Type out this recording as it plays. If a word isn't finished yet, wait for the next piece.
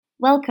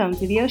Welcome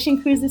to the Ocean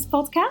Cruises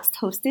podcast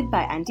hosted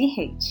by Andy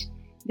H.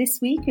 This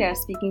week we are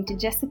speaking to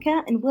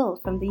Jessica and Will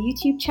from the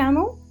YouTube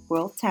channel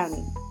World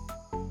Townie.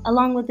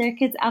 Along with their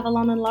kids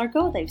Avalon and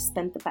Largo, they've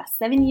spent the past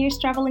 7 years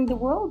traveling the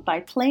world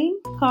by plane,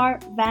 car,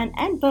 van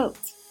and boat.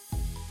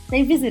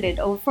 They visited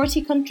over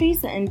 40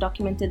 countries and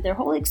documented their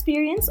whole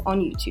experience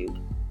on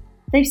YouTube.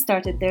 They've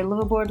started their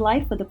liveaboard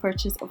life with the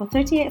purchase of a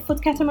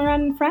 38-foot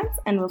catamaran in France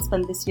and will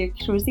spend this year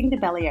cruising the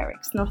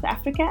Balearics, North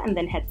Africa and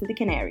then head to the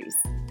Canaries,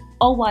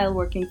 all while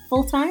working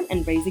full-time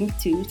and raising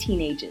 2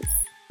 teenagers.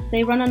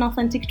 They run an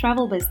authentic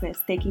travel business,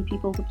 taking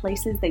people to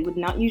places they would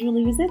not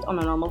usually visit on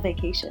a normal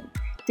vacation,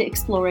 to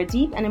explore a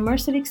deep and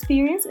immersive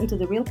experience into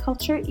the real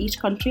culture each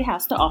country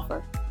has to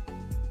offer.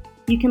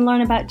 You can learn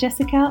about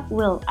Jessica,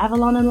 Will,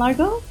 Avalon and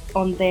Largo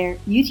on their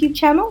YouTube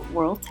channel,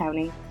 World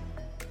Townie.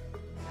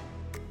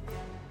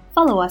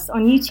 Follow us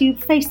on YouTube,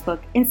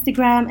 Facebook,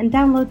 Instagram and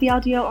download the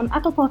audio on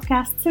Apple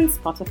Podcasts and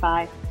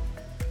Spotify.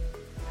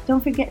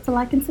 Don't forget to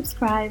like and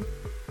subscribe.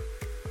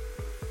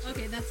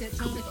 Okay, that's it.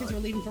 Tell the kids we're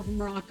leaving for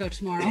Morocco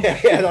tomorrow.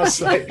 Yeah, that's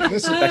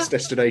the best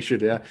destination.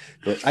 Yeah,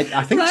 but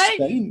I think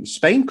right?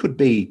 Spain could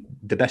be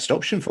the best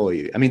option for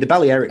you. I mean, the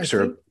Balearics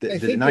are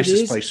the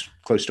nicest place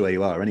close to where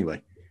you are,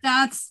 anyway.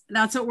 That's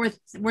what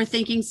we're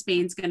thinking.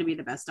 Spain's going to be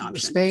the best option.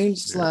 Spain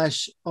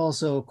 /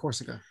 also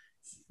Corsica.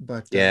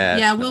 But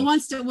Will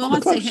wants to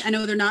hit, I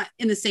know they're not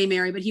in the same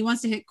area, but he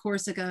wants to hit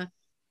Corsica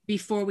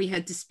before we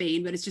head to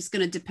Spain, but it's just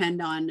going to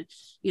depend on,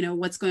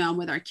 what's going on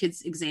with our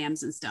kids'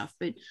 exams and stuff.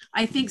 But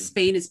I think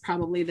Spain is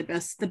probably the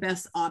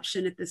best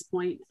option at this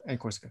point. And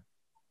Corsica.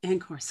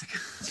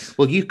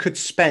 Well, you could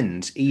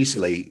spend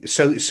easily.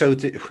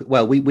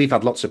 We've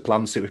had lots of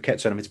plans that we've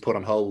kept having to put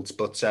on hold,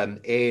 but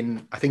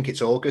in, I think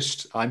it's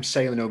August, I'm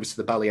sailing over to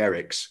the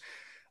Balearics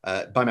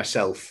by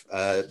myself.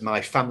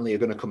 My family are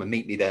going to come and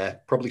meet me there,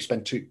 probably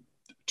spend two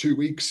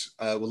weeks.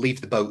 We'll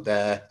leave the boat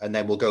there and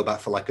then we'll go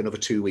back for like another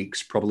 2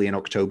 weeks, probably in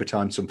October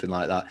time, something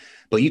like that.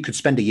 But you could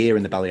spend a year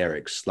in the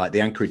Balearics, like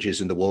the anchorages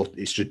and the water.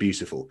 It's just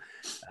beautiful.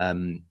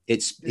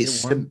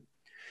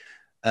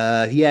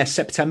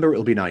 September,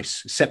 it'll be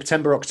nice.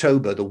 September,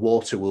 October, the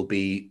water will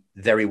be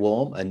very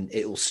warm and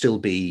it will still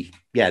be,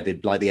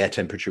 the air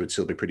temperature would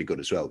still be pretty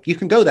good as well. You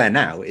can go there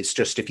now. It's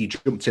just if you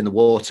jumped in the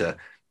water,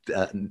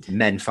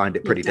 men find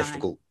it pretty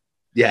difficult.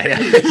 Yeah,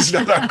 it's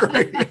not that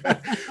great.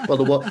 Well,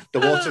 the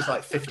water's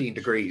like 15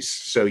 degrees,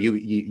 so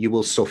you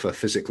will suffer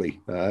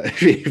physically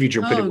if you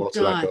jump in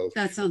water that cold.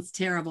 That sounds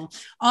terrible.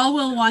 All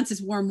Will wants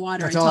is warm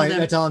water.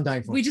 That's all I'm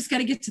dying for. We just got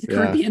to get to the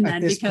Caribbean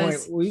then,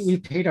 because we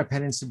paid our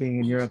penance to being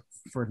in Europe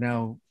for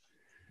now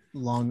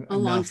long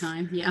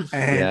time. Yeah,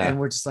 and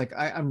we're just like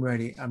I'm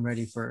ready. I'm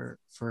ready for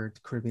the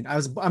Caribbean.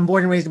 I'm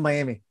born and raised in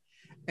Miami.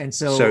 And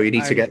so you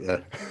need to get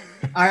there.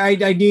 I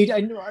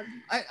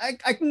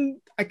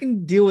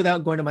can deal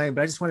without going to Miami,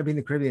 but I just want to be in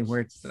the Caribbean where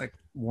it's like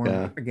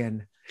warm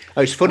again.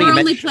 Oh, it's funny. We're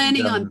only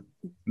planning on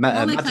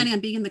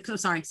being in the.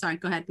 Sorry.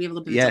 Go ahead. We have a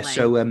little bit of delay.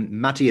 So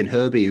Maddie and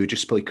Herbie, who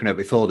just spoken out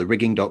before, the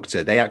rigging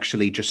doctor, they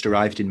actually just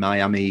arrived in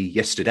Miami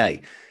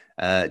yesterday.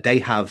 They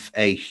have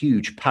a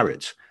huge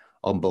parrot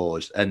on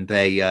board, and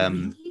they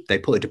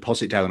put a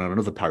deposit down on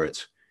another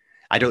parrot.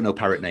 I don't know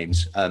parrot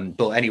names,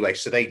 but anyway,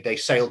 so they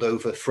sailed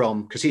over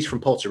because he's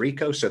from Puerto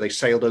Rico, so they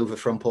sailed over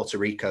from Puerto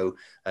Rico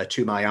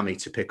to Miami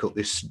to pick up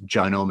this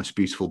ginormous,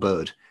 beautiful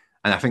bird.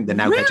 And I think they're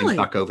now heading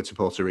back over to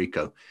Puerto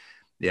Rico.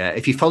 Yeah,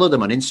 if you follow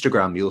them on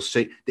Instagram, you'll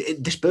see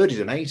this bird is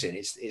amazing.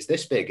 It's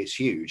this big, it's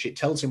huge. It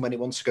tells him when he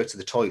wants to go to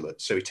the toilet,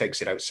 so he takes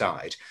it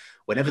outside.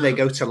 Whenever they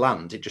go to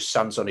land, it just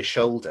stands on his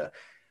shoulder.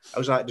 I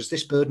was like, does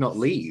this bird not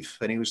leave?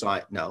 And he was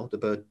like, no, the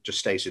bird just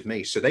stays with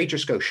me. So they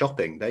just go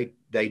shopping. They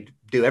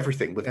do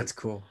everything with. That's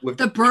cool.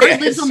 The bird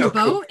lives on the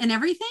boat and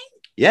everything?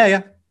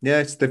 Yeah.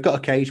 They've got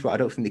a cage, but I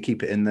don't think they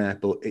keep it in there.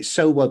 But it's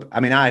so, I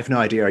mean, I have no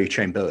idea how you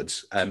train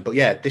birds. But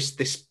yeah,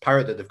 this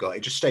parrot that they've got,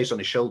 it just stays on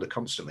his shoulder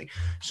constantly.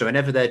 So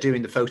whenever they're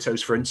doing the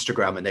photos for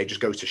Instagram and they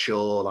just go to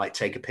shore, like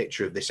take a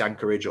picture of this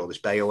anchorage or this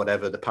bay or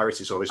whatever, the parrot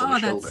is always on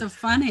his shoulder. Oh, that's so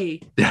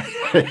funny.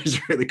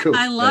 It's really cool.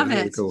 I love it.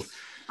 Really cool.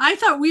 I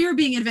thought we were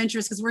being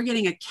adventurous because we're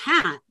getting a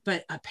cat,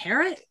 but a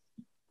parrot?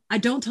 I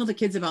don't tell the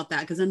kids about that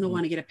because then they'll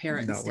want to get a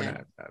parrot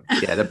instead.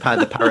 Yeah, the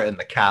parrot and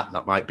the cat,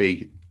 that might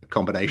be a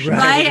combination.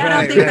 Right? I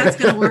don't think that's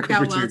going to work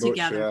out well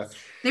together. Yeah.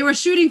 They were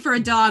shooting for a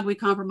dog. We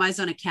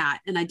compromised on a cat,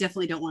 and I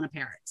definitely don't want a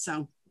parrot.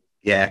 So,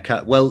 yeah,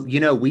 cat. Well,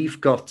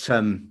 we've got,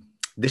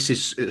 this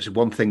is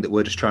one thing that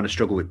we're just trying to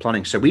struggle with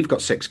planning. So we've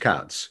got 6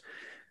 cats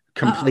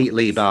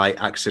completely by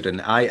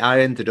accident.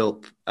 I ended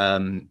up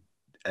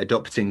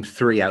adopting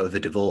 3 out of the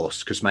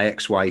divorce because my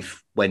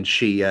ex-wife, when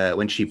she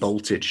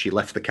bolted, she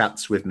left the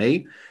cats with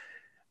me.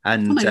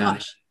 And oh my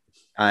gosh.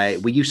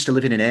 We used to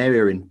live in an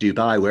area in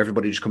Dubai where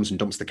everybody just comes and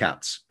dumps the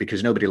cats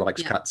because nobody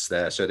likes cats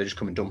there. So they just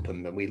come and dump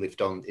them. And we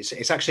lived on,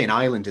 it's actually an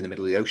island in the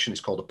middle of the ocean.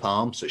 It's called a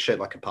palm. So it's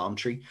shaped like a palm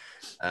tree.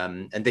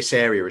 And this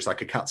area is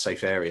like a cat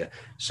safe area.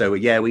 So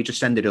we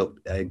just ended up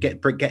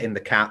getting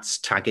the cats,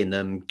 tagging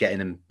them, getting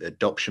them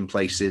adoption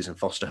places and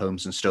foster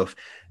homes and stuff.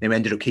 And we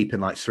ended up keeping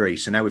like 3.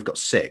 So now we've got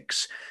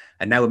 6.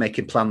 And now we're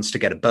making plans to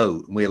get a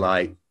boat. And we're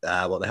like,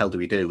 what the hell do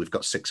we do? We've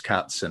got 6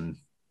 cats and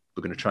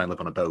we're going to try and live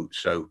on a boat.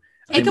 So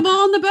take them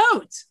all on the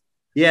boat.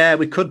 Yeah,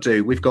 we could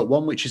do. We've got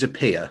one which is a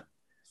pier,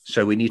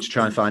 so we need to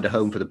try and find a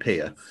home for the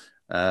pier.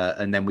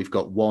 And then we've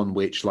got one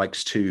which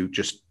likes to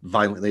just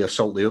violently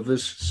assault the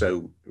others.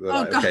 So we're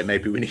like, okay,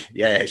 maybe we need.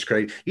 Yeah, it's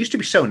great. It used to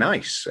be so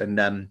nice,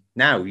 and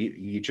now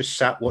you just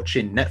sat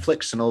watching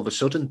Netflix, and all of a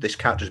sudden this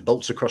cat just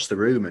bolts across the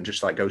room and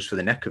just like goes for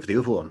the neck of the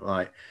other one.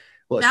 Like,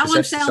 well, that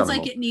one sounds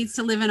like it needs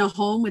to live in a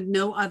home with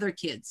no other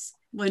kids,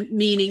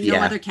 meaning no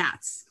other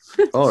cats.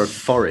 Or a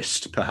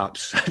forest,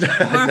 perhaps. Or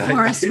a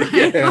forest,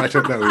 right? Yeah, I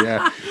don't know.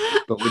 Yeah,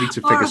 but we need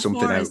to figure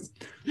something out.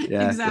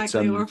 Yeah,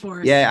 exactly. Or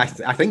forest. Yeah,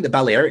 I think the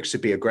Balearics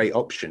would be a great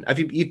option.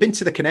 You've been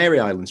to the Canary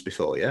Islands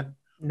before? Yeah.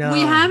 No,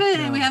 we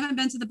haven't. No. We haven't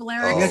been to the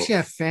Balearics. We actually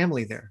have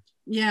family there.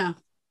 Yeah.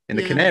 In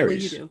the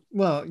Canaries.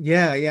 Well,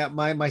 yeah.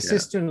 My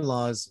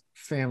sister-in-law's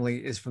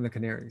family is from the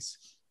Canaries.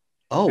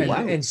 Oh,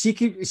 wow. And she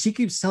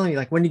keeps telling me,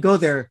 like, when you go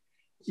there,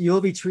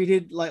 you'll be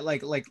treated like a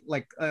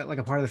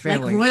part of the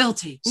family, like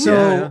royalty.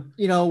 So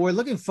we're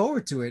looking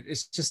forward to it.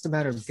 It's just a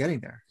matter of getting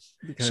there.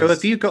 So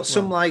have you got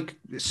some like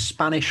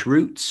Spanish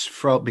roots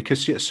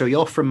because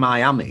you're from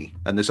Miami,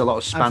 and there's a lot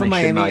of Spanish I'm from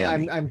Miami. in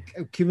Miami. I'm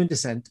Cuban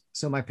descent,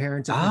 so my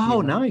parents are from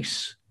Cuba.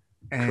 Nice.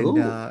 And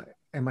cool.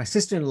 And my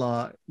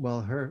sister-in-law,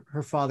 well,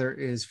 her father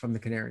is from the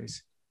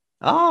Canaries.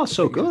 Oh,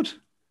 so good.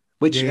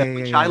 Which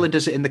island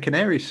is it in the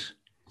Canaries?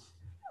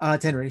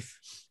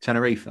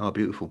 Tenerife. Oh,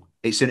 beautiful.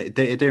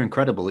 They're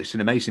incredible. It's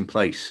an amazing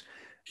place.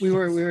 We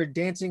were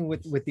dancing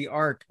with the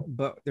Ark,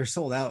 but they're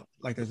sold out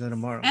like there's no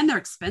tomorrow. And they're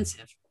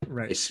expensive.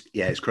 Right.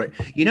 It's great.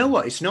 You know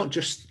what? It's not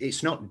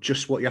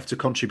just what you have to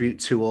contribute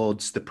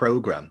towards the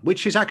program,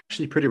 which is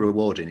actually pretty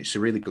rewarding. It's a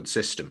really good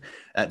system,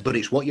 but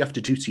it's what you have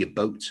to do to your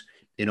boat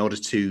in order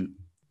to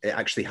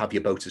actually have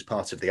your boat as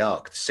part of the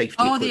Ark. The safety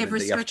equipment they have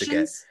restrictions? That you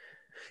have to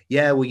get.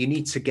 Yeah, well, you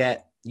need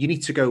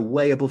to go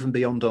way above and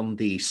beyond on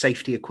the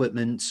safety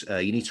equipment.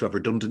 You need to have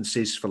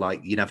redundancies for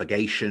like your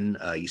navigation,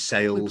 your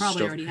sails. We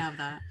probably already have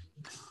that.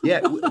 Yeah,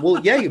 well,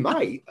 yeah, you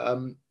might.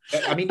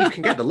 I mean, you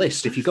can get the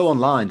list if you go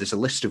online. There's a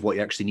list of what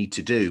you actually need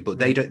to do, but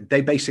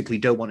they basically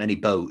don't want any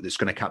boat that's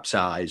going to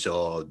capsize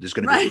or there's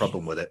going to be a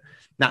problem with it.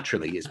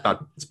 Naturally, it's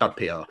bad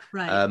PR.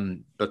 Right.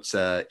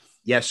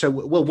 So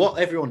what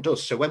everyone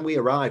does. So when we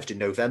arrived in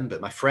November,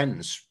 my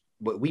friends.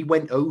 We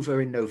went over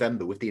in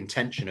November with the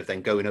intention of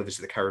then going over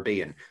to the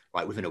Caribbean,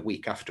 like within a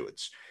week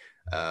afterwards,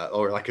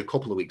 or like a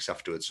couple of weeks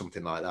afterwards,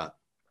 something like that.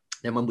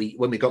 Then when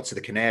we got to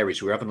the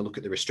Canaries, we were having a look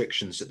at the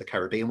restrictions that the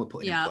Caribbean were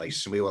putting in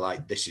place, and we were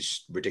like, "This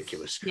is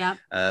ridiculous." Yeah.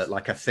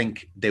 Like I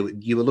think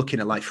you were looking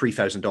at like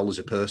 $3,000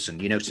 a person,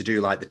 to do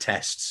like the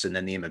tests and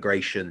then the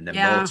immigration and then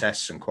more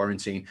tests and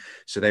quarantine.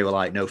 So they were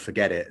like, "No,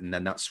 forget it." And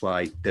then that's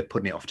why they're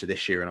putting it off to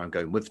this year, and I'm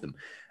going with them.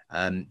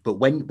 But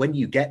when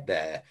you get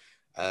there.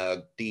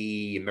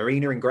 The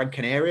marina in Gran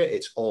Canaria,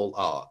 it's all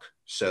Ark.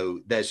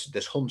 So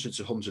there's hundreds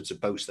of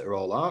boats that are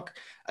all Ark,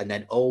 and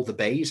then all the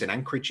bays and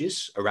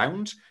anchorages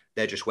around,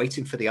 they're just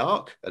waiting for the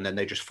Ark, and then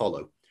they just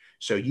follow.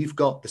 So you've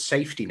got the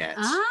safety nets.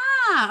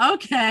 Ah,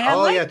 okay.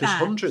 There's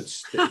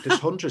hundreds. There's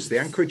hundreds. The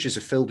anchorages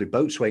are filled with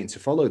boats waiting to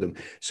follow them.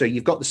 So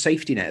you've got the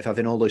safety net of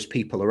having all those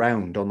people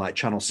around on like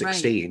Channel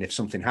 16 if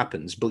something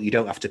happens, but you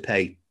don't have to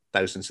pay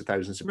thousands of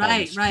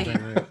pounds. Right.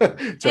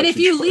 And if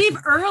you leave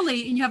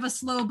early and you have a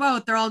slow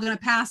boat, they're all going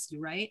to pass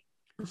you, right?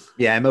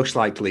 Yeah, most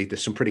likely.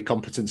 There's some pretty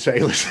competent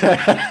sailors.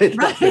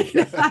 Right.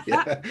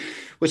 Yeah. Well,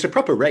 it's a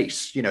proper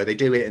race. They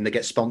do it and they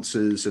get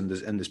sponsors and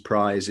there's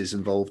prizes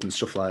involved and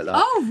stuff like that.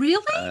 Oh,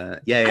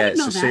 really?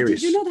 It's a serious.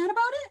 Did you know that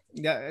about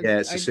it? Yeah,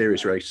 it's a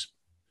serious race.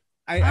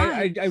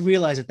 I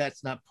realize that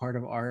that's not part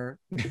of our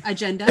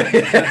agenda.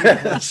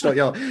 That's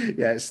not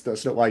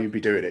that's not why you'd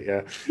be doing it.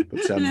 Yeah,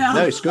 but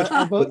no, it's good.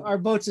 Our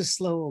boat's a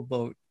slow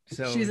boat,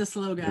 so she's a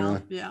slow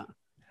gal. Yeah.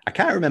 I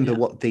can't remember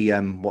what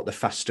the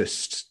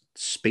fastest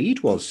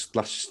speed was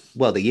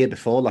the year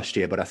before last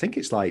year, but I think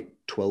it's like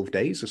 12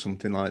 days or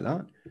something like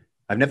that.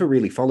 I've never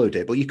really followed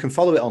it, but you can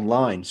follow it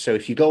online. So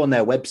if you go on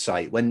their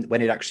website, when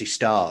it actually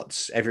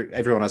starts,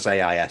 everyone has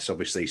AIS,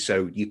 obviously.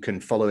 So you can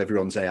follow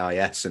everyone's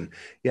AIS, and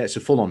it's a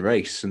full-on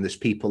race. And there's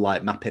people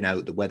like mapping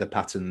out the weather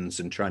patterns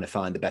and trying to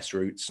find the best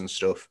routes and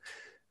stuff.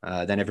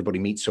 Then everybody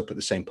meets up at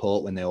the same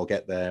port when they all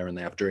get there, and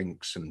they have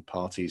drinks and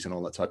parties and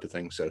all that type of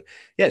thing. So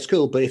yeah, it's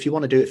cool. But if you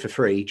want to do it for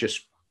free,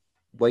 just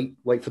wait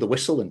for the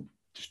whistle and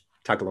just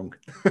tag along.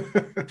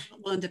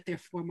 We'll end up there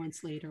 4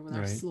 months later with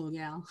our slow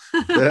gal.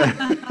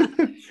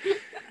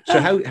 So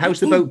how's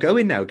the boat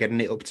going now? Getting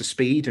it up to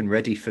speed and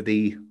ready for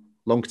the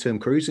long-term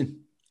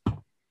cruising?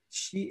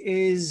 She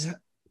is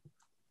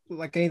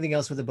like anything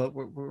else with the boat.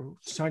 We're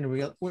starting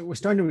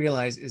to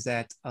realize is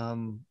that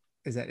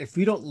if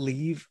we don't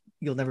leave,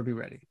 you'll never be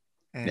ready.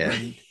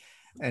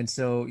 And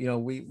so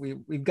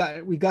we've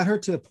got her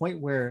to a point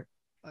where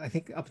I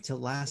think up until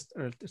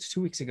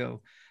 2 weeks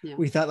ago,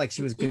 we thought like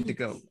she was good to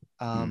go.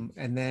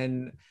 And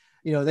then.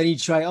 Then you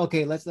try,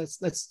 okay,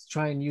 let's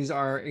try and use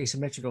our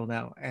asymmetrical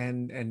now.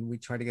 And we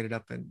try to get it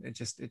up, and it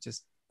just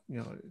it's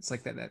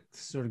like that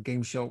sort of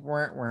game show.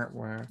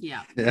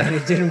 Yeah. And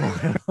it didn't want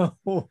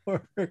to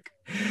work.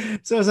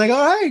 So I was like,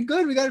 all right,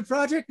 good. We got a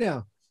project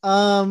now.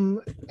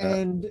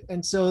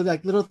 And so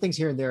like little things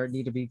here and there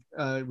need to be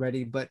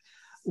ready, but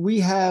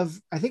I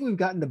think we've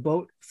gotten the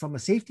boat from a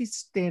safety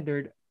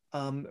standard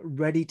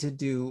ready to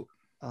do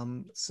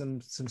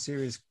some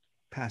serious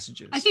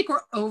passages. I think we're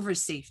over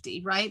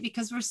safety, right?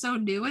 Because we're so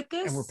new at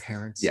this, and we're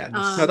parents. Yeah,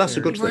 no, that's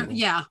a good thing.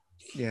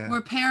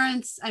 We're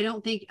parents.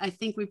 I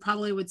think we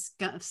probably would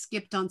have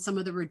skipped on some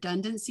of the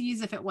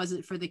redundancies if it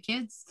wasn't for the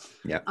kids.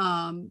 Yeah.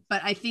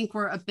 But I think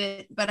we're a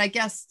bit, but I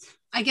guess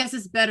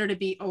it's better to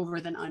be over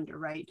than under,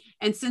 right?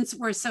 And since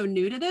we're so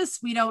new to this,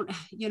 we don't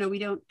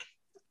know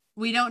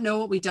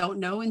what we don't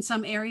know in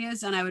some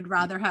areas. And I would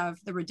rather have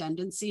the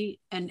redundancy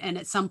and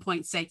at some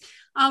point say,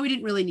 oh, we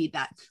didn't really need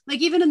that. Like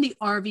even in the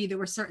RV, there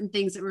were certain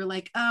things that were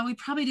like, oh, we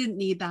probably didn't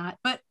need that,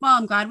 but well,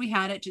 I'm glad we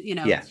had it,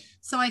 Yeah.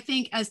 So I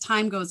think as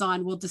time goes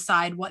on, we'll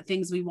decide what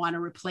things we want to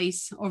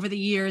replace over the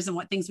years and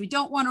what things we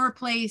don't want to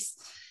replace,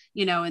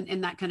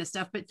 and that kind of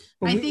stuff. But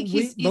I think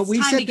it's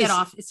time to get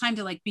off. It's time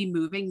to like be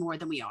moving more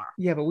than we are.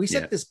 Yeah, but we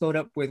set this boat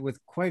up with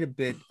quite a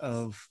bit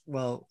of,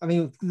 well, I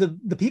mean,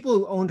 the people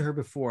who owned her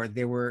before,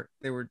 they were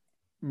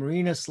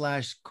marina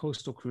 /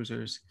 coastal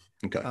cruisers,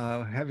 okay,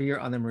 heavier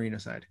on the marina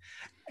side.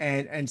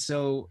 And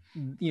so,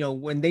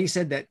 when they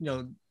said that,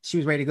 she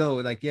was ready to go,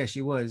 like, yeah,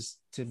 she was,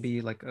 to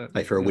be like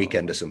for a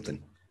weekend or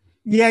something.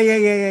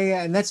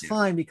 Yeah. And that's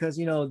fine because,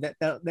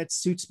 that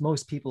suits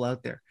most people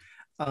out there.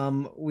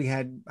 We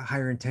had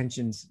higher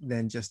intentions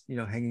than just,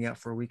 hanging out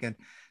for a weekend.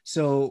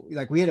 So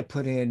like we had to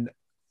put in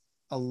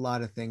a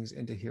lot of things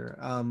into here.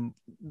 A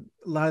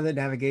lot of the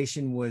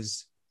navigation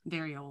was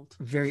very old,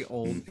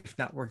 if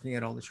not working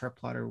at all. The chart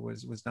plotter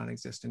was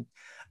non-existent.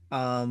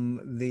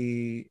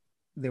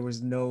 There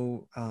was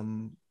no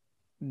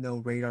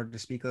radar to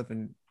speak of,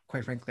 and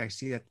quite frankly, I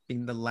see that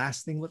being the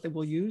last thing what they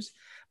will use,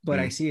 but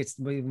I see it's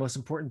the most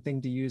important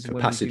thing to use for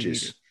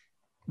passages.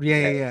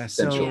 Yeah.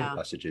 Essential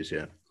passages.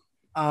 Yeah.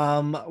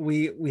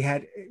 We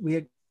had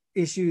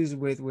issues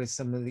with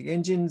some of the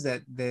engines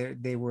that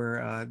they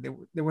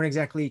weren't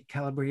exactly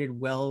calibrated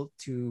well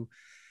to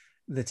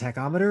the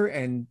tachometer,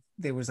 and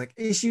there was like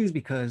issues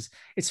because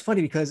it's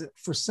funny because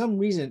for some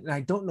reason, and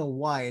I don't know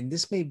why, and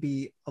this may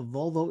be a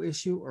Volvo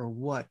issue or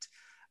what,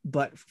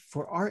 but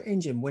for our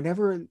engine,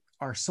 whenever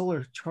our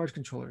solar charge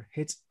controller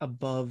hits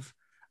above,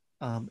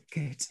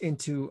 hits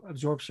into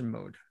absorption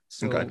mode.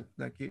 So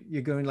like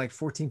you're going like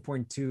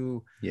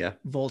 14.2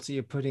 volts that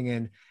you're putting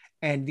in,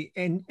 and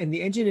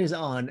the engine is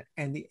on,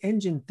 and the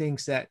engine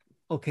thinks that,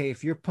 okay,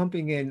 if you're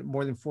pumping in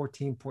more than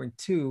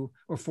 14.2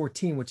 or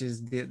 14, which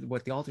is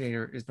what the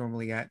alternator is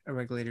normally at a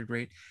regulated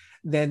rate,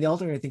 then the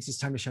alternator thinks it's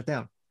time to shut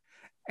down.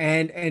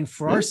 And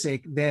for our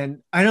sake,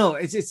 then I know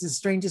it's the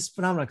strangest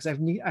phenomenon because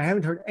I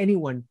haven't heard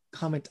anyone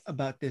comment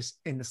about this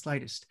in the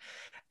slightest.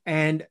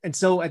 And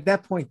so at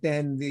that point,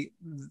 then the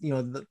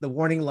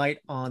warning light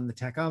on the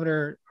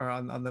tachometer or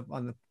on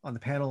the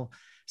panel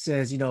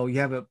says, you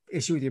have an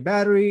issue with your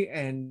battery.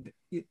 And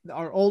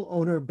our old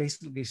owner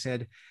basically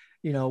said,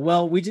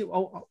 well,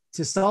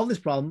 to solve this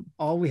problem,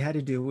 all we had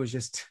to do was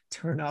just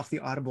turn off the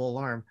audible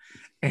alarm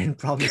and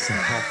problem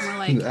solved.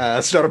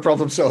 It's not a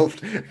problem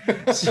solved.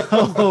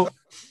 So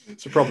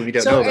it's a problem you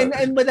don't know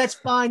about. But that's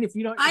fine if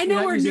you don't. I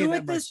know we're new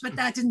at this, but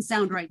that didn't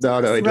sound right. No,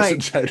 it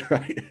doesn't sound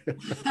right.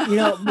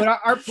 But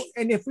our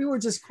and if we were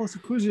just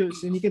coastal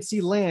cruisers and you could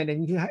see land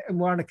and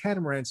we're on a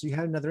catamaran, so you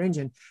had another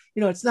engine,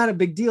 it's not a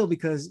big deal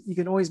because you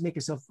can always make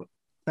yourself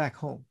back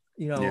home.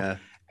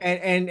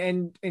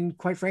 And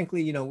quite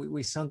frankly,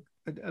 we sunk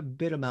a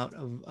bit amount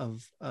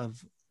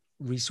of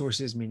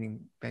resources,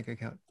 meaning bank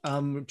account,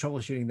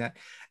 troubleshooting that,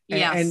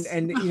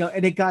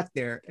 and it got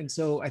there. And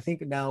so I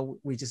think now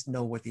we just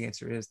know what the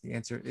answer is. The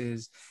answer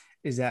is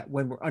that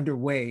when we're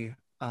underway,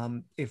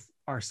 if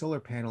our solar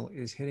panel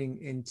is hitting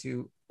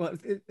into,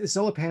 if the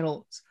solar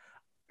panels,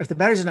 if the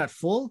batteries are not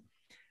full,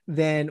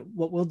 then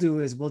what we'll do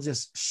is we'll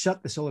just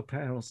shut the solar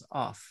panels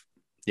off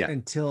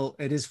until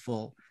it is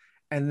full.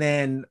 And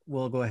then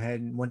we'll go ahead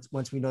and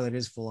once we know that it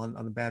is full on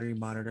the battery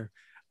monitor,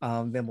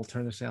 then we'll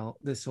turn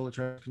the solar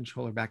charge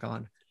controller back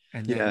on,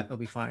 and then it'll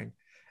be fine.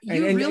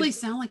 You really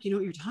sound like you know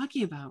what you're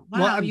talking about.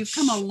 Wow, well, you've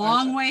come a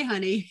long way,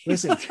 honey.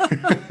 Listen,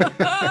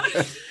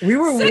 we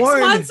were 6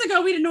 warned. months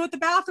ago, we didn't know what the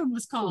bathroom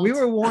was called. We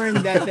were warned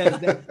that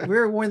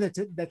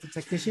the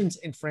technicians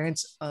in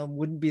France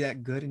wouldn't be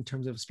that good in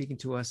terms of speaking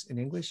to us in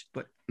English,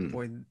 but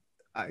boy,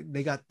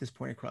 they got this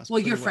point across. Well,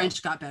 your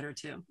French got better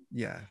too.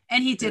 Yeah,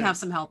 and he did have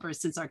some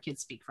helpers since our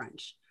kids speak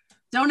French.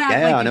 Don't act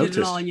like you did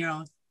it all on your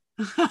own.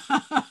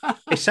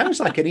 It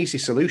sounds like an easy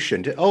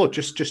solution.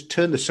 Just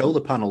turn the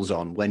solar panels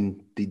on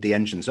when the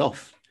engine's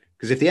off.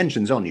 Because if the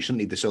engine's on, you shouldn't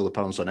need the solar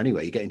panels on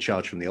anyway. You're getting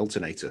charged from the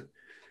alternator.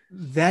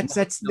 That's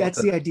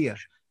the idea.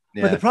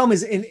 Yeah. But the problem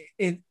is here's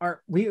the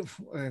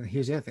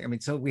other thing. I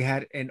mean, so we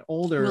had an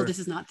older. No, this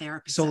is not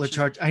therapy. Solar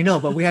charge. I know,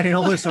 but we had an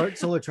older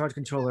solar charge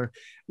controller,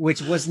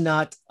 which was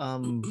not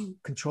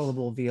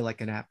controllable via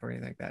like an app or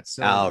anything like that.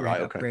 So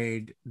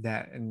upgrade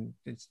that, and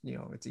it's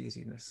it's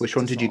easiness. Which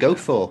one did you go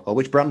for, or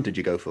which brand did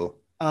you go for?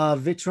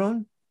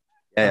 Victron.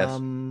 Yes.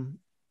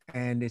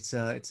 And it's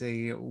a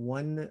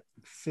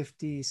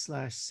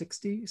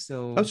 150/60.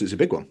 So it's a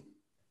big one.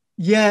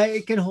 Yeah,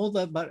 it can hold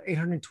about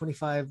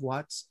 825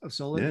 watts of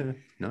solar. Yeah,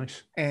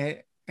 nice.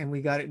 And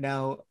we got it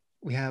now.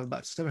 We have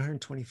about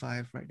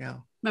 725 right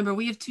now. Remember,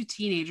 we have 2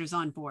 teenagers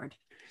on board.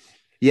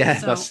 Yeah,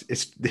 so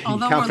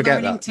although we're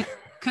learning to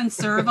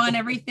conserve on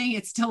everything,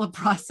 it's still a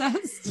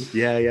process.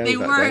 Yeah. They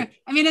were,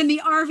 I mean, in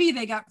the RV,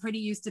 they got pretty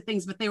used to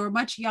things, but they were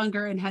much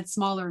younger and had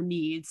smaller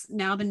needs.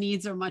 Now the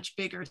needs are much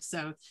bigger.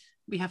 So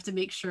we have to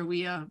make sure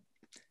we are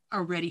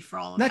ready for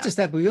all of that. Not just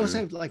that, but we also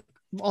have like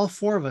all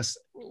 4 of us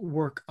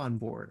work on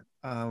board,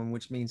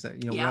 which means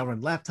that, we all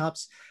run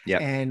laptops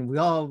and we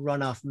all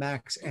run off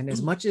Macs. And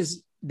as much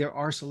as there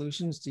are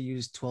solutions to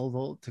use 12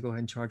 volt to go ahead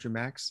and charge your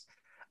Macs,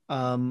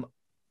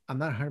 I'm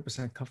not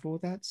 100% comfortable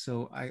with that.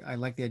 So I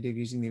like the idea of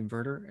using the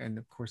inverter, and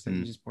of course that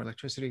uses more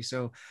electricity.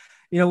 So,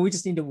 we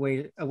just need a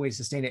way to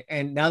sustain it.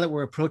 And now that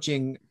we're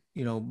approaching,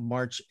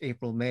 March,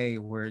 April, May,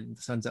 where the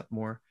sun's up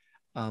more,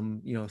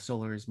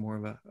 solar is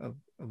more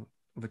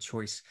of a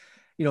choice.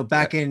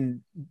 Back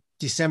in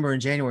December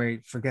and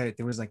January, forget it.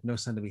 There was like no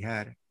sun to be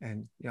had.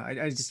 And,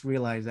 I just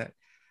realized that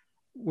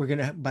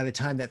by the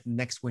time that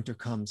next winter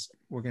comes,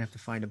 we're going to have to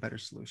find a better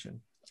solution.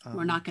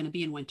 We're not going to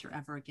be in winter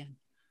ever again.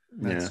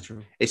 That's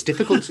true. It's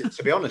difficult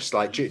to be honest,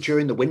 like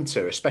during the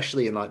winter,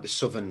 especially in like the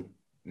southern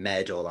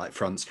Med or like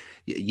France,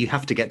 you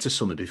have to get to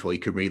summer before you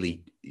can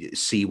really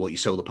see what your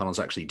solar panels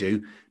actually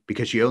do,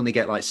 because you only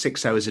get like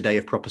 6 hours a day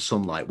of proper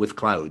sunlight with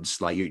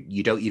clouds. Like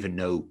you don't even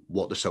know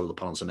what the solar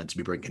panels are meant to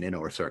be bringing in,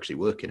 or if they're actually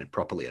working it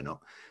properly or not,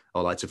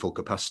 or like to full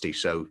capacity.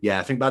 So yeah,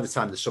 I think by the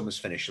time the summer's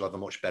finished, you'll have a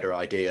much better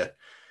idea,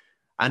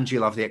 and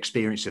you'll have the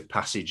experience of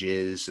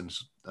passages and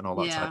all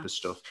that type of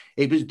stuff.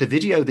 It was the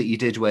video that you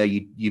did where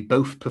you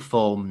both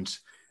performed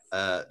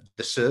the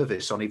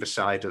service on either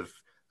side of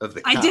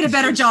the cast. I did a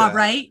better job,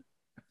 right?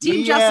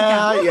 Team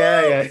Jessica.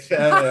 Yeah.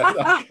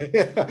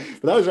 But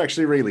that was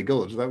actually really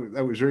good.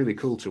 That was really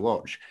cool to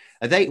watch.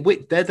 They're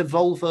the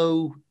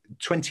Volvo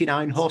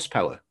 29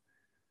 horsepower.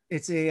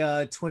 It's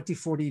a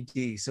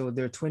 2040D, so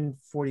they're twin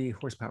 40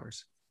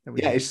 horsepowers.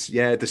 It's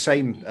the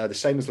same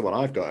as the one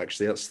I've got.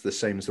 Actually, that's the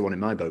same as the one in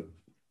my boat.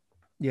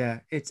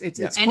 Yeah, it's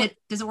and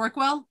does it work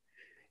well?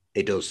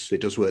 It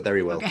does work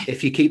very well. Okay.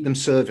 If you keep them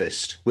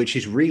serviced, which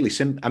is really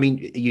simple. I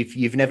mean,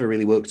 you've never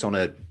really worked on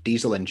a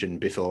diesel engine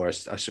before, I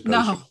suppose, from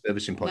a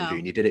servicing point of view,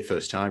 and you did it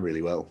first time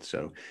really well.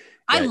 So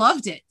I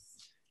loved it.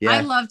 Yeah.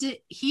 I loved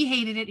it. He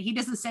hated it. He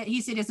said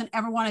he doesn't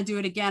ever want to do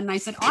it again. And I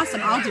said,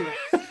 awesome, I'll do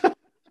it.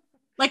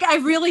 Like I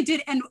really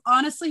did. And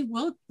honestly,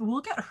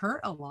 we'll get hurt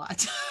a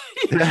lot.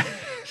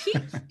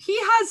 he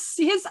has,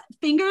 his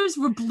fingers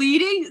were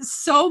bleeding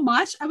so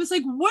much. I was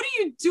like, what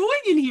are you doing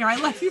in here? I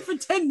left you for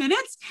 10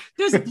 minutes.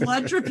 There's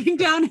blood dripping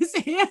down his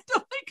hand.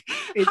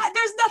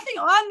 There's nothing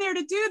on there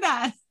to do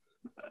that.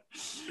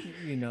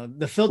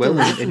 The filter.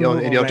 Well,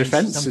 in your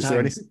defense, is there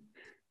anything?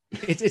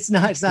 It's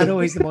not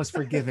always the most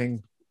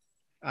forgiving.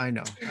 I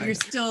know. You're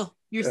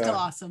still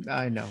awesome.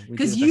 I know.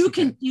 Because you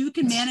can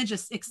manage an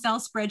Excel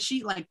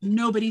spreadsheet like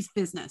nobody's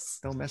business.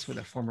 Don't mess with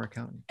a former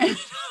accountant.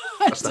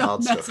 That's the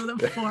hard stuff.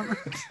 With a former.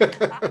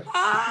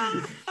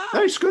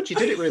 No, it's good. You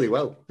did it really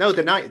well. No,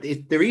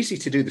 they're easy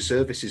to do the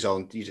services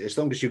on, as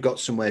long as you've got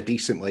somewhere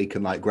decent where you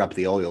can like grab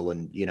the oil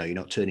and you're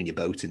not turning your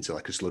boat into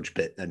like a sludge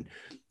pit. And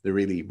they're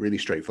really, really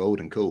straightforward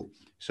and cool.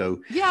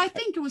 So yeah, I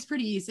think it was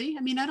pretty easy.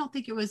 I mean, I don't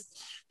think it was.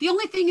 The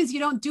only thing is you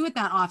don't do it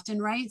that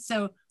often, right?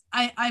 So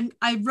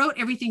I wrote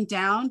everything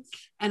down,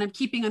 and I'm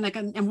keeping on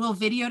and we'll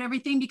videoed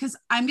everything, because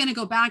I'm going to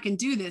go back and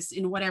do this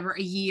in whatever,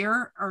 a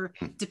year, or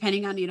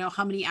depending on,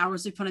 how many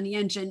hours we put on the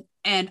engine,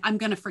 and I'm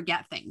going to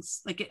forget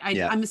things. Like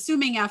I'm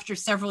assuming after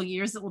several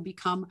years it will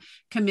become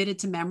committed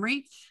to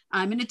memory.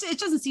 And it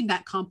doesn't seem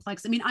that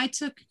complex. I mean, I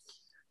took,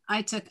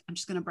 I'm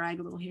just going to brag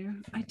a little here.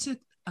 I took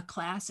a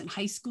class in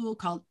high school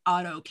called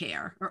Auto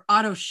Care or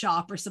Auto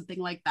Shop or something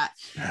like that.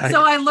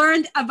 So I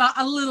learned about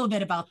a little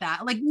bit about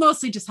that, like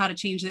mostly just how to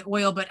change the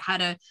oil, but how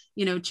to,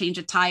 change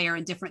a tire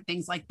and different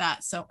things like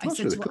that. So I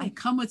said, really cool. I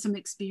come with some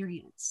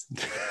experience.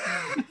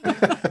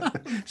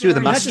 So you're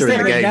the master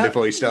in the game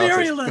before you started.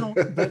 Very little.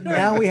 But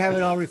now we have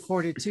it all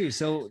recorded too.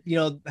 So,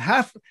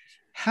 half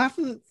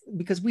of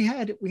because we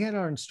had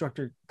our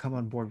instructor come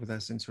on board with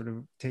us and sort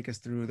of take us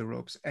through the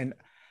ropes. And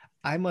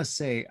I must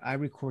say, I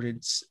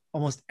recorded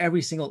almost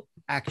every single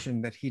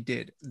action that he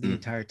did the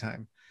entire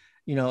time,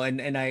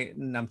 and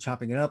I'm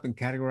chopping it up and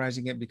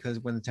categorizing it, because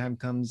when the time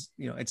comes,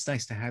 it's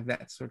nice to have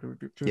that sort of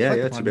to be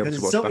able to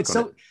watch back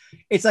on it.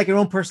 It's like your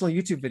own personal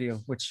YouTube video,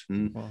 which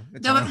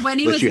when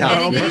he was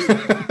editing,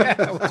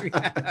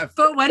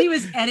 but when he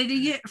was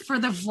editing it for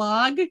the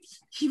vlog,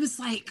 he was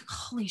like,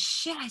 "Holy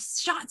shit! I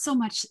shot so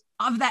much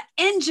of that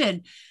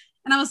engine."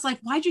 And I was like,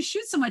 why'd you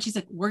shoot so much? He's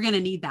like, we're going to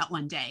need that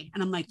one day.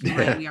 And I'm like, you're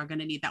right, we are going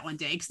to need that one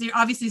day. Because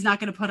obviously he's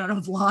not going to put out a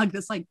vlog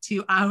that's like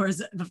 2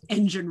 hours of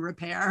engine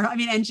repair. I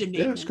mean, engine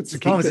maintenance. The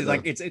problem is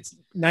like it's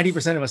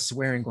 90% of us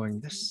swearing going,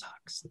 this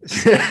sucks.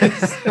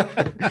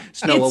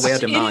 It's not what we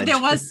had in mind.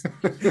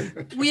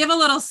 We have a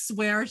little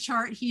swear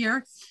chart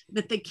here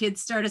that the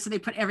kids started. So they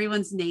put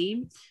everyone's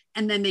name.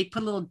 and then they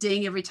put a little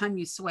ding every time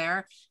you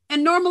swear.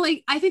 And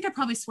normally, I think I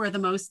probably swear the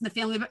most in the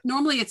family, but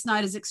normally it's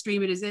not as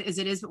extreme as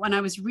it is. But when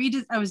I was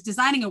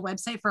designing a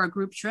website for our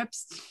group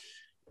trips,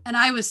 and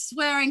I was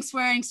swearing.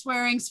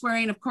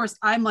 Of course,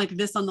 I'm like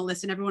this on the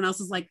list and everyone else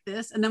is like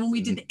this. And then when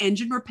we did the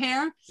engine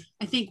repair,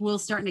 I think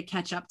Will's starting to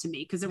catch up to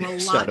me because there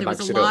was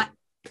a lot.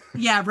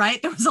 Yeah,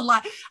 right. There was a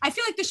lot. I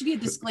feel like there should be a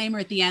disclaimer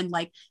at the end,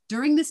 like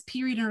during this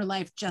period in her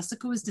life,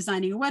 Jessica was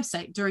designing a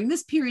website. During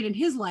this period in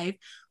his life,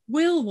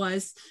 Will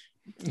was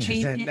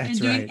doing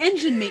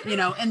engine,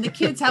 and the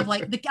kids have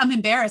I'm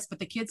embarrassed, but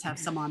the kids have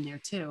some on there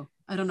too.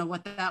 I don't know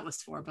what that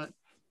was for, but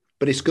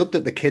it's good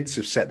that the kids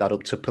have set that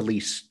up to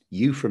police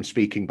you from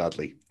speaking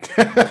badly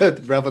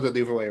rather than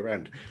the other way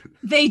around.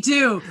 They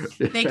do.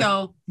 They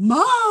go,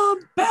 Mom,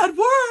 bad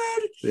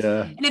word.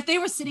 Yeah. And if they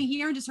were sitting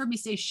here and just heard me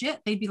say shit,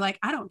 they'd be like,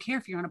 I don't care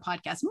if you're on a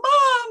podcast.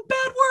 Mom,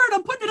 bad word.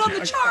 I'm putting it on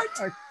the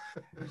chart.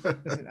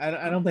 Listen,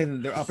 I don't blame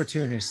them. They're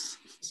opportunists.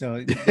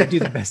 So they do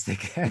the best they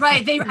can.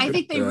 Right. I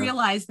think they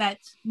realize that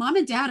Mom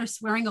and Dad are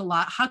swearing a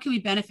lot. How can we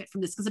benefit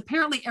from this? Because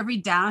apparently every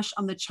dash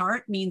on the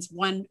chart means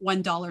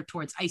 $1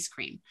 towards ice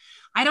cream.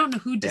 I don't know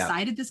who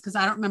decided this because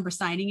I don't remember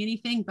signing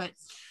anything, but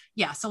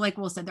yeah. So like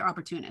Will said, they're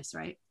opportunists,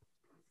 right?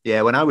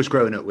 Yeah, when I was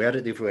growing up, we had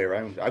it the other way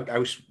around.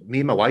 Me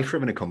and my wife were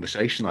having a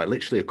conversation like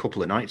literally a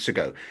couple of nights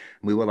ago. And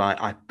we were like,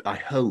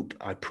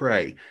 I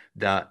pray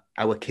that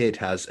our kid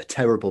has a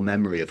terrible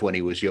memory of when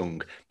he was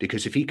young,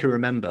 because if he can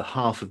remember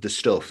half of the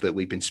stuff that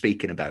we've been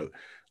speaking about,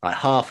 like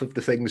half of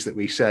the things that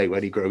we say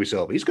when he grows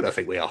up, he's going to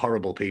think we are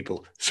horrible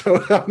people.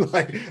 So I'm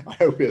like, I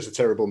hope he has a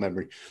terrible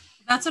memory.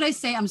 That's what I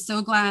say. I'm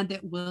so glad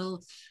that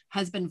Will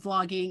has been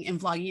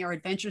vlogging our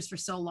adventures for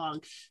so long,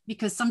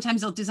 because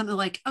sometimes they'll do something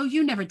like, oh,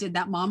 you never did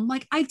that, Mom. I'm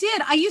like, I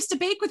did. I used to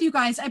bake with you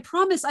guys. I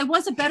promise I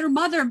was a better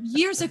mother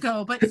years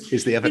ago, but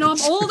is the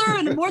evidence. I'm older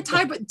and more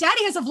tired, but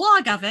Daddy has a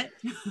vlog of it.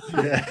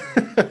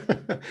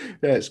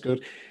 Yeah, it's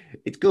good.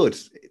 It's good.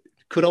 It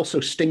could also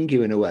sting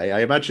you in a way.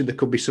 I imagine there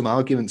could be some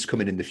arguments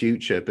coming in the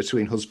future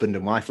between husband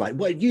and wife. Like,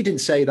 well, you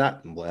didn't say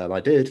that. Well,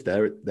 I did.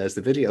 There's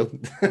the video.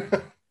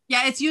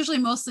 Yeah, it's usually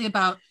mostly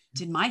about,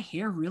 did my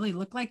hair really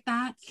look like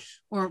that?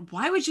 Or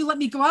why would you let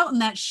me go out in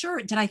that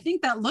shirt? Did I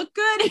think that looked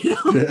good?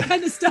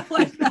 Kind of stuff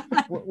like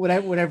that. What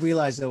I've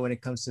realized though, when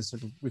it comes to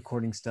sort of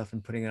recording stuff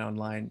and putting it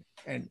online,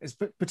 and it's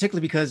particularly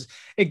because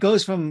it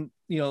goes from,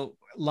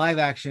 live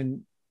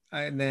action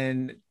and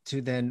then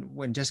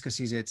when Jessica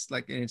sees it, it's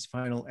like in its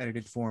final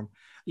edited form.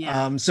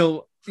 Yeah.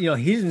 So, she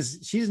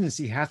doesn't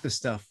see half the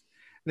stuff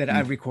that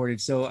I've recorded.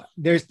 So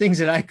there's things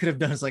that I could have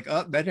done. It's like,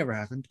 oh, that never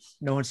happened.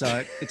 No one saw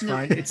it. It's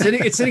fine. It's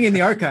sitting in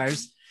the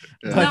archives.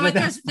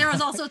 Yeah. There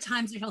was also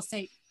times where he'll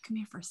say, come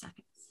here for a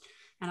second.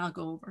 And I'll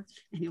go over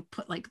and he'll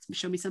put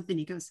show me something.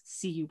 He goes,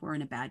 see, you were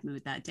in a bad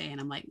mood that day. And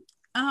I'm like,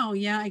 oh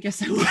yeah, I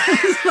guess I was.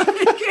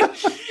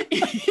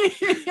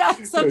 Yeah,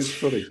 so it's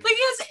funny.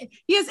 Like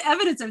he has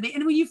evidence of everything.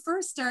 And when you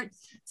first start,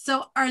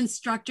 so our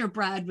instructor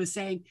Brad was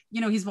saying,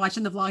 he's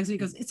watching the vlogs and he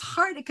goes, it's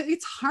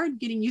hard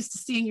getting used to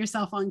seeing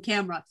yourself on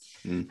camera.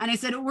 And I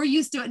said, we're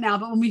used to it now.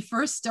 But when we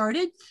first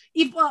started,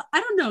 I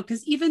don't know,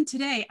 because even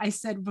today I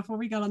said, before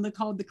we got on the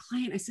call with the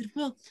client, I said,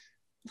 well,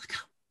 look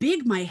how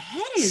big my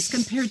head is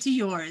compared to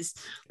yours.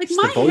 Like it's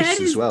my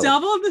head is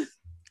doubled.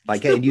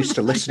 Like getting used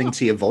to listening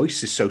to your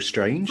voice is so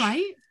strange.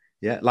 Right.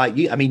 Yeah. Like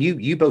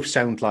you both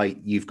sound like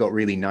you've got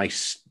really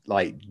nice,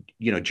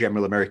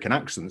 general American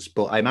accents,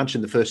 but I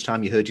imagine the first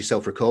time you heard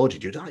yourself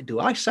recorded, you're like, do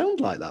I sound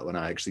like that when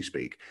I actually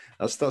speak?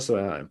 That's the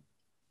way I am.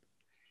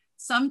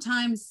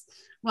 Sometimes,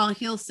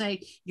 he'll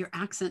say your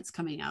accent's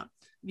coming out,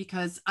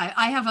 because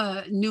I have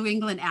a New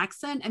England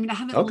accent. I mean, I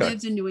haven't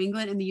lived in New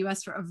England in the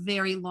US for a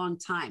very long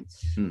time,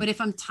 but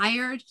if I'm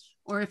tired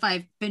or if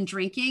I've been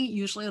drinking,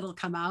 usually it'll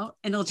come out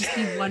and it'll just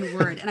be one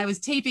word. And I was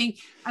taping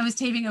a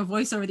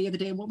voiceover the other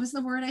day. And what was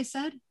the word I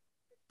said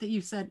that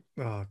you said?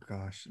 Oh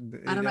gosh.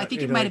 I don't know. I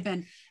think it might have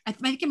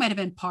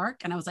been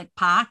park. And I was like,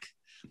 park,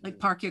 like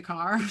park your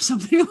car or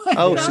something like that.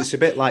 Oh, so it's a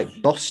bit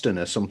like Boston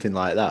or something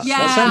like that. Yeah,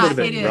 that sounded a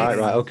bit, it is.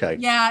 Right. Okay.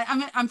 Yeah.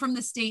 I'm from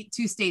the state,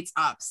 2 states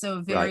up.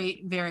 So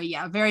very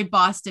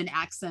Boston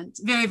accent,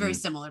 very, very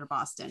similar to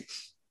Boston.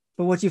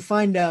 But what you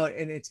find out,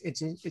 and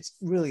it's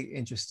really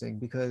interesting,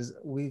 because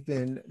we've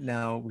been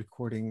now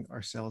recording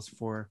ourselves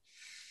for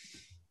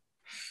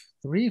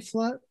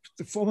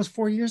almost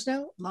 4 years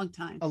now.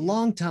 A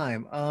long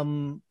time.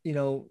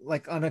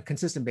 Like on a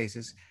consistent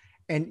basis,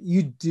 and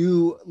you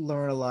do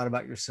learn a lot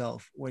about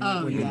yourself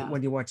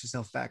when you watch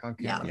yourself back on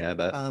camera. Yeah,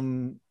 but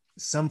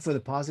some for the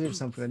positive,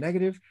 some for the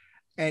negative,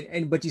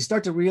 but you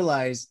start to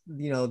realize,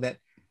 that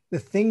the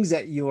things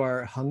that you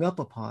are hung up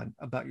upon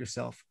about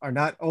yourself are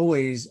not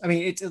always,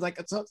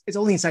 it's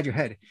only inside your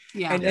head.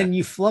 Yeah. And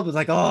you flub with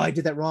like, oh, I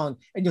did that wrong.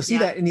 And you'll see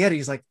that in the edit.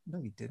 He's like, no,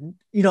 you didn't.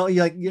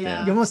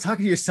 You're almost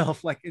talking to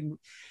yourself like, and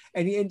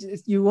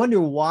you wonder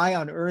why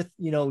on earth,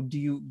 do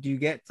you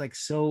get like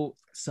so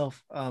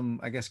self,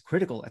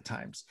 critical at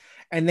times.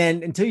 And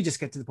then until you just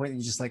get to the point that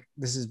you're just like,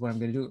 this is what I'm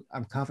going to do.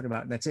 I'm confident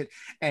about it. And that's it.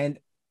 And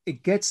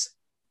it gets,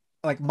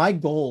 like, my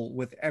goal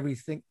with every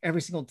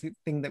single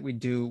thing that we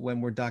do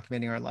when we're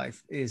documenting our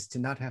life is to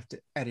not have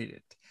to edit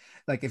it.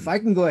 Like if I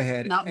can go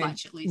ahead, not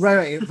much at least.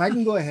 Right. If I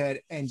can go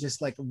ahead and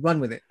just like run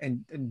with it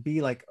and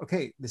be like,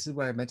 okay, this is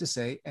what I meant to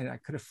say. And I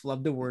could have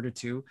flubbed a word or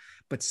two,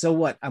 but so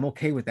what? I'm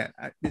okay with that.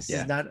 This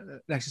is not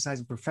an exercise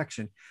of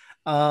perfection.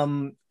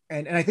 And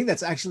I think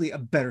that's actually a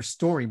better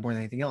story more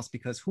than anything else,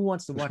 because who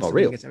wants to watch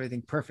somebody who gets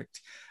everything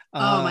perfect?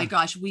 Oh my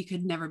gosh, we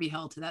could never be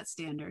held to that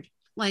standard.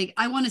 Like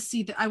I want to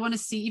see that. I want to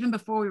see, even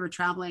before we were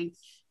traveling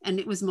and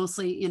it was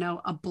mostly, you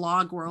know, a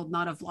blog world,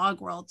 not a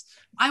vlog world.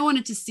 I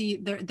wanted to see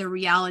the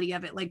reality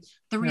of it. Like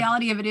the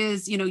reality of it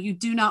is, you know, you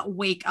do not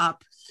wake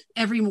up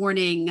every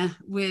morning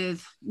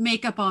with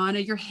makeup on or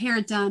your hair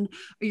done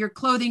or your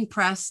clothing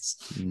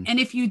pressed. And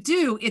if you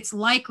do, it's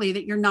likely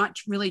that you're not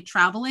really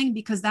traveling,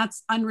 because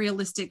that's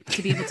unrealistic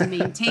to be able to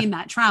maintain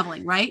that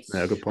traveling. Right.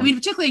 Yeah, good point. I mean,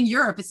 particularly in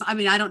Europe,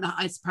 I don't know.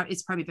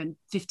 It's probably been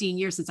 15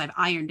 years since I've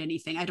ironed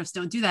anything. I just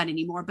don't do that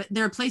anymore. But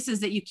there are places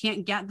that you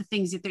can't get the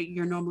things that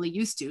you're normally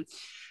used to.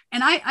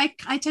 And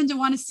I tend to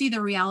want to see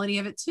the reality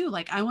of it too.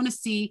 Like I want to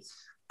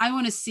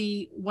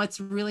see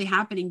what's really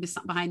happening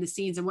behind the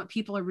scenes and what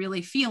people are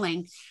really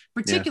feeling,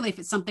 particularly if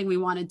it's something we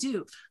want to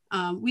do.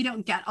 We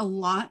don't get a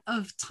lot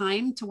of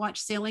time to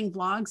watch sailing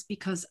vlogs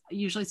because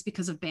usually it's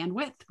because of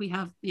bandwidth. We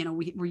have, you know,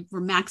 we're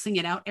maxing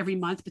it out every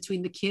month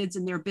between the kids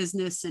and their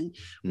business and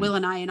Will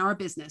and I and our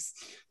business.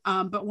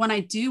 But when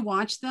I do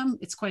watch them,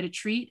 it's quite a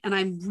treat. And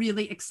I'm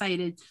really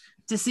excited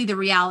to see the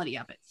reality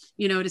of it,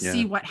 you know, to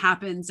see what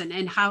happens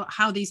and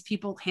how these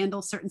people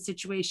handle certain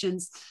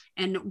situations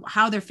and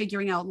how they're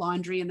figuring out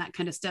laundry and that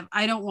kind of stuff.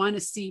 I don't want to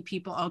see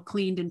people all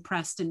cleaned and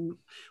pressed and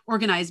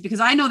organized,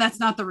 because I know that's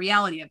not the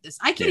reality of this.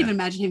 I can't even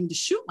imagine having to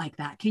shoot like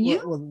that. Can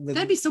you? Well,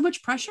 that'd be so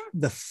much pressure.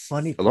 The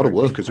funny a lot of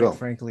work as well.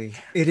 Frankly,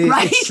 it is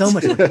it's so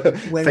much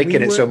work.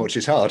 Faking it so much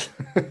is hard.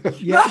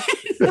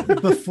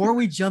 Before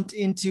we jumped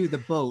into the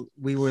boat,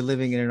 we were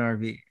living in an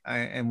RV,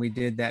 and we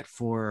did that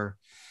for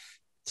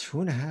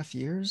 2.5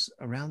 years,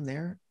 around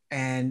there.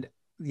 And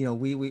you know,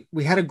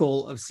 we had a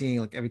goal of seeing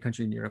like every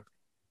country in Europe,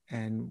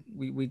 and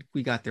we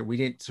got there. We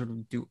didn't sort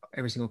of do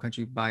every single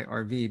country by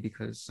RV,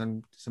 because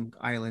some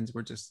islands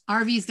were just,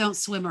 RVs don't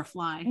swim or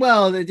fly.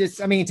 Well,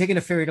 taking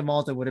a ferry to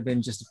Malta would have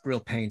been just a real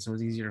pain, so it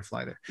was easier to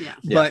fly there.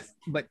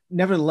 But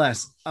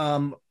nevertheless,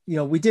 you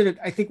know,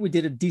 I think we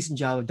did a decent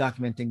job of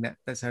documenting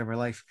that side of our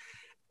life.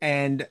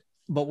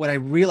 But what I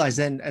realized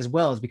then as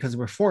well is, because there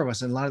were 4 of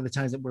us, and a lot of the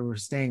times that we were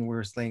staying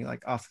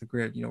like off the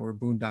grid, you know, we're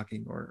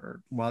boondocking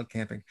or wild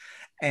camping,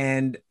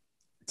 and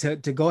to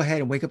go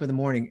ahead and wake up in the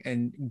morning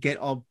and get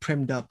all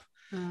primed up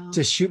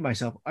to shoot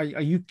myself. Are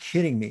you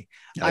kidding me?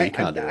 No, you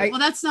can't do it. Well,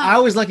 that's not. I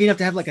was lucky enough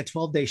to have like a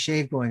 12-day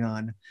shave going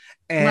on,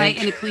 and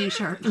a clean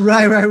shirt.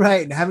 Right,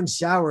 and haven't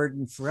showered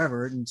in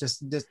forever, and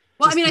just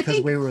I think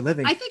the way we were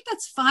living. I think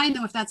that's fine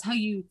though, if that's how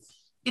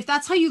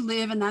you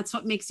live and that's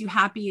what makes you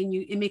happy and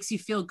it makes you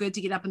feel good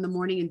to get up in the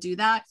morning and do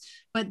that.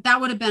 But that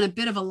would have been a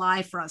bit of a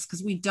lie for us,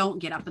 because we don't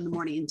get up in the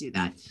morning and do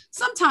that.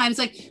 Sometimes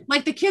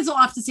like the kids will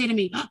often say to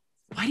me,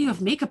 why do you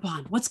have makeup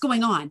on? What's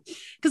going on?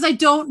 Because I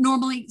don't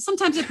normally,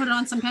 sometimes I put it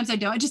on, sometimes I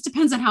don't. It just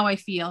depends on how I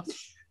feel.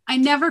 I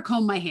never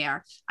comb my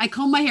hair. I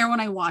comb my hair when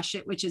I wash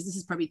it, this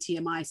is probably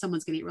TMI.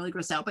 Someone's going to get really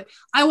grossed out, but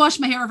I wash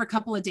my hair over a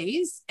couple of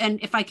days. And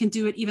if I can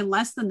do it even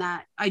less than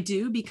that, I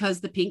do,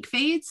 because the pink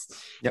fades.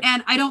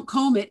 And I don't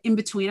comb it in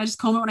between. I just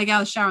comb it when I get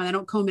out of the shower, and I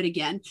don't comb it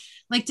again.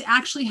 Like, to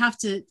actually have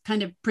to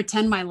kind of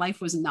pretend my life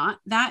was not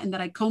that, and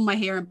that I comb my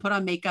hair and put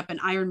on makeup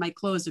and iron my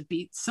clothes would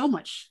be so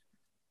much.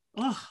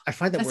 Oh, I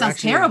find that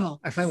sounds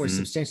terrible. I find we're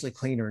substantially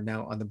cleaner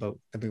now on the boat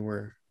than we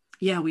were.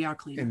 Yeah, we are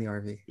cleaner in the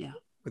RV. Yeah.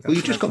 Well,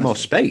 you just got more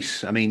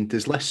space. I mean,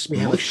 there's less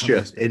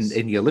moisture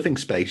in your living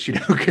space, you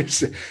know,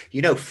 because,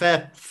 you know,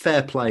 fair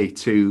play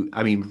to,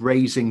 I mean,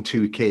 raising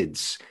 2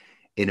 kids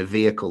in a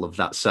vehicle of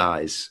that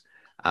size.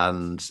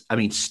 And I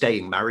mean,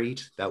 staying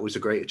married, that was a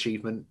great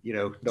achievement, you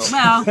know,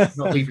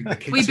 not leaving the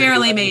kids. We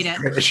barely made it.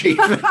 Great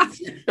achievement.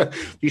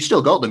 You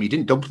still got them. You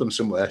didn't dump them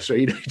somewhere. So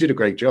you did a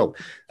great job.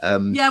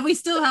 Yeah, we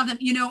still have them.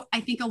 You know,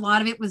 I think a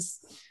lot of it was,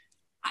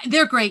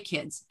 they're great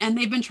kids and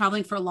they've been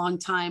traveling for a long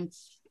time.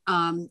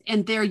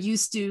 And they're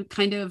used to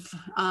kind of,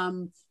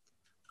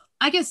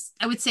 I guess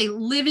I would say,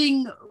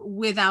 living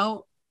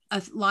without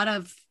a lot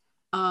of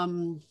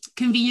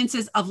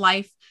conveniences of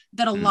life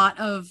that a lot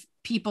of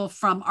people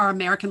from our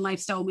American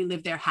lifestyle when we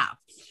live there have.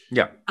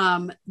 Yeah.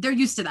 They're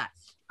used to that.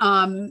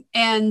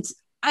 And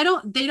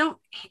they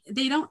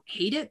don't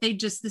hate it.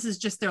 This is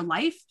just their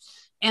life.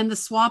 And the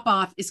swap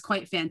off is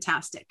quite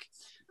fantastic.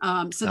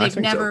 So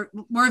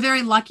we're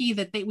very lucky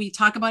that we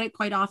talk about it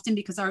quite often,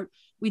 because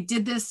we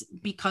did this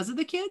because of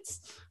the kids.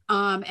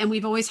 And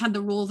we've always had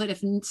the rule that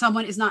if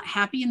someone is not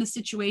happy in the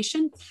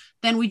situation,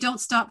 then we don't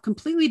stop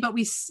completely, but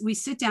we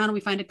sit down and we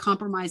find a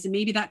compromise. And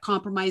maybe that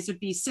compromise would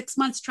be 6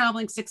 months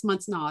traveling, 6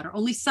 months not, or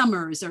only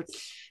summers, or a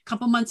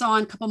couple months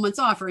on, couple months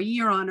off, or a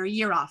year on or a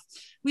year off.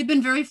 We've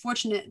been very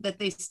fortunate that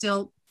they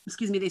still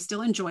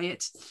enjoy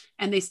it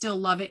and they still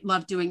love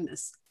doing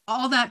this.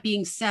 All that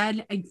being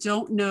said, I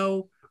don't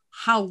know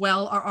how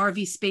well our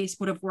RV space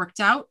would have worked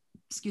out,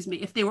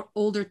 if they were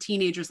older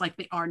teenagers like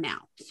they are now.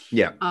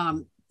 Yeah.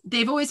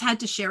 They've always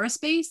had to share a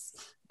space,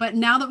 But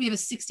now that we have a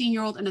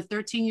 16-year-old and a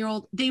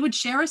 13-year-old, they would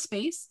share a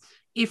space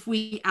if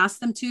we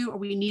asked them to, or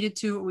we needed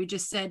to, or we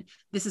just said,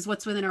 this is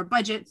what's within our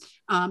budget.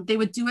 They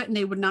would do it and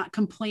they would not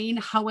complain.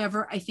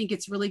 However, I think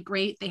it's really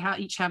great. They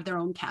each have their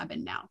own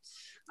cabin now,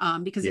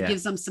 because it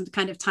gives them some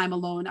kind of time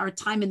alone. Our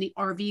time in the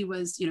RV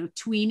was,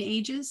 tween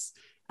ages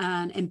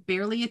and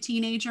barely a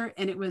teenager.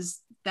 And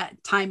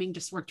that timing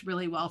just worked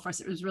really well for us.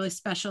 It was really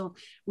special.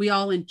 We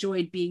all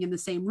enjoyed being in the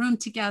same room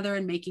together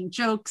and making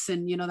jokes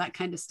and, that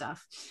kind of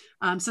stuff.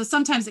 So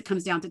sometimes it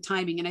comes down to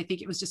timing. And I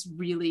think it was just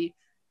really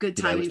good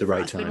timing. It was the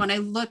right time. But when I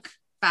look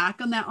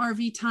back on that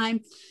RV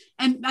time,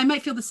 and I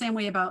might feel the same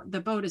way about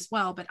the boat as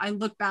well, but I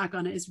look back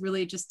on it as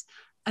really just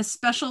a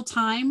special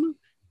time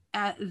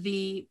at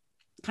the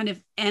kind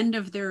of end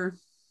of their,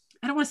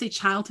 I don't want to say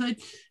childhood,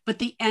 but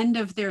the end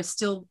of their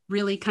still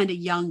really kind of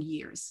young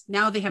years.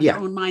 Now they have their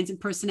own minds and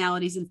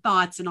personalities and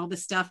thoughts and all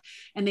this stuff.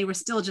 And they were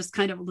still just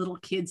kind of little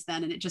kids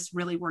then. And it just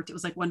really worked. It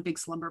was like one big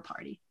slumber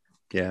party.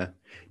 Yeah.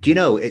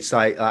 Do it's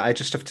like, I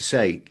just have to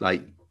say,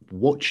 like,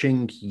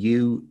 watching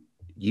you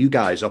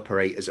guys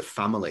operate as a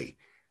family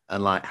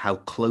and like how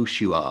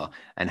close you are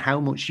and how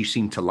much you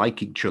seem to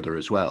like each other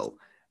as well.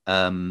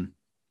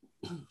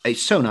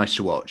 It's so nice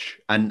to watch.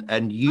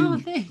 And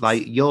you,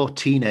 like your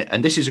teenage,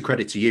 and this is a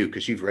credit to you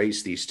because you've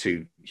raised these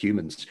two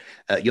humans.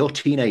 Your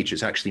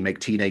teenagers actually make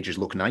teenagers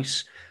look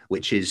nice,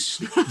 which is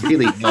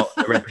really not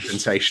a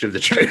representation of the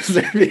truth,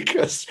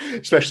 because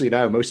especially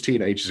now, most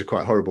teenagers are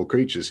quite horrible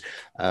creatures.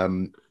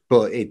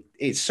 But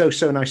it's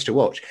so nice to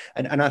watch.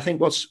 And I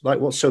think what's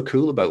so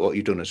cool about what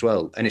you've done as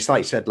well, and it's like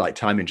you said, like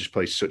timing just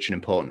plays such an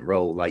important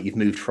role. Like you've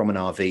moved from an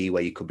RV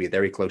where you could be a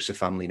very closer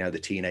family. Now the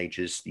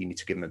teenagers, you need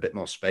to give them a bit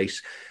more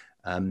space.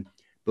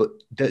 But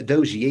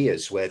those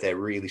years where they're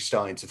really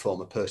starting to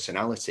form a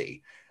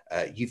personality,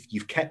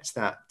 you've kept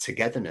that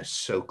togetherness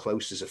so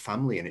close as a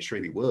family, and it's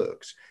really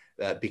worked.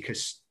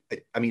 Because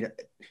I mean,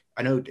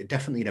 I know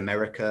definitely in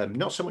America,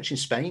 not so much in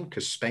Spain,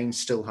 because Spain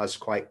still has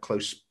quite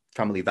close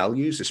family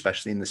values,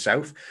 especially in the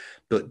South.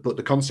 But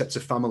the concepts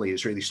of family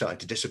is really starting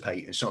to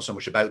dissipate. It's not so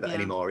much about that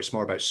anymore. It's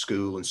more about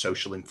school and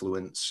social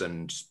influence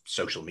and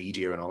social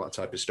media and all that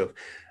type of stuff.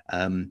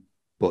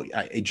 But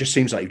it just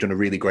seems like you've done a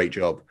really great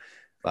job.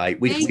 Like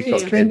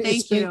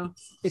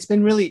it's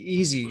been really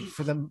easy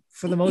for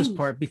the most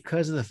part,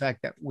 because of the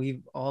fact that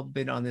we've all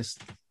been on this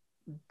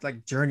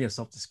like journey of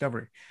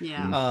self-discovery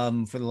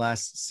for the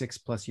last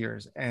 6+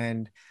 years,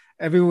 and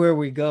everywhere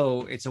we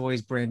go it's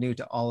always brand new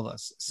to all of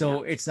us.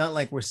 So it's not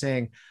like we're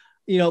saying,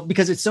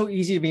 because it's so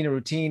easy to be in a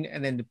routine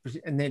and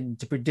then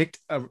to predict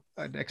an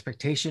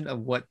expectation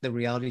of what the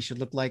reality should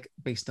look like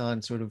based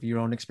on sort of your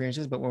own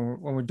experiences. But when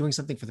we're doing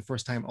something for the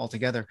first time all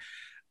together,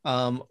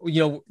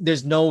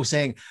 there's no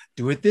saying,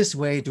 do it this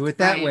way, do it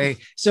that way.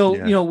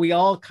 So, we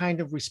all kind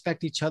of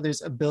respect each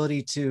other's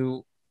ability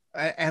to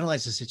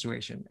analyze the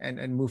situation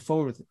and move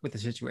forward with the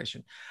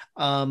situation.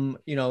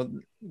 Clearly,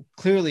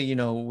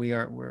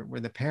 we're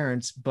the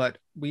parents, but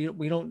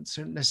we don't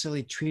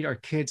necessarily treat our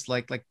kids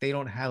like they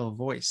don't have a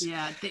voice.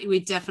 Yeah, we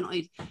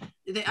definitely.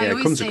 It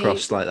comes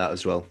across like that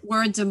as well.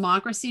 We're a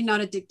democracy, not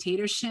a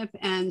dictatorship,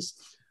 and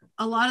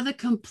a lot of the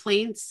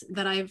complaints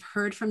that I've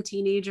heard from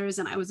teenagers,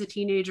 and I was a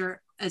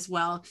teenager as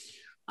well.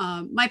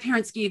 My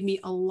parents gave me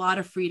a lot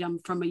of freedom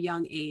from a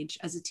young age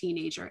as a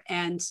teenager.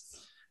 And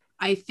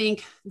I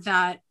think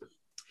that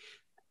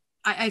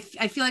I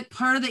feel like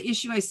part of the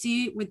issue I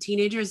see with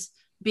teenagers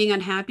being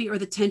unhappy, or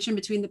the tension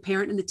between the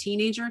parent and the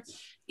teenager,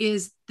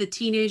 is the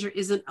teenager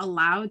isn't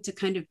allowed to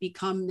kind of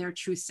become their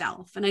true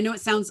self. And I know it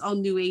sounds all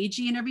new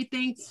agey and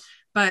everything,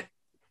 but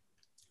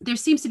there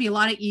seems to be a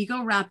lot of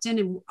ego wrapped in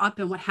and up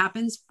in what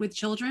happens with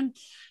children.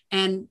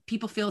 And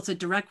people feel it's a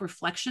direct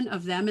reflection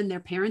of them and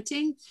their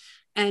parenting.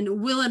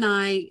 And Will and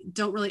I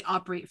don't really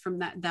operate from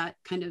that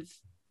kind of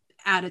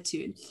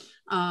attitude.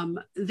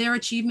 Their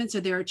achievements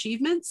are their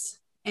achievements.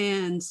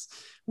 And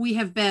we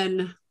have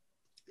been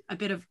a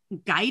bit of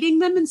guiding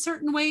them in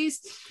certain ways,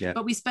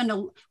 but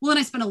Will and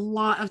I spend a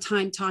lot of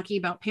time talking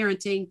about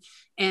parenting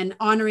and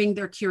honoring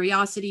their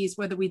curiosities,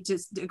 whether we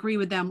just agree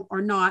with them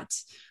or not.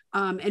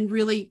 And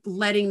really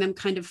letting them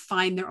kind of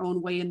find their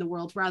own way in the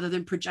world rather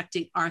than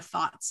projecting our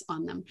thoughts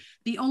on them.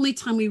 The only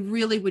time we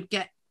really would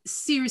get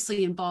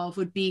seriously involved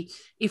would be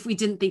if we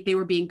didn't think they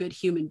were being good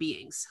human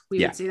beings. We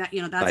would say that,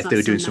 that's like not they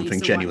were so doing nice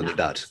something genuinely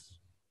bad.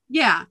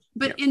 Yeah.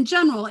 But in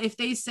general, if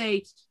they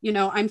say,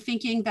 I'm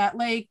thinking that,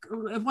 like,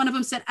 if one of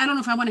them said, I don't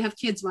know if I want to have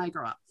kids when I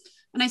grow up.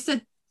 And I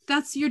said,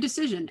 that's your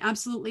decision.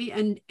 Absolutely.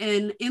 And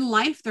in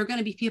life, there are going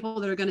to be people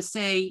that are going to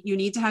say, you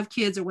need to have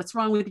kids, or what's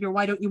wrong with you, or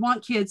why don't you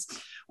want kids,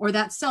 or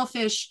that's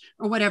selfish,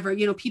 or whatever.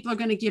 People are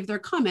going to give their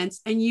comments,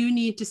 and you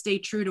need to stay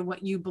true to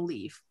what you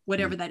believe,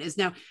 whatever that is.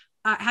 Now,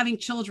 having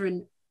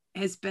children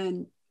has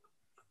been,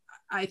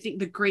 I think,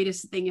 the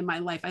greatest thing in my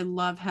life. I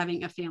love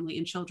having a family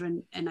and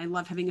children, and I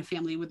love having a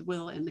family with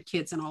Will and the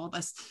kids and all of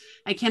us.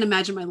 I can't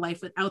imagine my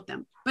life without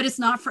them, but it's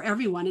not for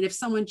everyone. And if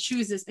someone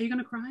chooses, are you going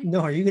to cry? No,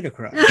 are you going to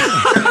cry?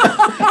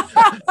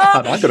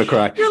 I'm not going to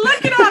cry. You're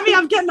looking at me.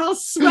 I'm getting all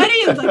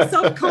sweaty and like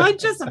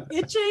self-conscious. I'm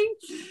itching.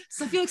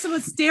 So I feel like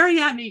someone's staring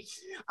at me.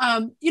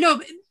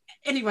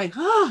 anyway,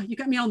 you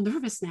got me all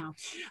nervous now.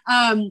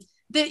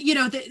 That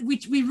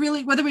we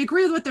really, whether we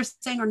agree with what they're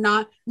saying or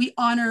not, we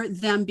honor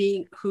them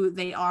being who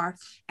they are,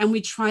 and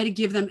we try to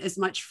give them as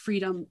much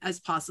freedom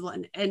as possible.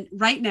 And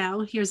right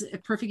now, here's a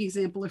perfect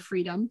example of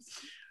freedom,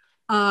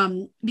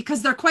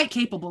 because they're quite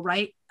capable,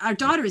 right? Our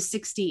daughter is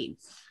 16.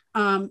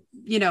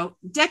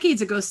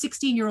 Decades ago,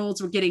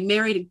 16-year-olds were getting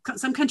married. In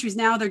some countries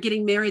now, they're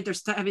getting married.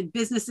 They're having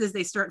businesses.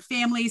 They start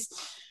families.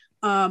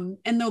 And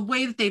the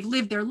way that they've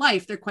lived their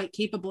life, they're quite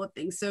capable of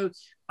things. So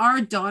our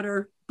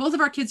daughter, both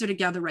of our kids are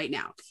together right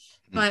now.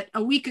 But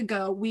a week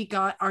ago, we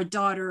got our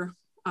daughter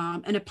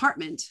an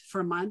apartment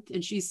for a month,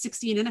 and she's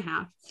 16 and a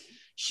half.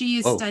 She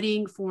is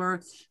studying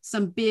for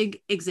some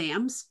big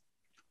exams.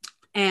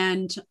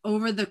 And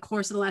over the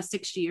course of the last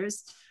 6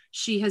 years,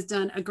 she has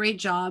done a great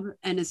job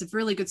and is a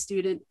really good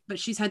student, but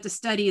she's had to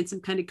study in some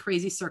kind of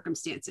crazy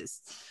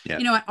circumstances. Yeah.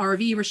 At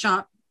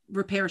RV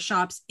repair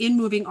shops, in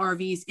moving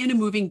RVs, in a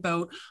moving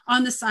boat,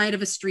 on the side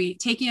of a street,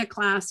 taking a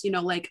class,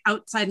 like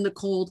outside in the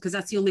cold, because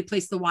that's the only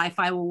place the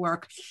Wi-Fi will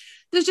work.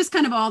 There's just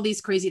kind of all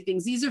these crazy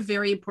things. These are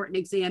very important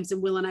exams.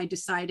 And Will and I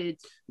decided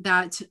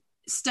that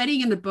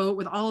studying in the boat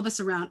with all of us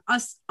around,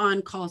 us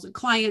on calls with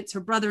clients, her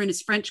brother in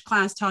his French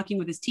class talking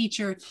with his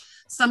teacher,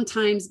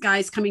 sometimes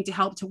guys coming to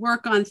help to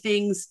work on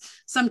things,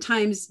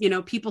 sometimes,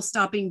 people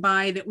stopping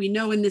by that we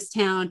know in this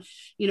town,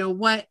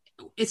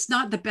 it's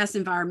not the best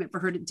environment for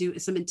her to do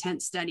some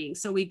intense studying.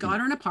 So we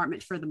got her an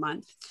apartment for the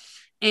month,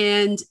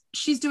 and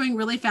she's doing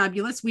really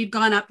fabulous. We've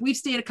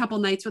stayed a couple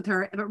nights with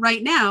her, but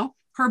right now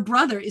her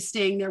brother is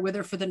staying there with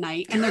her for the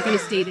night, and they're going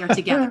to stay there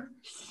together.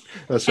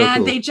 That's so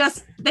cool. They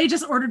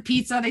just ordered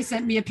pizza. They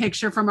sent me a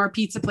picture from our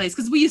pizza place,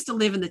 because we used to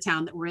live in the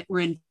town that we're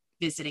in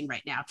visiting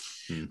right now.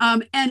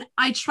 And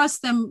I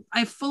trust them.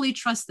 I fully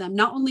trust them,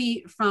 not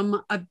only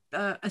from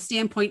a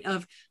standpoint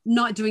of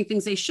not doing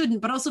things they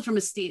shouldn't, but also from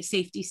a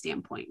safety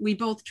standpoint. We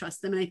both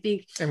trust them. And I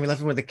think, and we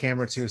left them with the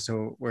camera too.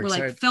 So we're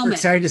excited, like, film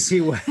excited to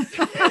see what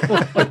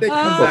they come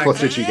back. What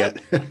footage you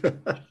get.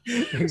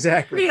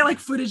 Exactly. We get like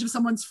footage of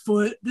someone's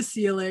foot, the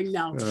ceiling.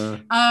 No,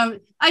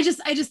 I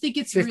just think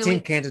it's 15 really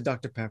cans of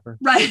Dr. Pepper.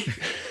 Right.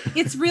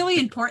 It's really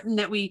important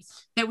that we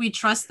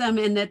trust them,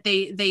 and that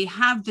they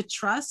have the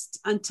trust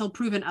until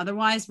proven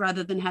otherwise,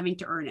 rather than having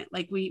to earn it.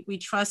 Like we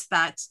trust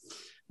that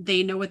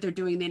they know what they're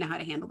doing, they know how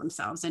to handle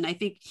themselves. And I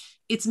think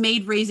it's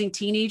made raising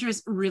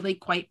teenagers really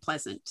quite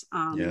pleasant.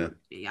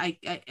 I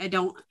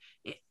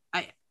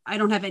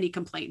don't have any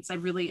complaints.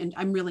 I'm really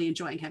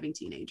enjoying having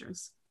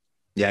teenagers.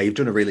 Yeah, you've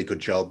done a really good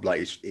job.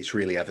 Like it's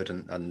really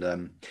evident.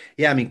 And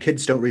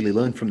kids don't really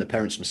learn from their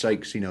parents'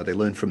 mistakes. They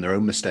learn from their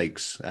own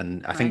mistakes.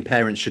 And I think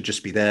parents should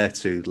just be there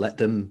to let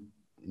them,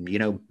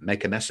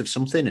 make a mess of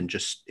something. And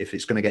just, if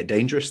it's going to get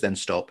dangerous, then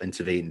stop,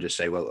 intervene, and just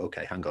say, well,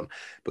 okay, hang on.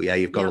 But yeah,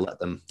 you've got to let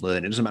them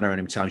learn. It doesn't matter how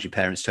many times your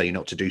parents tell you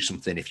not to do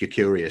something. If you're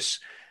curious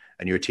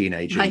and you're a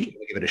teenager, you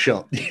give it a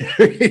shot.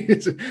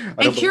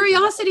 And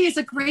curiosity is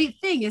a great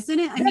thing, isn't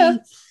it? I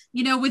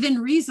mean,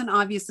 within reason,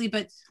 obviously,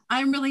 but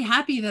I'm really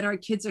happy that our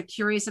kids are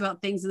curious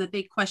about things, and that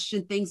they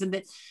question things, and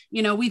that,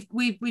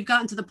 we've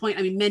gotten to the point,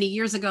 many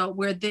years ago,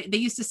 where they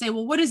used to say,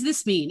 well, what does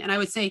this mean? And I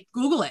would say,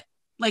 Google it,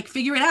 like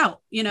figure it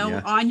out,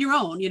 on your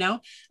own,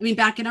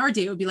 back in our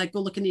day, it would be like,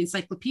 go look in the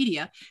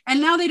encyclopedia.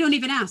 And now they don't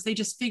even ask, they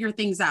just figure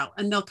things out.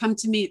 And they'll come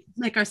to me,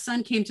 like our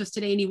son came to us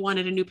today and he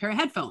wanted a new pair of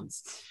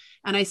headphones.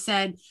 And I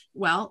said,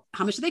 well,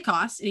 how much do they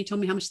cost? And he told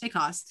me how much they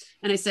cost.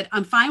 And I said,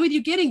 I'm fine with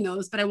you getting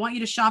those, but I want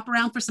you to shop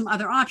around for some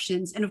other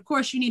options. And of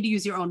course, you need to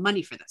use your own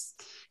money for this,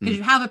 because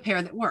you have a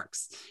pair that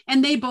works.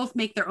 And they both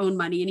make their own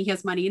money, and he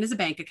has money in his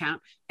bank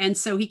account. And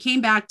so he came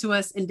back to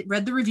us and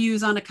read the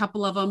reviews on a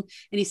couple of them.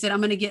 And he said,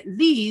 I'm going to get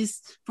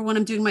these for when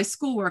I'm doing my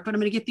schoolwork, but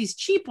I'm going to get these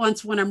cheap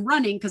ones when I'm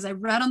running, because I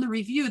read on the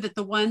review that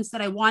the ones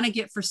that I want to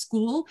get for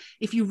school,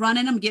 if you run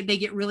in them, they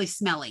get really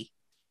smelly.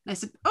 And I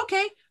said,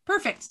 okay,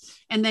 perfect.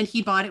 And then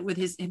he bought it with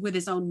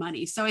his own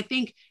money. So I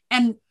think,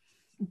 and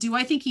do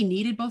I think he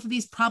needed both of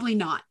these? Probably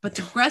not. But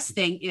the best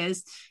thing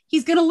is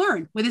he's going to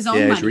learn with his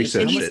own money. He's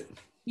researched it.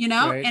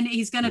 And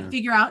he's going to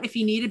figure out if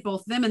he needed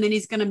both of them. And then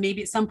he's going to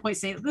maybe at some point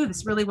say, oh,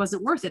 this really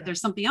wasn't worth it.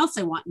 There's something else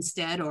I want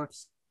instead. Or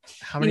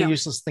how many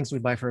useless things we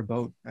buy for a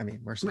boat?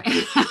 Mercy.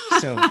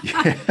 So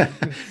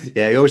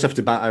yeah, you always have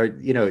to buy.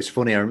 It's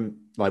funny.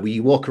 Like when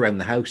you walk around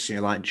the house, and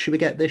you're like, should we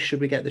get this?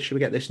 Should we get this? Should we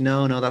get this?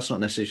 No, that's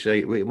not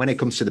necessary. When it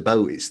comes to the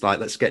boat, it's like,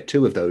 let's get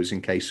two of those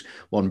in case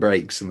one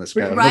breaks, and let's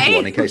get another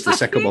one in case the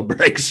second one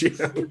breaks.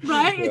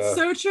 Right. It's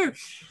so true.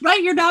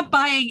 Right. You're not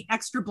buying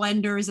extra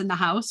blenders in the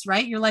house,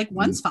 right? You're like,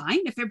 one's fine.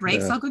 If it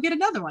breaks, I'll go get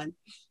another one.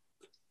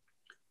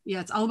 Yeah,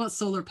 it's all about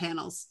solar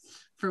panels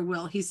for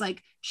Will. He's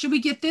like, should we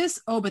get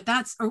this? Oh, but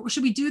or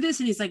should we do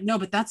this? And he's like, no,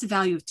 but that's the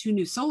value of 2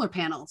 new solar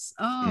panels.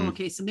 Oh,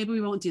 okay. So maybe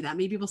we won't do that.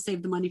 Maybe we'll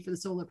save the money for the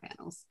solar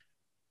panels.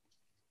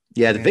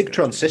 Yeah, the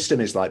Victron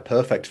system is like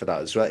perfect for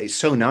that as well. It's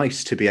so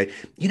nice to be, and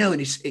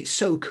it's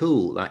so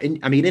cool. Like,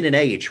 in an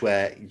age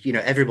where,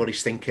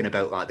 everybody's thinking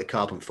about like the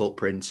carbon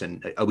footprint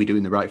and are we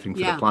doing the right thing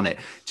for the planet,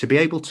 to be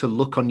able to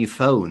look on your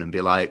phone and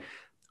be like,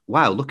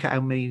 wow, look at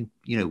how many,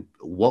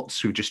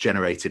 watts we've just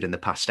generated in the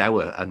past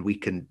hour, and we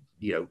can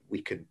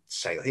we can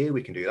sail here,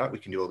 we can do that, we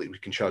can do all that, we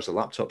can charge the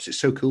laptops. It's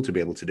so cool to be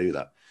able to do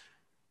that.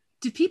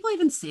 Do people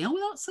even sail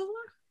without solar?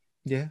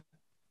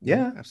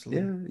 Yeah,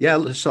 absolutely.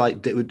 Yeah. It's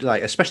like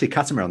especially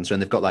catamarans when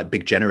they've got like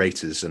big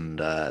generators, and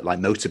like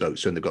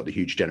motorboats when they've got the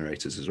huge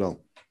generators as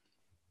well.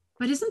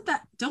 But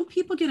don't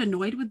people get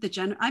annoyed with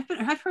the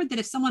I've heard that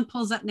if someone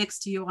pulls up next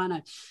to you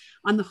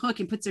on the hook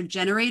and puts their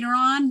generator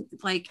on,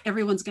 like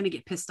everyone's going to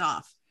get pissed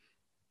off.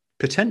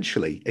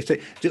 Potentially.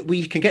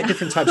 We can get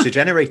different types of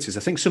generators. I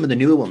think some of the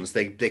newer ones,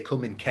 they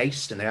come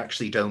encased and they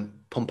actually don't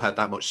pump out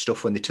that much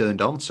stuff when they're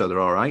turned on, so they're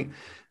all right.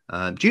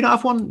 Do you not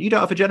have one? You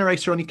don't have a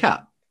generator on your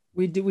cat?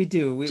 We do. We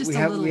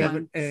have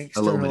an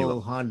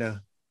external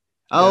Honda.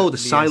 Oh, the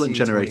silent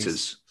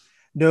generators.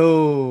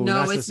 No,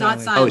 it's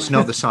not silent. Oh, it's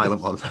not the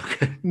silent one.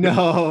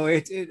 No,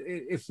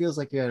 it feels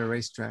like you're at a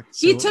racetrack.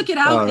 He took it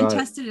out and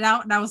tested it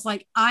out, and I was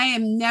like, I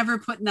am never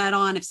putting that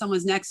on. If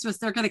someone's next to us,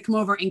 they're going to come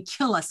over and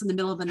kill us in the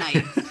middle of the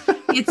night.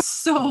 It's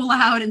so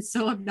loud and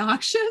so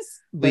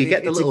obnoxious. But you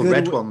get the little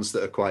red ones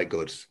that are quite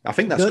good. I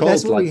think that's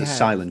called like the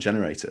silent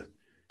generator.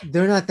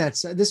 They're not that.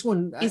 This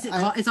one is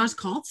ours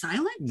called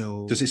silent?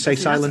 No. Does it say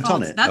silent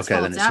on it? That's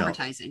false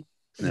advertising.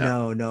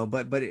 Yeah. No,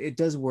 but it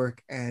does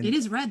work, and it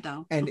is red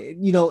though. And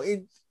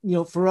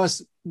for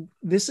us,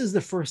 this is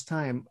the first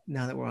time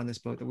now that we're on this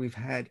boat that we've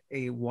had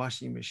a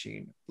washing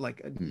machine,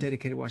 like a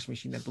dedicated washing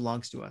machine that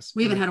belongs to us.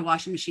 We haven't had a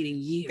washing machine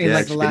in years. In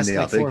like the last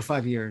 4 or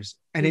 5 years,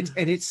 and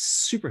it's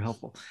super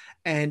helpful.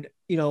 And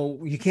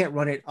you can't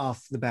run it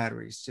off the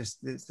batteries. Just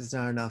there's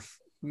not enough.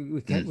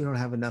 We can't. We don't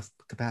have enough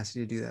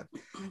capacity to do that,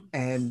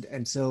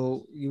 and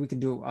so we can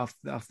do it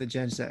off the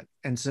gen set.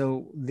 And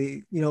so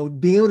being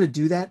able to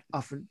do that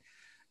often,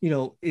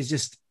 is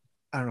just,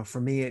 I don't know.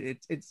 For me,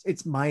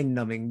 it's mind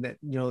numbing that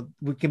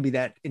we can be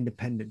that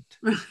independent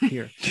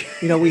here.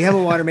 We have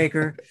a water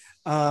maker.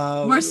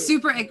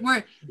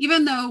 We're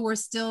even though we're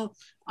still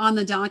on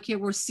the dock here,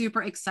 we're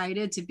super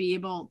excited to be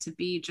able to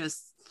be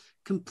just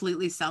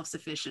completely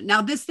self-sufficient.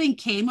 Now, this thing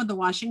came with the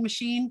washing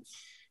machine,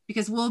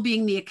 because Will,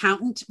 being the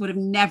accountant, would have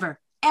never,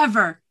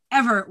 ever,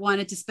 ever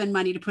wanted to spend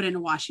money to put in a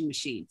washing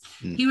machine.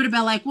 He would have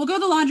been like, we'll go to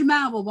the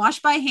laundromat, we'll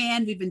wash by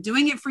hand. We've been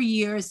doing it for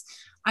years.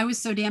 I was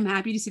so damn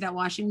happy to see that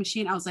washing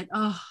machine. I was like,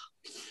 oh,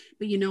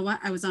 but you know what?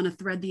 I was on a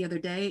thread the other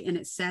day, and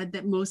it said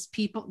that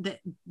that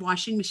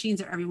washing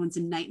machines are everyone's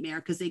nightmare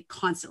because they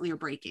constantly are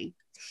breaking.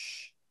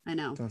 I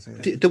know.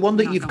 The one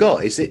that you've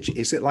got, is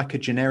it like a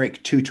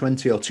generic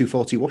 220 or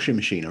 240 washing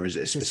machine, or is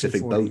it a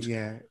specific boat?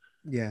 Yeah.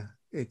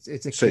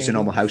 It's a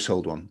normal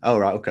household one. Oh,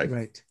 right. Okay.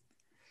 Right.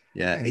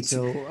 Yeah. And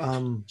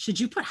so should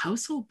you put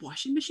household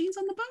washing machines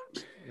on the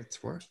boat?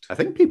 It's worked. I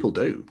think people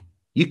do.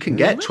 You can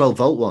get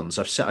 12-volt ones.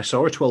 I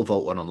saw a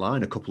 12-volt one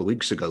online a couple of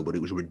weeks ago, but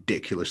it was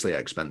ridiculously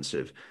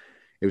expensive.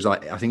 It was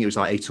like, I think it was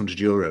like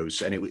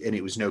 €800, and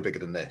it was no bigger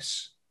than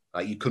this.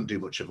 Like, you couldn't do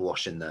much of a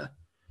wash in there.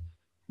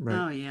 Right.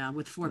 Oh yeah,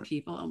 with 4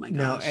 people. Oh my gosh.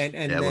 No,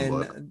 and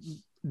then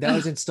that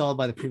was installed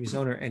by the previous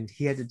owner, and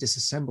he had to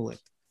disassemble it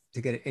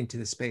to get it into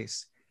the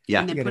space.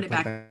 Yeah, and then put it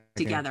back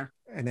together.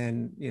 And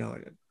then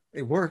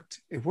it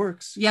worked. It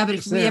works. Yeah, but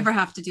if we ever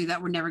have to do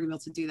that, we're never gonna be able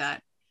to do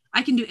that.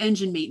 I can do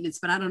engine maintenance,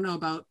 but I don't know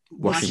about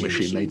washing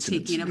machine maintenance,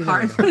 taking it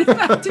apart and putting it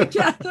back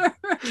together.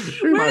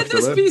 Where did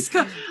this piece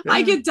come? Yeah.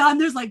 I get done.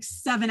 There's like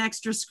 7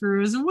 extra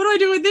screws. And what do I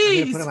do with these?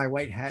 I'm gonna put on my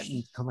white hat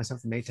and call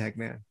myself the Maytag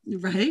man.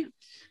 Right.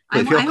 But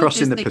if you're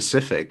crossing the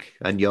Pacific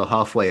and you're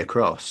halfway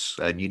across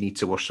and you need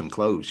to wash some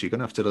clothes, you're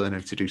gonna have to learn how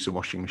to do some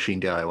washing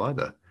machine DIY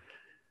there.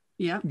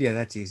 Yeah. Yeah,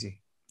 that's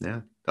easy.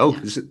 Yeah. Oh,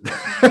 yeah. Is it?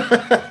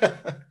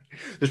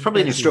 There's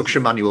probably an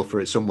instruction manual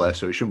for it somewhere,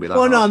 so it shouldn't be that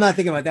hard. No, I'm not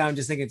thinking about that. I'm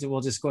just thinking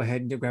we'll just go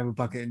ahead and grab a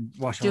bucket and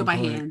wash it. Do it by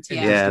hand.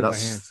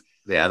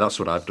 That's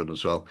what I've done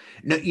as well.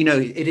 No,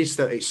 it is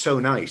that it's so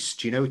nice.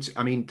 Do you know?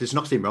 I mean, there's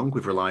nothing wrong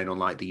with relying on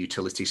like the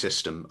utility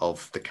system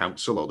of the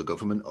council or the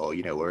government or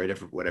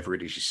whatever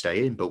it is you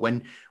stay in. But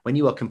when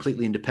you are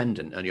completely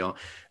independent and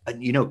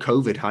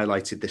COVID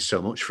highlighted this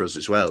so much for us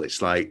as well.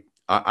 It's like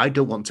I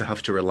don't want to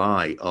have to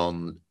rely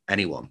on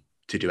anyone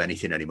to do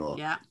anything anymore.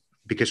 Yeah.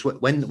 Because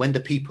when the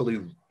people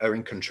who are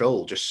in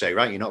control just say,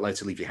 right, you're not allowed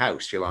to leave your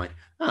house, you're like,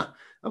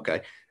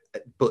 okay.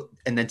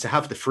 And then to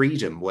have the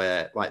freedom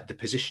where, like, the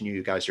position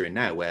you guys are in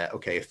now, where,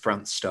 okay, if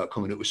France start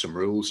coming up with some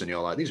rules and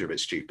you're like, these are a bit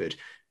stupid,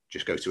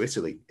 just go to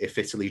Italy. If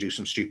Italy do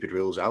some stupid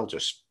rules, I'll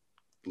just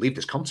leave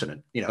this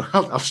continent. There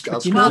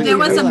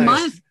was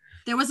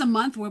a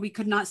month where we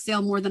could not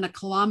sail more than 1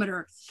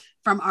 kilometer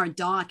from our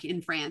dock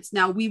in France.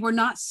 Now, we were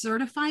not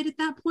certified at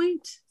that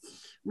point.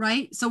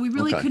 Right. So we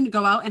really couldn't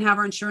go out and have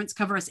our insurance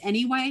cover us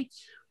anyway.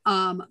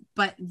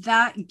 But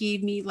that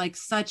gave me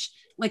such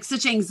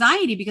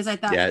anxiety, because I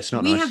thought, it's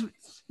not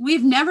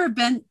we've never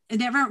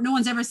no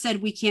one's ever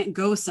said we can't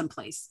go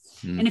someplace.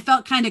 And it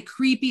felt kind of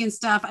creepy and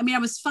stuff. I mean, I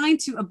was fine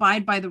to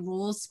abide by the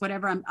rules,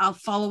 whatever. I'll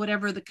follow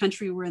whatever the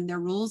country were in their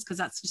rules, because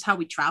that's just how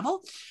we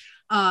travel.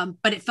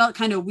 But it felt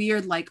kind of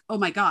weird, like, oh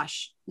my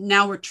gosh,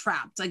 now we're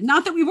trapped. Like,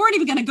 not that we weren't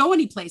even going to go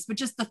anyplace, but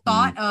just the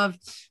thought of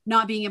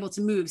not being able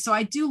to move. So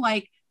I do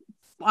like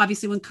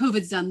obviously when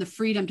COVID's done, the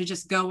freedom to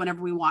just go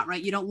whenever we want,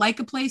 right? You don't like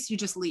a place, you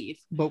just leave.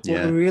 But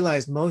what we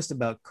realized most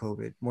about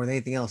COVID, more than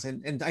anything else,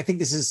 and I think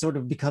this is sort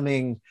of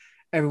becoming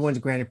everyone's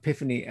grand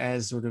epiphany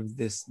as sort of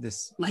this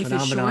life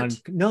phenomenon.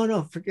 Is short.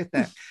 No, forget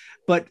that.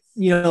 But,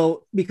 you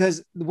know,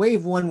 because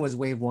wave one was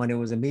wave one, it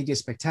was a media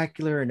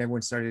spectacular and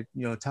everyone started,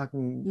 you know,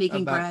 talking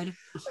making about,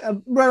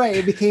 bread. Right.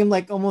 It became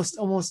like almost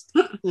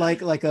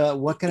like a,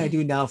 what can I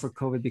do now for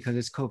COVID? Because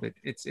it's COVID.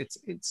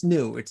 It's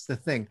new. It's the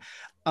thing.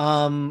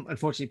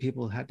 Unfortunately,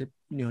 people had to,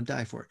 you know,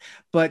 die for it.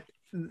 But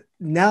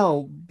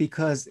now,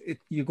 because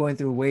you're going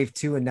through wave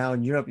two, and now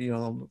in Europe, you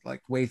know,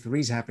 like wave three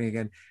is happening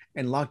again,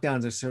 and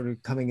lockdowns are sort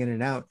of coming in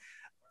and out.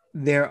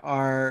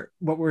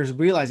 What we're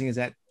realizing is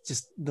that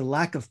just the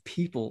lack of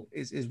people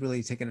is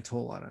really taking a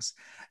toll on us.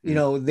 You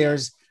know,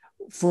 there's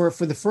for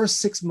the first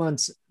 6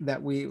 months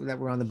that we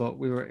were on the boat,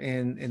 we were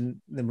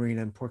in the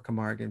marina in Port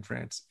Camargue in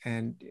France,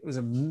 and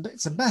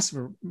it's a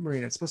massive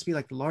marina. It's supposed to be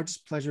like the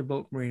largest pleasure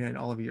boat marina in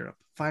all of Europe,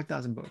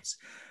 5,000 boats.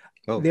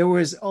 There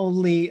was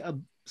only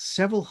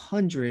several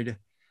hundred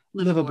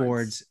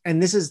liveaboards,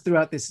 and this is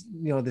throughout this,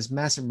 you know, this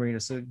massive marina,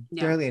 so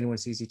barely anyone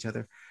sees each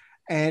other,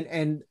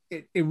 and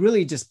it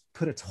really just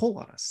put a toll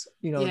on us,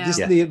 you know, just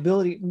the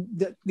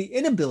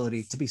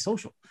inability to be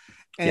social,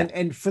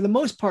 and for the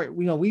most part,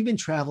 you know, we've been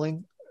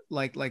traveling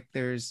like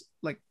there's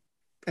like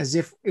as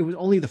if it was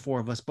only the four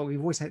of us, but we've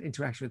always had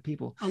interaction with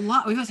people. We've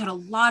always had a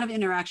lot of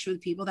interaction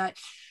with people. That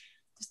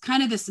there's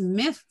kind of this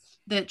myth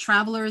that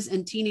travelers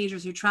and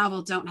teenagers who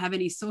travel don't have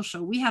any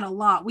social. We had a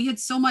lot. We had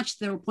so much.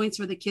 There were points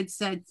where the kids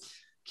said,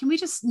 can we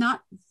just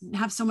not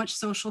have so much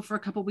social for a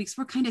couple of weeks?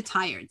 We're kind of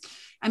tired.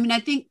 I mean, I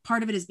think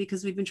part of it is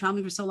because we've been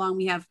traveling for so long.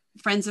 We have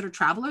friends that are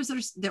travelers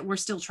that we're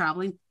still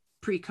traveling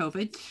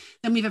pre-COVID.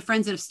 Then we have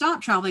friends that have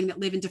stopped traveling that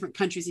live in different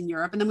countries in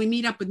Europe. And then we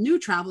meet up with new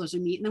travelers we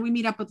meet, and then we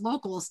meet up with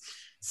locals.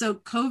 So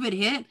COVID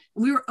hit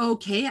and we were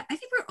okay. I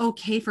think we were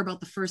okay for about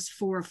the first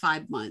 4 or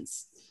 5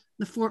 months,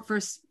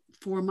 first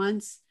 4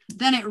 months.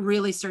 Then it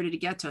really started to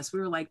get to us. We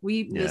were like,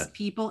 we miss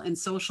people and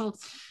social.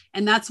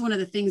 And that's one of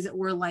the things that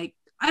we're like,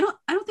 I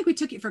don't think we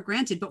took it for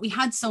granted, but we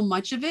had so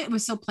much of it. It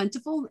was so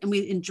plentiful and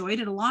we enjoyed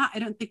it a lot. I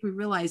don't think we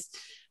realized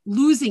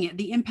losing it,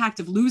 the impact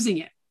of losing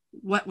it,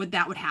 what would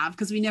that have,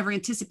 because we never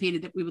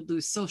anticipated that we would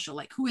lose social.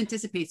 Like, who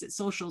anticipates that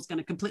social is going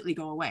to completely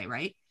go away,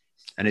 right?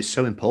 And it's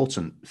so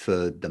important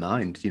for the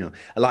mind, you know.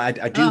 Like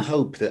I do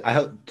hope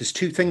there's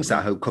two things that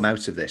I hope come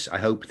out of this. I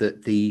hope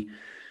that the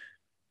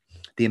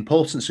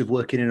importance of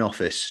working in an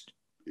office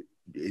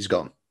is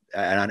gone.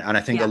 And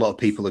I think a lot of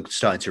people are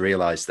starting to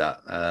realize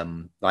that.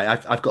 Like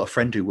I've got a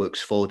friend who works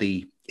for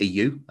the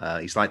EU.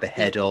 He's like the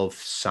head of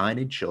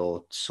signage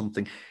or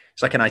something.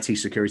 It's like an IT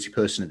security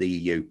person at the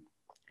EU.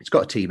 He's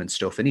got a team and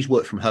stuff, and he's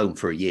worked from home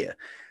for a year.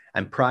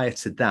 And prior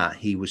to that,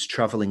 he was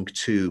traveling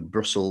to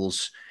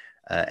Brussels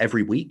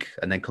every week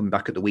and then coming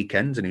back at the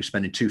weekends, and he was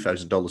spending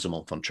 $2,000 a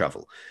month on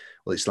travel.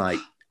 Well, it's like,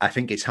 I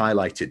think it's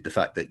highlighted the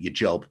fact that your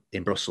job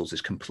in Brussels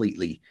is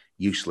completely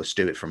useless.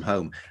 Do it from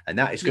home. And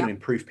that is going to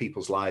improve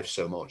people's lives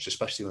so much,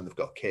 especially when they've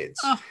got kids.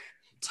 Totally.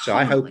 So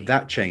I hope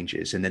that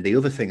changes. And then the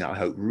other thing that I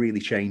hope really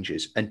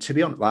changes, and to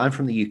be honest, like, I'm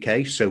from the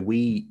UK, so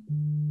we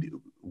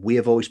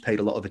have always paid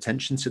a lot of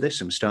attention to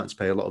this, and we're starting to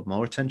pay a lot of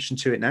more attention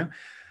to it now,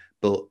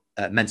 but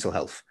mental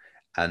health.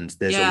 And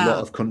there's a lot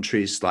of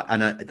countries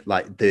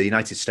like the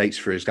United States,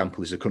 for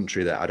example, is a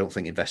country that I don't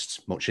think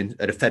invests much in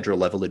at a federal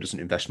level. It doesn't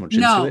invest much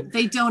into it. No,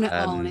 they don't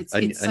at all. And it's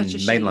such a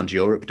shame. Mainland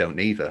Europe don't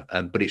either.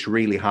 But it's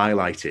really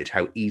highlighted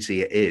how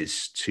easy it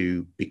is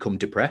to become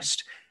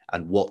depressed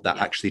and what that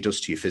actually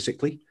does to you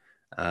physically.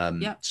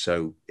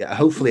 So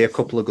hopefully a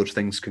couple of good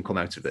things can come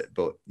out of it.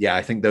 But yeah,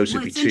 I think those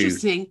would be two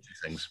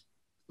things.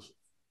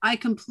 I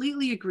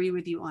completely agree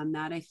with you on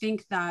that. I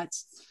think that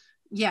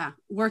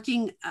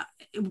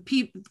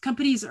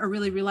companies are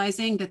really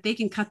realizing that they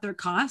can cut their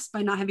costs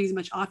by not having as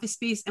much office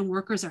space, and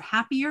workers are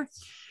happier.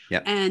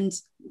 And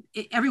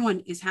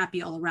everyone is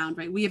happy all around,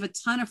 right? We have a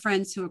ton of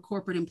friends who are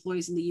corporate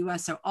employees in the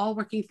US, are all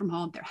working from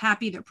home. They're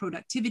happy. Their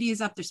productivity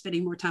is up. They're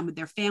spending more time with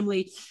their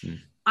family.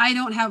 We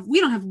don't have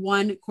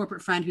one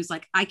corporate friend who's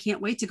like, I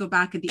can't wait to go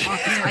back in the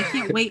office. I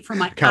can't wait for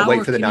my can't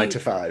wait for the 9 to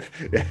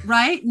 5.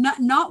 Right?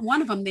 Not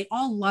one of them. They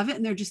all love it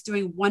and they're just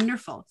doing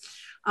wonderful.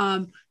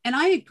 And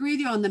I agree with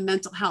you on the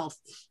mental health.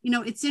 You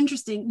know, it's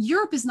interesting.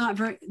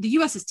 The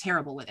US is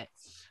terrible with it.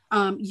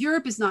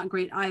 Europe is not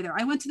great either.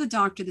 I went to the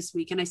doctor this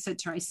week and I said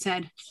to her,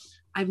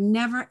 I've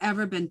never,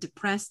 ever been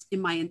depressed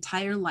in my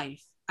entire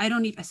life. I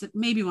said,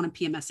 maybe when I'm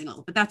PMSing a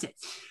little, but that's it.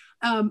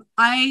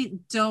 I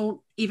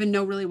don't even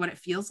know really what it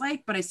feels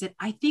like, but I said,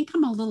 I think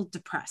I'm a little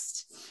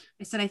depressed.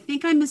 I said, I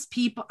think I miss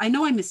people. I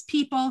know I miss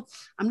people.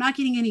 I'm not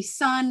getting any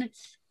sun.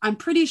 I'm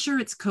pretty sure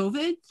it's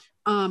COVID.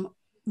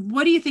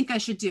 What do you think I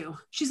should do?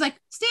 She's like,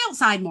 stay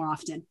outside more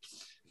often.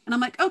 And I'm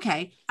like,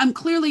 okay, I'm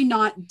clearly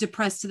not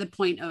depressed to the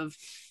point of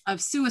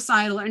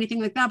suicidal or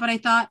anything like that. But I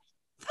thought,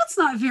 that's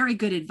not very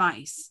good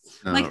advice.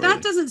 No, Like not that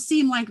really. doesn't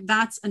seem like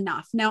that's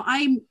enough. Now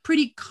I'm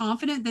pretty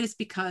confident that it's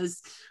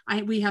because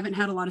we haven't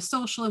had a lot of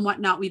social and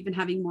whatnot. We've been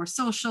having more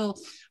social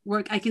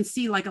work. I can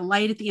see like a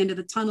light at the end of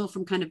the tunnel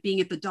from kind of being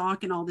at the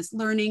dock and all this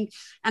learning.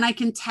 And I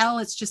can tell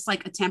it's just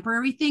like a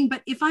temporary thing.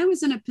 But if I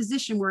was in a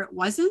position where it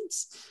wasn't,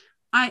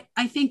 I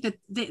think that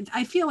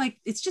I feel like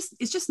it's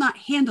just not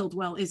handled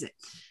well, is it?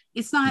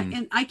 It's not,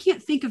 and I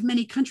can't think of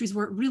many countries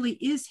where it really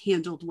is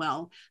handled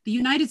well. The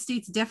United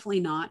States,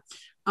 definitely not.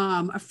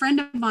 A friend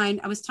of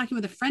mine, I was talking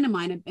with a friend of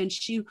mine, and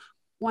she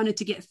wanted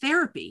to get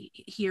therapy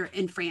here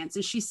in France.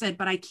 And she said,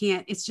 but I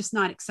can't, it's just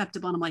not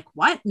acceptable. And I'm like,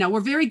 what? No, we're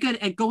very good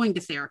at going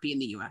to therapy in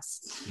the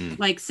US.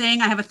 Like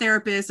saying I have a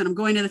therapist and I'm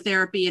going to the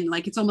therapy, and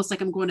like, it's almost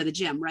like I'm going to the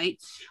gym, right?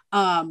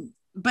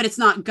 But it's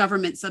not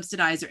government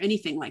subsidized or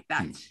anything like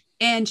that.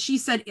 And she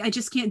said, I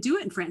just can't do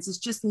it in France. It's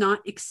just not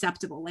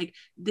acceptable. Like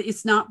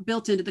it's not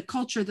built into the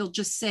culture. They'll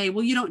just say,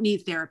 well, you don't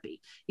need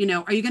therapy. You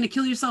know, are you going to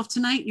kill yourself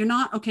tonight? You're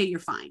not. Okay,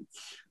 you're fine.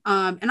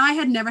 And I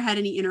had never had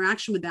any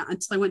interaction with that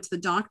until I went to the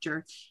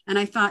doctor. And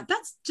I thought,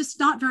 that's just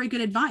not very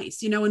good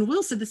advice. You know, and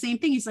Will said the same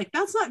thing. He's like,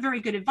 that's not very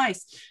good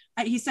advice.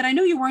 He said, I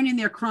know you weren't in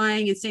there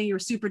crying and saying you were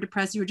super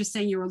depressed. You were just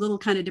saying you were a little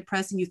kind of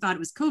depressed and you thought it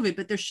was COVID,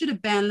 but there should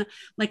have been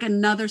like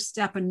another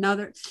step,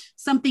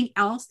 something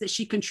else that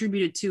she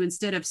contributed to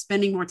instead of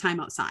spending more time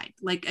outside.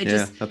 Like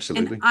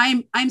absolutely.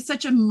 And I'm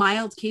such a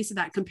mild case of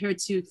that compared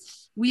to,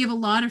 we have a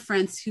lot of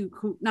friends who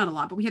not a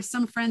lot, but we have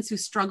some friends who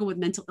struggle with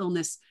mental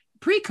illness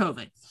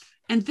pre-COVID.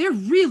 And they're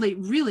really,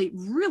 really,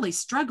 really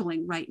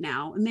struggling right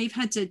now. And they've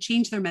had to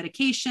change their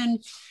medication.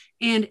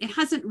 And it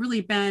hasn't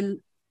been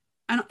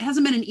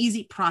an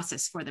easy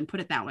process for them,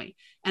 put it that way.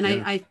 And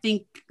I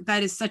think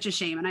that is such a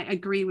shame. And I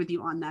agree with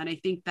you on that. I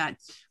think that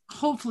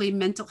hopefully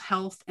mental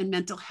health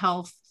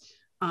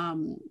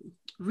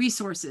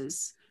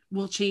resources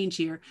will change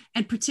here.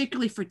 And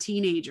particularly for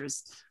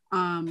teenagers,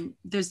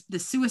 there's the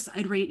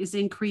suicide rate is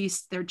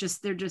increased. I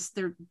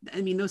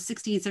mean, those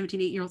 16, 17,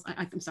 8-year-olds,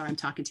 I'm sorry, I'm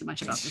talking too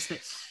much about this,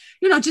 but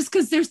you know, just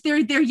because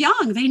they're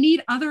young, they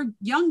need other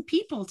young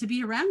people to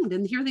be around,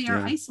 and here they are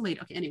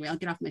isolated. Okay, anyway, I'll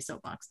get off my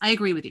soapbox. I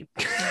agree with you.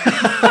 I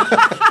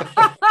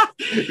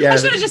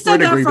should have just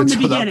said that from the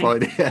beginning.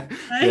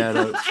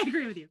 I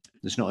agree with you.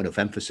 There's not enough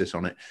emphasis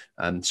on it.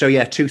 So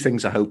yeah, two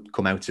things I hope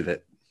come out of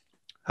it.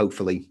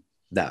 Hopefully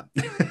that.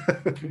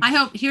 I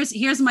hope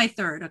here's my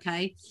third.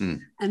 Okay,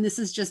 and this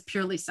is just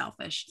purely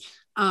selfish.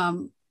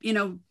 You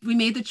know, we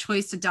made the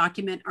choice to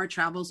document our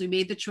travels. We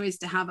made the choice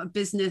to have a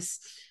business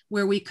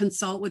where we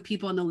consult with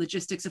people on the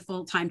logistics of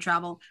full-time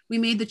travel. We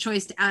made the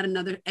choice to add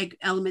another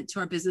element to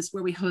our business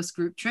where we host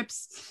group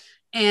trips.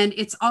 And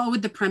it's all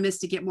with the premise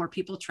to get more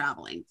people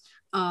traveling.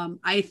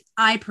 I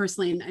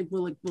personally, and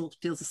Will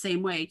feels the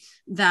same way,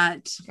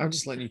 that I'm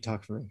just letting you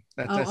talk for me.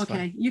 That's okay.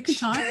 fine. You can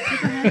talk. Go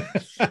ahead.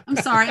 I'm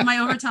sorry. Am I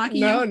over talking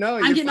you? No,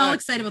 I'm getting all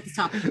excited about this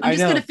topic. I'm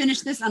just going to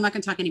finish this. I'm not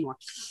going to talk anymore.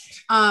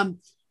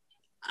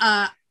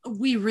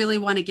 We really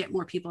want to get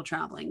more people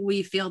traveling.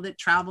 We feel that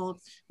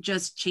travel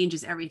just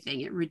changes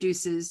everything. It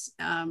reduces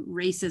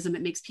racism.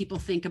 It makes people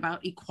think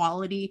about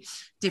equality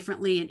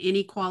differently and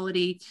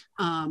inequality.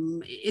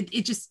 To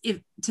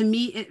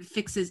me, it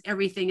fixes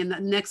everything. And the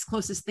next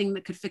closest thing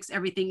that could fix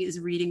everything is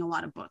reading a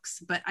lot of books.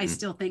 But I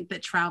still think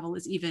that travel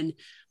is even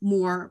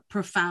more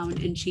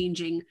profound in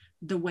changing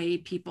the way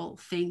people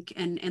think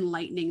and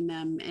enlightening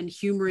them and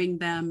humoring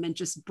them and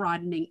just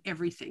broadening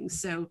everything.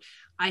 So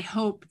I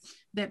hope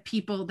that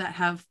people that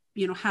have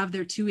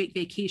their 2-week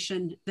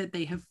vacation that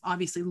they have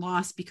obviously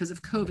lost because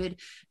of COVID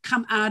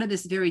come out of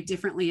this very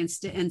differently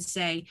and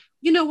say,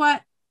 you know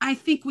what? I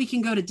think we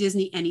can go to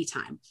Disney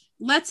anytime.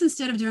 Let's,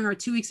 instead of doing our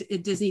 2 weeks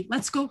at Disney,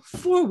 let's go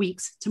 4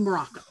 weeks to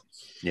Morocco.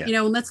 Yeah. You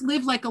know, and let's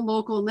live like a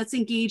local, and let's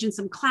engage in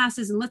some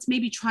classes, and let's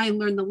maybe try and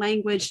learn the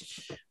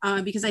language,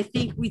 because I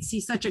think we'd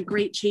see such a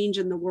great change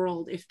in the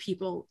world if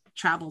people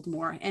traveled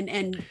more.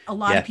 And a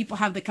lot of people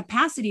have the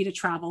capacity to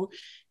travel,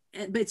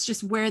 but it's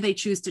just where they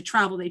choose to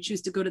travel. They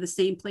choose to go to the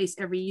same place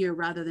every year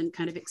rather than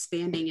kind of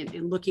expanding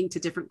and looking to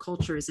different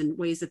cultures and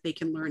ways that they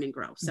can learn and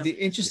grow. So the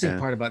interesting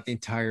part about the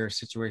entire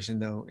situation,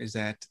 though, is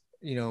that,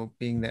 you know,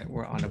 being that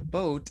we're on a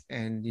boat,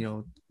 and, you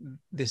know,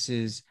 this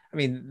is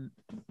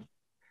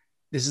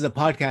a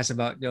podcast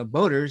about, you know,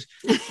 boaters.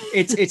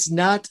 It's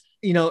not,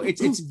 you know,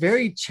 it's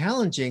very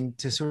challenging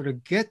to sort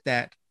of get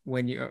that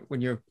when you're,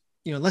 you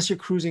know, unless you're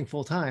cruising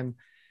full time,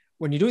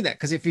 when you're doing that.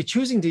 Because if you're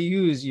choosing to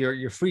use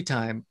your free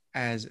time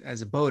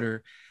as a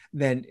boater,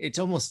 then it's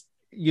almost,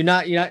 you're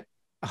not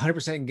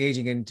 100%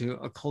 engaging into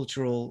a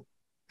cultural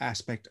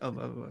aspect of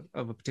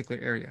a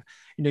particular area.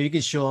 You know, you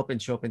can show up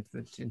into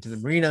the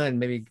marina and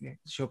maybe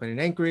show up in an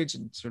Anchorage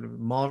and sort of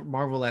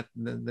marvel at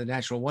the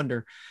natural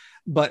wonder.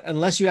 But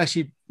unless you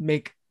actually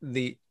make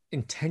the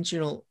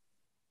intentional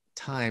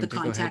time to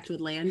contact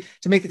with land,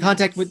 to make the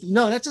contact with,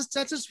 that's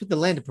just with the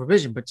land of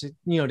provision, but to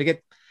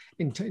get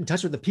in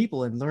touch with the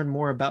people and learn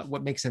more about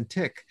what makes them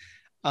tick.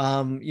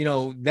 You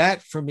know,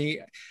 that for me,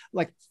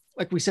 like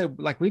we said,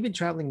 like we've been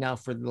traveling now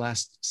for the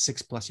last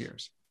 6+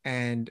 years,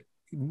 and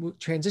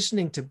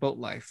transitioning to boat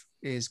life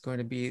is going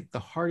to be the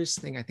hardest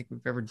thing I think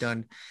we've ever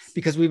done,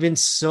 because we've been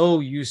so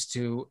used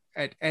to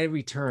at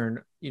every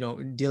turn,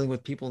 dealing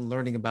with people and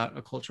learning about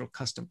a cultural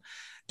custom.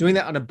 Doing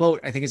that on a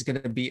boat, I think, is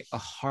going to be a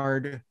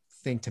hard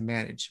thing to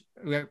manage.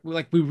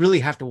 We really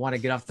have to want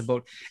to get off the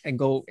boat and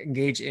go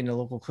engage in a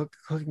local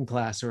cooking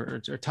class, or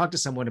talk to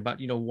someone about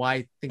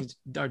why things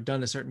are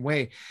done a certain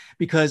way,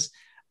 because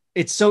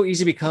it's so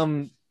easy to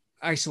become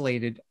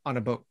isolated on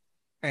a boat.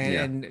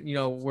 And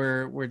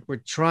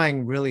we're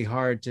trying really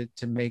hard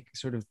to make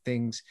sort of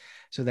things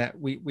so that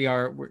we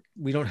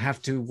don't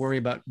have to worry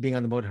about being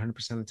on the boat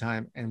 100% of the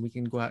time, and we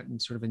can go out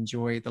and sort of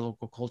enjoy the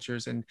local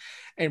cultures.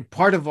 And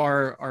part of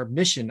our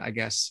mission, I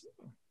guess,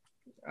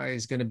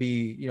 is going to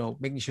be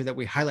making sure that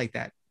we highlight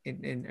that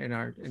in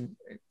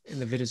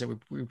the videos that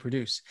we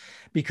produce,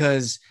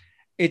 because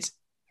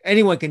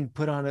anyone can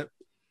put on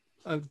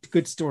a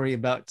good story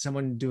about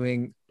someone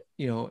doing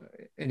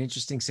an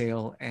interesting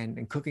sail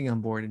and cooking on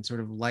board, and sort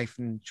of life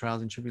and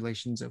trials and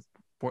tribulations of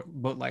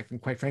boat life.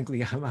 And quite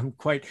frankly, I'm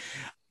quite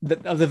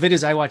of the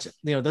videos I watch,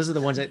 those are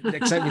the ones that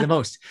excite me the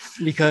most,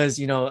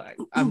 because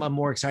I'm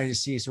more excited to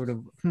see sort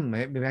of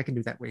maybe I can do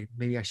it that way.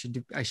 Maybe I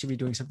should be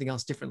doing something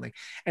else differently,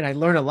 and I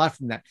learn a lot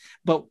from that.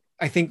 But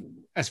I think,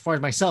 as far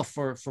as myself,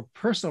 for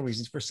personal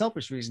reasons, for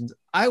selfish reasons,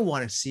 I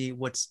want to see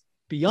what's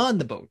beyond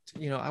the boat.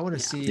 I want to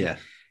see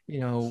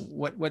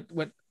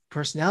what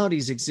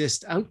personalities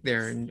exist out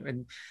there,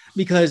 and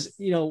because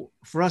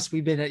for us,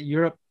 we've been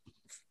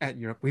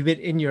we've been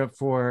in Europe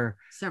for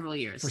several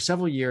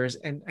years,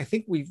 and I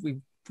think we've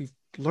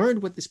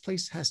learned what this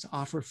place has to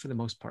offer for the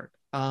most part.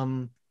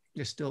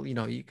 There's still,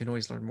 you can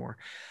always learn more,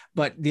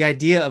 but the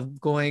idea of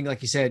going,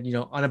 like you said,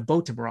 on a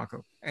boat to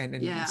Morocco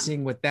and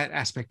seeing what that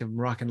aspect of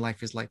Moroccan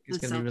life is like is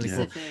going to be really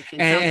cool.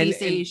 And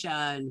Southeast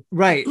Asia,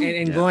 right,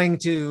 and going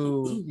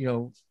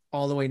to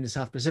all the way into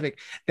South Pacific,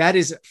 that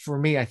is, for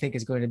me, I think,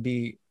 is going to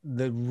be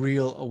the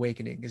real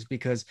awakening, is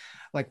because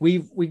we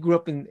grew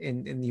up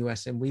in the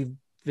US, and we've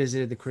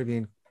visited the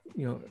Caribbean,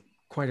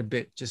 quite a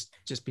bit, just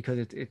because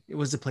it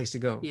was the place to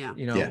go,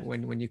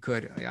 when you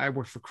could. I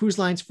worked for cruise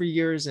lines for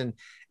years, and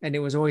it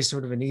was always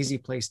sort of an easy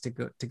place to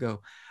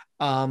go.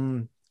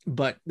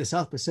 But the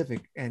South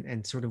Pacific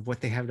and sort of what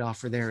they have to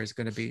offer there is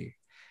going to be,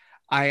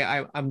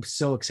 I'm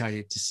so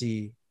excited to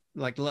see,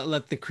 let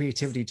the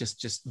creativity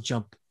just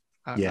jump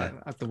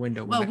out the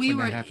window. Well, we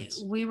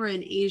were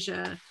in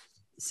Asia,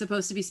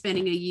 supposed to be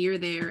spending a year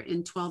there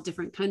in 12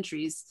 different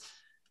countries,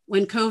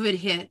 when COVID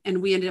hit,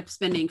 and we ended up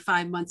spending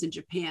 5 months in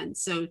Japan.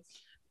 So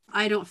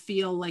I don't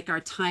feel like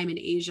our time in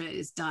Asia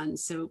is done.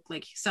 So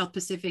South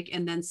Pacific,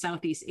 and then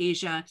Southeast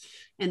Asia,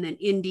 and then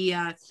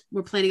India,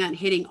 we're planning on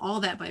hitting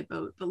all that by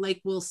boat. But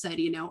like Will said,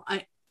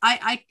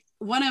 I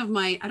one of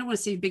my, I don't want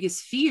to say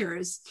biggest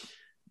fears,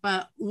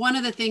 but one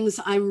of the things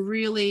I'm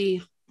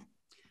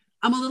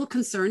a little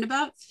concerned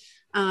about,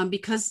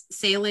 because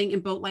sailing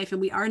and boat life,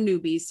 and we are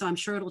newbies, so I'm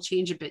sure it'll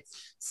change a bit,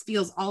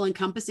 feels all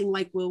encompassing.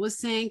 Like Will was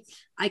saying,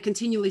 I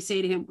continually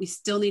say to him, we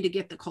still need to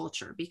get the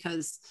culture,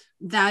 because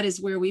that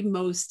is where we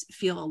most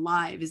feel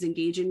alive, is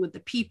engaging with the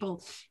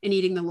people and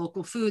eating the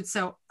local food.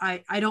 So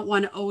I don't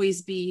want to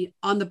always be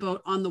on the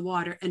boat, on the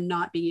water, and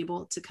not being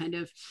able to kind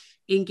of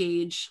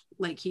engage,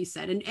 like he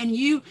said. And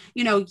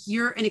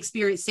you're an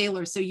experienced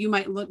sailor, so you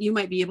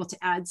might be able to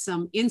add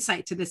some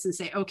insight to this and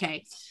say,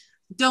 okay,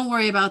 don't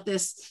worry about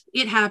this.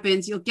 It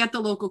happens. You'll get the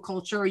local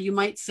culture. Or you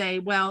might say,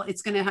 well,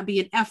 it's going to be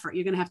an effort.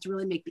 You're going to have to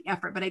really make the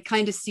effort. But I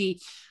kind of see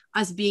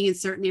us being in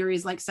certain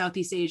areas like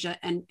Southeast Asia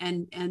and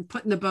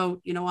putting the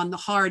boat, on the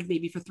hard,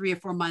 maybe for 3 or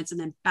 4 months, and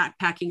then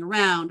backpacking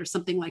around or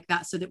something like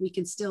that, so that we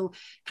can still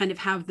kind of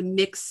have the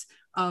mix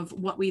of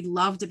what we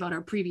loved about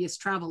our previous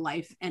travel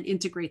life and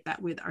integrate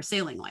that with our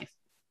sailing life.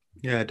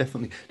 Yeah,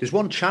 definitely. There's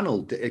one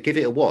channel, give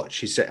it a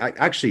watch. It's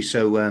actually,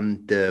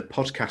 the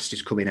podcast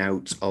is coming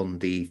out on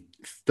the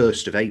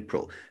 1st of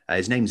April.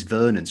 His name's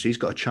Vernon, so he's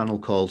got a channel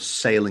called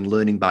Sailing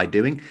Learning by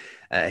Doing,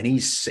 and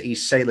he's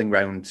sailing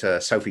around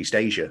Southeast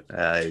Asia,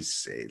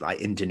 it's like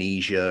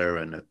Indonesia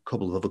and a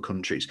couple of other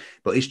countries.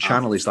 But his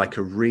channel is like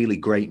a really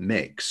great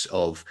mix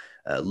of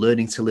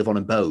learning to live on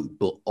a boat,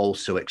 but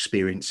also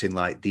experiencing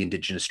like the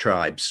indigenous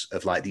tribes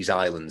of like these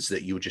islands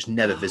that you would just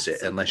never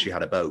visit unless you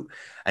had a boat.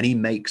 And he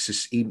makes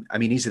us,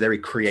 he's a very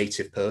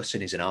creative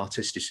person. He's an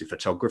artist, he's a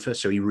photographer.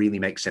 So he really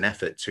makes an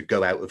effort to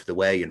go out of the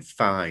way and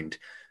find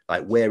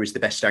like, where is the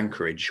best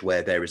anchorage,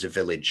 where there is a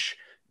village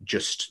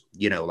just,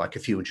 like a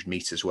few hundred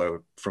meters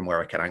from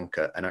where I can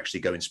anchor, and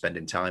actually go and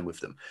spending time with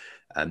them.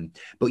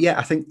 But yeah,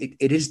 I think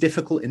it is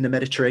difficult in the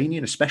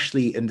Mediterranean,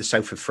 especially in the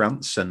south of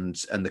France and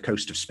the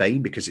coast of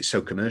Spain, because it's so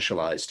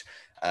commercialized.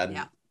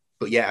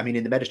 But yeah,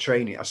 in the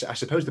Mediterranean, I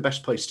suppose the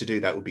best place to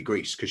do that would be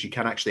Greece, because you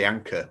can actually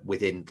anchor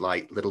within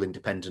like little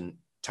independent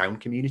town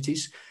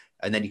communities.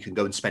 And then you can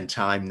go and spend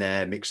time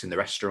there, mix in the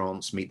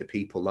restaurants, meet the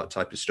people, that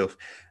type of stuff.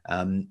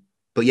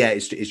 But yeah,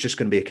 it's just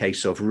going to be a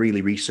case of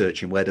really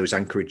researching where those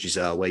anchorages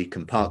are, where you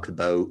can park the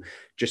boat,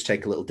 just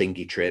take a little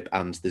dinghy trip,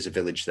 and there's a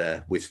village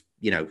there with,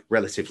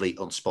 relatively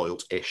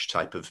unspoilt-ish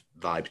type of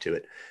vibe to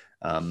it.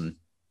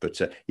 But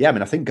yeah, I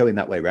mean, I think going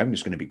that way around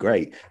is going to be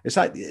great. It's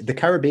like the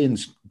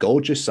Caribbean's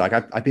gorgeous. Like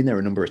I've been there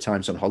a number of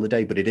times on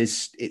holiday, but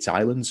it's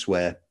islands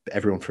where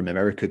everyone from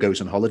America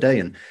goes on holiday,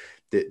 and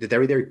they're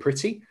very, very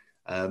pretty.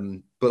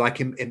 But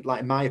like in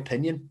my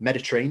opinion,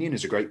 Mediterranean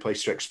is a great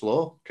place to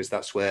explore because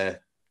that's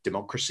where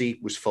democracy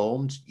was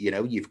formed. You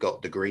know, you've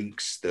got the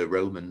Greeks, the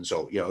Romans,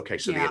 or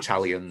the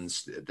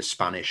Italians, the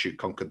Spanish who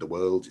conquered the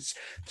world. There's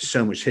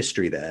so much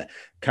history there.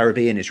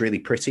 Caribbean is really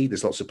pretty.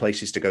 There's lots of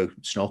places to go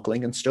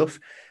snorkeling and stuff.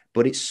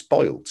 But it's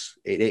spoiled.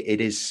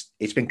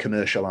 It's been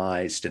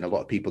commercialized, and a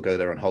lot of people go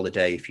there on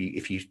holiday.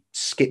 If you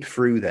skip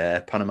through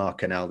there, Panama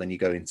Canal, then you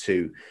go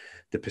into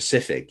the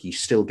Pacific, you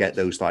still get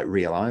those like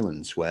real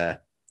islands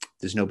where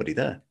there's nobody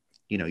there.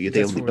 You know, you're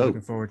the only boat.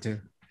 Looking forward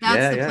to.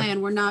 That's the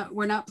plan.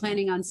 We're not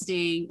planning on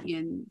staying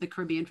in the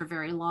Caribbean for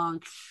very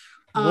long.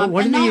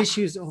 What are the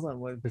issues? Hold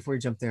on, before you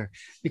jump there,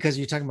 because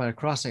you're talking about a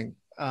crossing,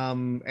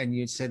 and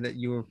you said that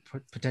you were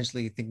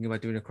potentially thinking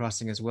about doing a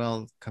crossing as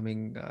well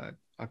coming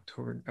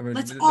October.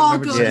 Let's all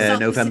go to South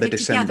November,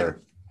 Pacific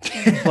December.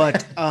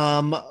 But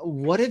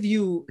what have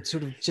you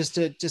sort of just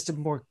a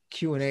more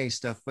Q&A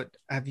stuff? But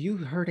have you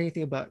heard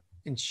anything about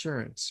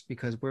insurance?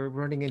 Because we're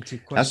running into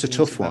questions. That's a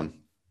tough one.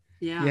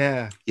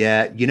 Yeah.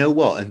 You know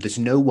what? And there's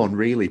no one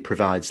really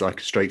provides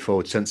like a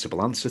straightforward,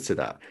 sensible answer to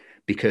that,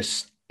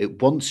 because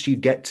once you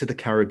get to the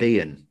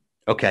Caribbean,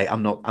 okay,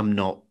 I'm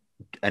not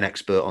an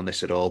expert on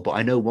this at all, but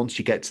I know once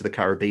you get to the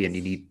Caribbean,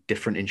 you need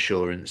different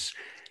insurance.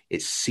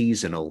 It's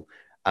seasonal.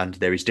 And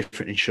there is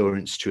different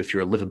insurance to if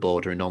you're a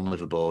liveaboard or a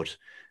non-liveaboard.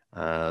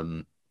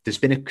 There's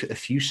been a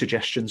few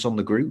suggestions on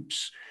the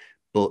groups,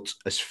 but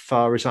as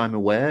far as I'm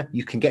aware,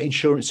 you can get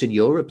insurance in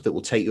Europe that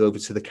will take you over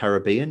to the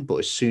Caribbean, but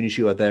as soon as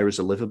you are there as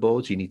a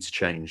liveaboard, you need to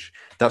change.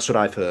 That's what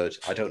I've heard.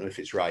 I don't know if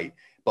it's right,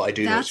 but I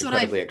do know it's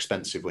incredibly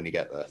expensive when you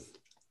get there.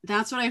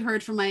 That's what I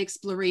heard from my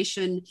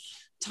exploration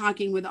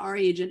talking with our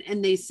agent,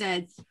 and they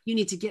said you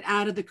need to get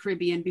out of the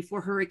Caribbean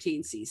before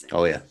hurricane season.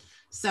 Oh, yeah.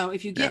 So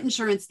if you get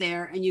insurance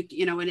there and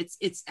and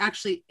it's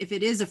actually, if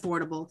it is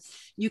affordable,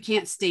 you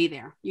can't stay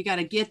there. You got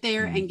to get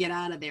there and get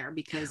out of there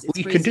because it's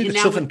you crazy. can do and the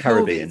Southern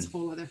Caribbean.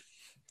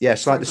 Yeah,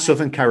 it's like the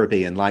Southern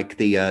Caribbean, like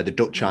the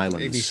Dutch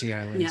islands. ABC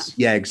Islands.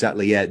 Yeah,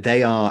 exactly. Yeah,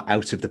 they are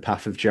out of the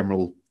path of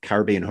general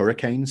Caribbean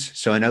hurricanes.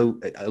 So I know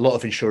a lot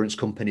of insurance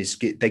companies,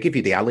 they give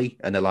you the alley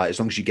and they're like, as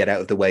long as you get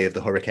out of the way of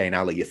the hurricane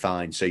alley, you're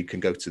fine. So you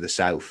can go to the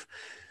south.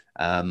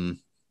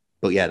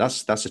 But yeah,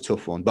 that's a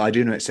tough one. But I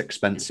do know it's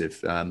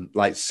expensive.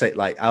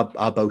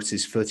 Our boat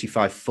is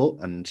 35 foot,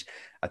 and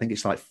I think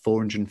it's like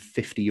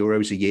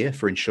 €450 a year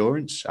for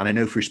insurance. And I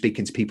know if we're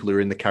speaking to people who are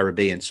in the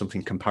Caribbean,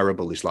 something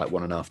comparable is like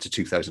 $1,500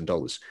 to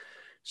 $2,000.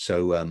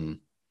 So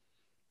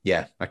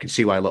yeah, I can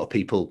see why a lot of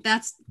people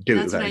do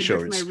it without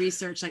insurance. That's my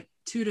research, like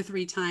 2 to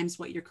 3 times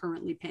what you're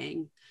currently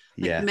paying.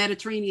 The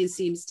Mediterranean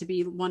seems to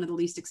be one of the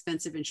least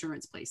expensive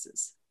insurance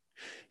places.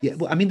 Yeah,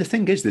 well, I mean, the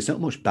thing is, there's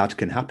not much bad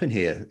can happen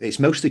here. It's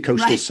mostly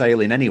coastal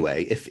sailing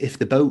anyway. If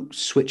the boat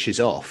switches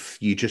off,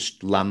 you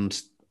just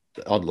land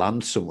on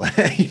land somewhere.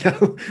 You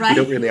don't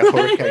really have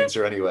hurricanes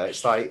or anywhere.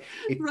 It's like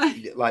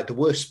like the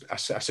worst. I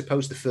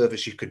suppose the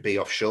furthest you could be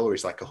offshore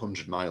is like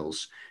 100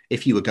 miles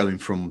if you were going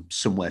from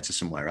somewhere to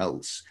somewhere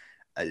else.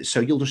 So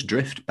you'll just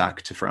drift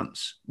back to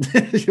France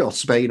or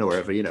Spain or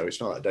wherever,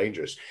 it's not that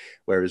dangerous.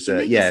 Whereas,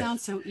 it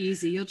sounds so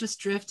easy. You'll just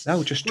drift.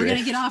 No, just drift. We're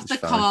going to get off the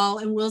call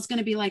and Will's going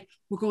to be like,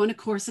 we're going to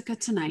Corsica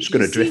tonight. Just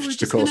going to drift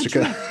to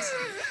Corsica.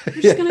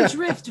 We're just going to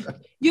drift.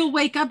 You'll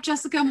wake up,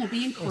 Jessica, and we'll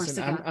be in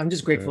Corsica. Listen, I'm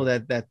just grateful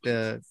that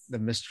the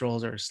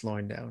Mistrals are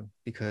slowing down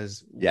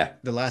because the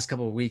last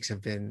couple of weeks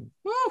have been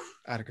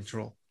out of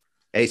control.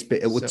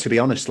 To be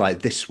honest,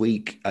 like this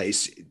week,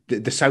 it's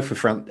the south of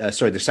France.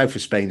 The south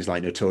of Spain is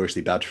like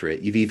notoriously bad for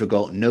it. You've either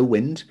got no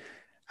wind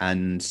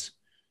and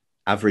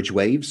average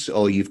waves,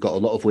 or you've got a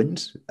lot of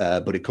wind,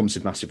 but it comes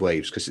with massive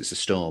waves because it's a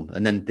storm.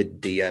 And then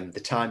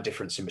the time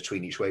difference in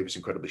between each wave is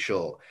incredibly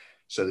short,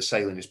 so the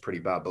sailing is pretty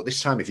bad. But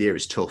this time of year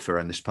is tough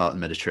around this part of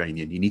the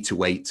Mediterranean. You need to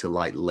wait till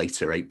like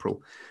later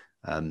April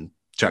to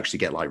actually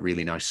get like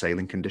really nice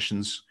sailing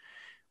conditions,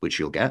 which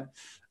you'll get.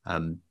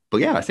 But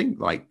yeah, I think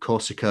like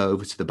Corsica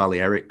over to the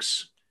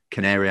Balearics,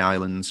 Canary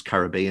Islands,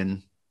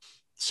 Caribbean,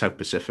 South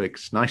Pacific.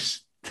 It's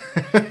nice.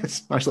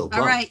 It's a nice little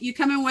plan. All right, you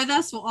coming with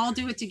us? We'll all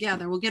do it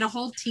together. We'll get a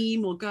whole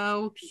team. We'll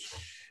go.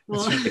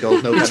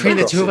 Between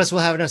the two of us, we'll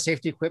have enough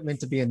safety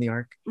equipment to be in the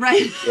Ark.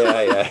 Right.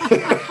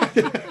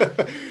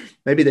 Yeah.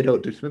 Maybe they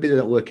don't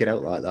work it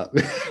out like that.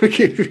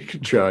 we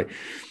can try.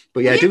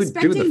 But yeah, doing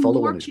the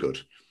follow one is good.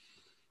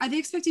 Are they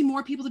expecting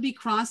more people to be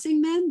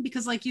crossing then?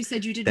 Because like you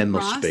said, you didn't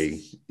cross? There must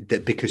be.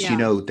 Because,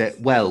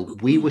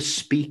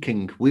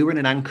 we were in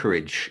an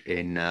anchorage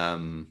in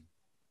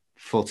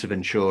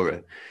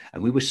Fuerteventura,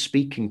 and we were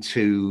speaking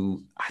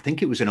to, I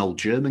think it was an old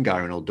German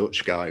guy or an old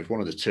Dutch guy, one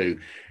of the two.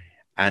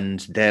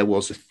 And there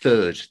was a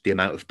third the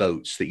amount of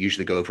boats that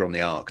usually go over on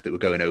the Ark that were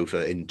going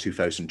over in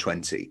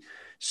 2020.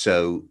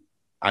 So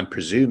I'm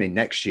presuming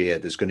next year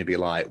there's going to be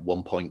like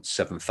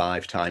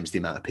 1.75 times the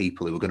amount of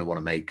people who are going to want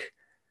to make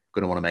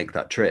going to want to make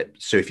that trip.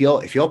 So if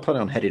you're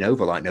planning on heading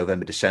over like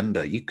November,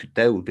 December,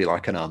 there would be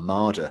like an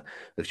armada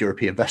of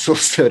European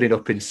vessels turning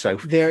up in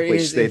South. There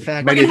is, in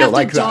fact, we're gonna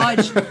like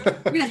dodge. We're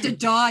gonna have to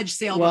dodge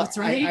sailboats,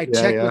 right? I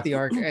checked with the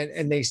ARC,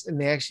 and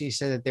they actually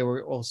said that they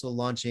were also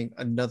launching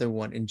another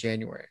one in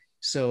January.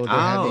 So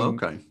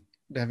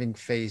they're having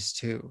phase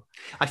 2.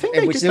 I think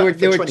they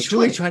were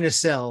truly trying to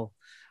sell.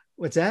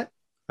 What's that?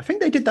 I think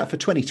they did that for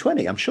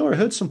 2020. I'm sure I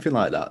heard something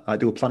like that.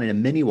 Like they were planning a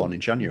mini one in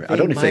January. I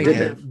don't know if they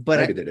did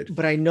it,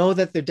 but I know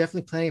that they're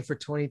definitely planning for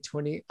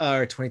 2020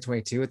 or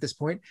 2022 at this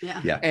point.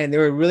 Yeah. And they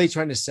were really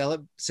trying to sell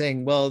it,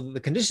 saying, "Well, the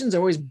conditions are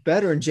always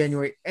better in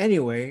January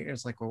anyway." And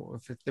it's like,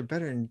 well, if they're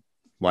better in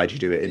why'd you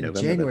do it in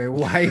November? January.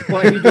 Why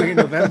are you doing it in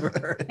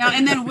November?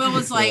 And then Will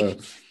was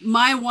like,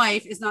 my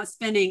wife is not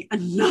spending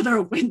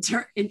another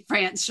winter in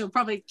France. She'll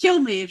probably kill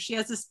me if she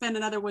has to spend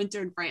another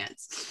winter in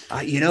France.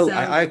 I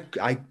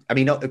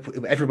mean,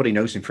 everybody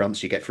knows in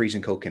France you get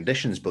freezing cold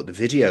conditions, but the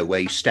video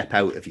where you step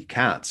out of your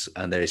cat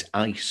and there's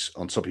ice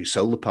on top of your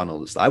solar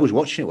panels, I was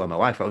watching it with my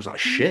wife. I was like,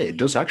 shit, it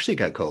does actually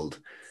get cold.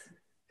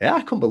 Yeah,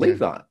 I couldn't believe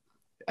that.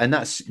 And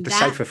that's the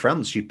south of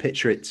France. You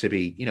picture it to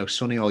be,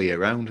 sunny all year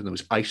round, and there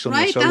was ice on the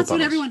solar That's panels.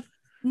 what everyone.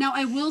 Now,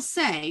 I will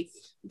say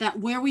that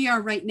where we are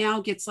right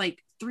now gets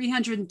like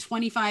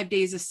 325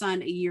 days of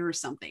sun a year or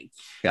something.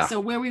 Yeah.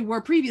 So where we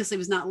were previously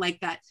was not like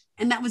that,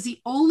 and that was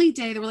the only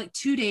day. There were like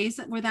 2 days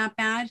that were that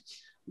bad.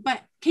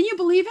 But can you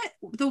believe it?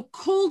 The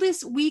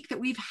coldest week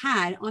that we've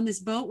had on this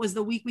boat was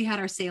the week we had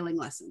our sailing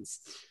lessons.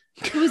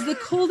 It was the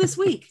coldest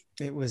week.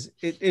 It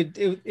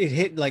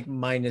hit like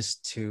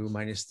 -2,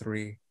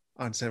 -3.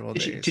 On several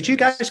days. Did you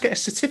guys get a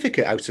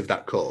certificate out of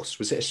that course?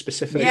 Was it a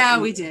specific? Yeah,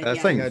 we did.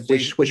 Thing? Yeah,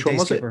 which one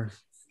was skipper. It?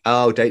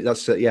 Oh,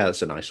 that's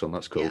a nice one.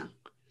 That's cool.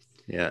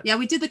 Yeah.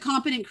 We did the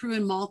competent crew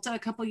in Malta a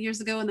couple of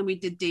years ago, and then we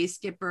did day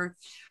skipper.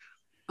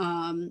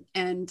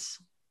 And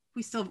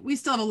we still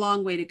have a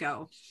long way to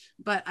go.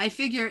 But I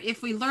figure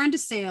if we learn to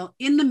sail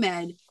in the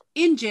Med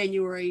in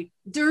January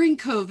during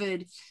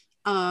COVID,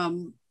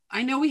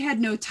 I know we had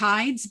no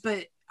tides,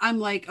 but I'm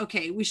like,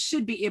 okay, we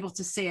should be able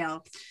to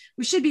sail.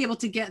 We should be able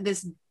to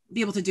be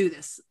able to do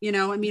this.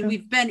 I mean,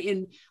 we've been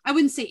in, I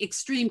wouldn't say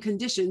extreme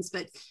conditions,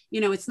 but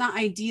it's not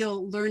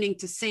ideal learning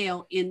to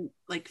sail in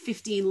like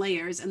 15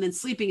 layers and then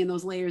sleeping in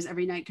those layers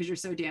every night because you're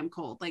so damn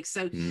cold. Like,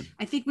 so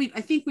I think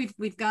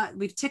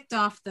we've ticked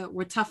off that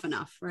we're tough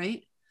enough,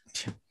 right?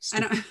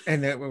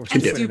 We're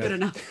stupid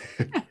enough.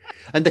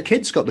 And the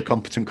kids got the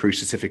competent crew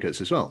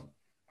certificates as well.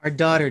 Our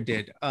daughter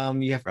did.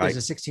 There's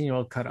a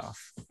 16-year-old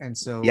cutoff, and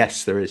so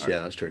yes, there is.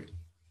 That's true.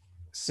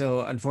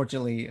 So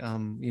unfortunately,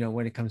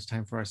 when it comes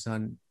time for our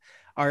son,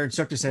 our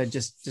instructor said,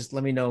 just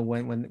let me know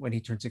when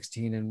he turns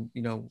 16, and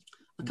I'll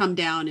come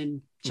down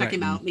and check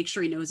him out, make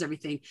sure he knows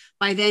everything.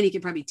 By then, he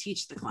could probably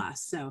teach the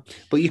class. So,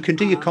 but you can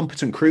do your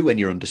competent crew when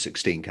you're under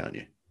 16, can't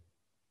you?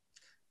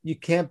 You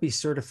can't be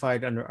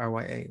certified under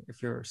RYA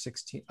if you're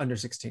under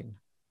 16.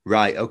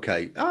 Right.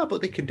 Okay.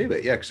 But they can do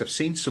it. Yeah. Because I've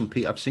seen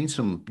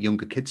some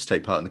younger kids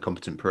take part in the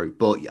competent crew,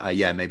 but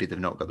maybe they've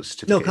not got the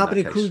certificate. No,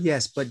 competent crew,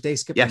 yes, but day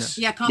skipper. Yes.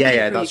 No.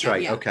 Yeah. That's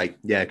right. Yeah. Okay.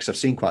 Yeah. Because I've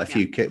seen quite a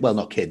few kids. Well,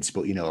 not kids,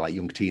 but like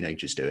young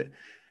teenagers do it.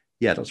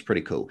 Yeah, that's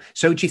pretty cool.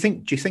 So, do you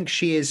think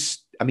she is?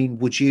 I mean,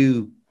 would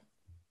you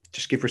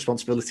just give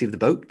responsibility of the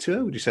boat to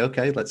her? Would you say,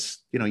 okay, let's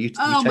you take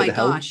the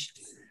helm? Gosh,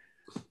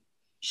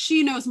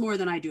 she knows more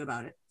than I do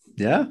about it.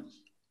 Yeah.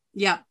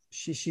 Yeah.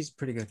 She's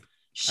pretty good,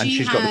 and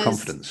she's got the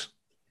confidence.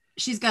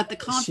 She's got the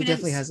confidence. She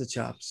definitely has the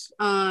chops.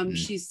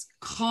 She's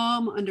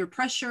calm under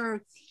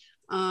pressure.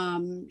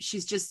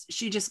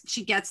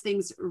 She gets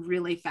things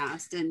really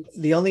fast. And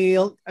the only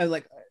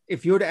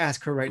if you were to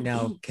ask her right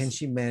now, can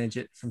she manage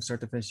it from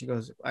start to finish? She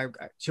goes,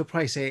 she'll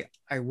probably say,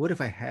 I would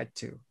if I had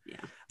to.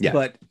 Yeah.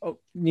 But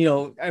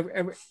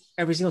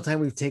every single time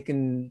we've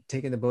taken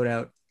the boat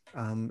out,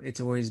 it's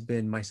always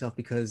been myself,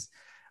 because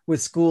with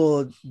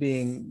school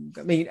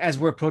as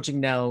we're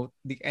approaching now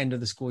the end of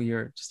the school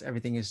year, just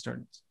everything is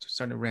starting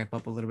to ramp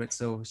up a little bit.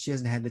 So she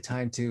hasn't had the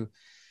time to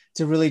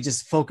really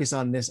just focus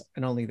on this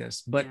and only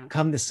this. But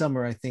come this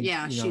summer, I think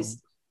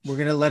we're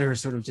gonna let her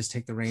sort of just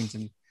take the reins.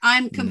 And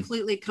I'm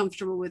completely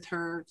comfortable with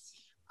her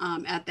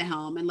at the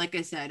helm. And like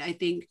I said, I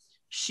think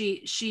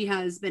she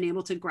has been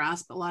able to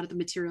grasp a lot of the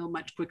material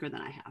much quicker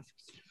than I have.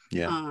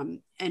 Yeah.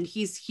 And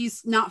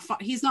he's not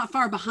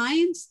far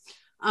behind.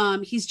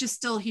 He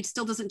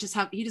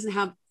doesn't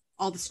have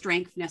all the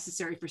strength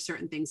necessary for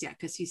certain things yet,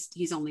 because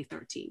he's only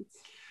 13.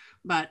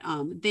 But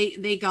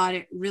they got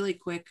it really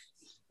quick,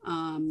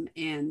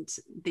 and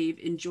they've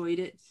enjoyed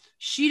it.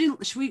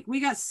 We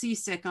got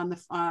seasick on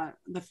the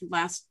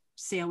last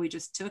sail we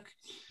just took.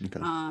 Okay.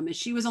 And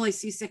she was only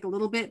seasick a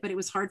little bit, but it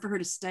was hard for her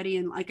to study.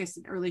 And like I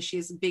said earlier, she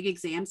has big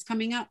exams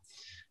coming up.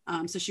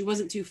 So she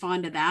wasn't too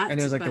fond of that. And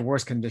it was the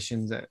worst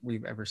conditions that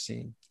we've ever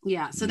seen.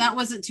 Yeah. So that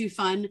wasn't too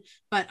fun.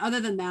 But other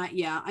than that,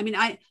 yeah. I mean,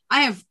 I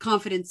have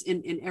confidence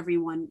in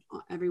everyone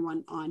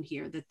on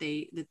here that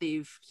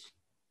they've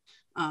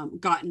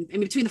gotten. I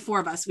mean, between the four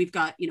of us, we've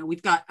got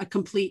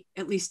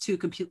at least two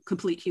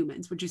complete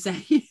humans, would you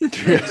say?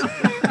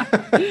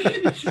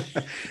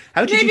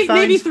 How did you find,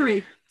 maybe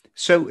three.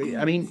 So,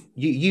 I mean,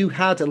 you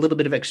had a little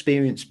bit of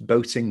experience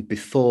boating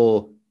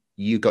before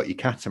you got your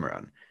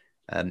catamaran.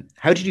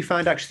 How did you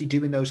find actually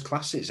doing those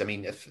classes? I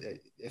mean,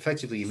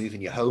 effectively, you're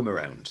moving your home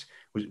around.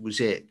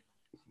 Was it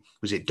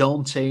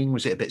daunting?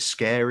 Was it a bit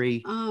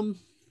scary?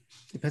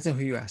 Depends on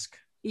who you ask.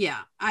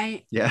 Yeah,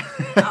 yeah.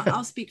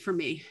 I'll speak for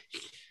me.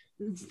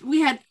 We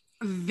had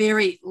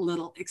very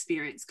little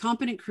experience.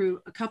 Competent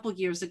Crew a couple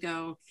years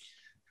ago.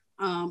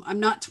 I'm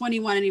not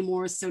 21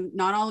 anymore, so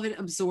not all of it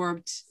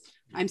absorbed.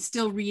 I'm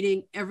still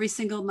reading every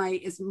single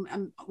night.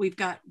 We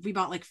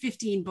bought like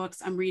 15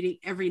 books. I'm reading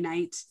every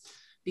night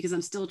because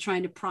I'm still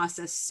trying to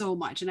process so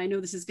much. And I know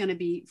this is going to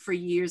be for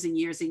years and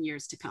years and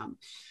years to come.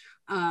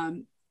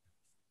 I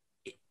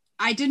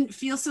didn't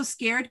feel so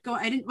scared.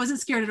 Wasn't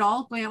scared at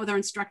all going out with our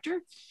instructor.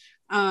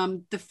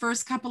 The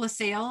first couple of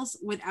sails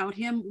without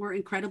him were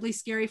incredibly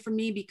scary for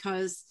me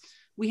because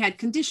we had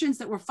conditions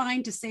that were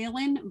fine to sail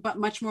in, but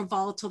much more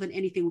volatile than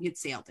anything we had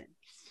sailed in.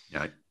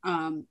 Yeah.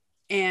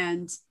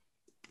 And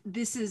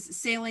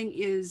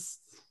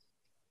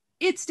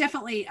it's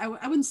definitely, I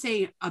wouldn't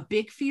say a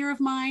big fear of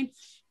mine,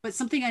 but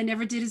something I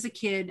never did as a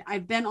kid.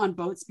 I've been on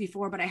boats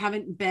before, but I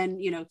haven't been,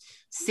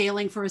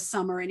 sailing for a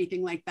summer or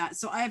anything like that.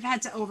 So I've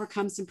had to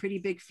overcome some pretty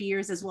big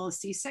fears as well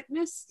as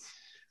seasickness.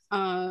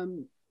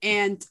 And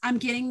I'm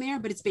getting there,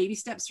 but it's baby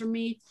steps for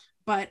me.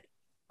 But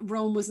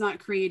Rome was not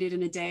created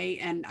in a day,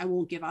 and I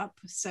won't give up.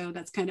 So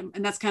that's kind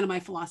of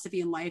my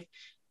philosophy in life.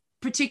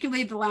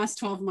 Particularly the last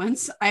 12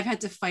 months, I've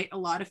had to fight a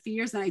lot of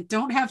fears, and I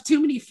don't have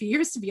too many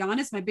fears, to be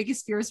honest. My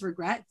biggest fear is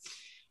regret,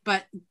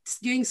 but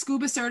getting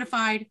scuba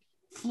certified,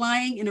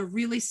 flying in a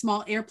really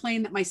small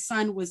airplane that my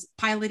son was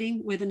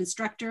piloting with an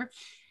instructor,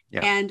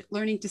 and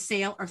learning to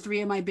sail are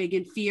three of my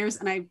big fears.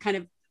 And I've kind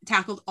of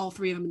tackled all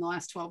three of them in the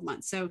last 12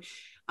 months. So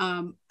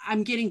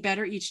I'm getting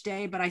better each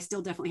day, but I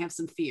still definitely have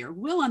some fear.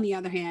 Will, on the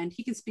other hand,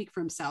 he can speak for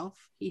himself.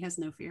 He has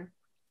no fear.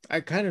 I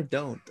kind of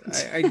don't.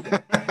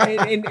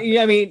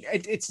 I mean,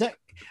 it's not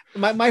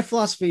my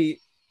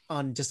philosophy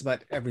on just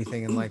about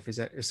everything in life is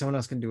that if someone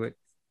else can do it,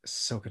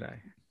 so could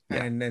I.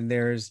 Yeah. And then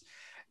there's,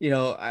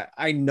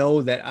 I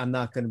know that I'm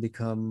not going to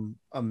become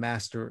a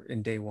master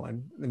in day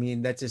one. I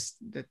mean, that's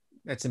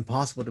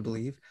impossible to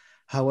believe.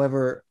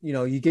 However,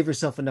 you give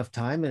yourself enough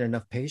time and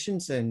enough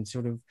patience, and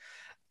sort of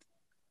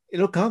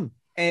it'll come.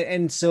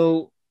 And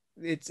so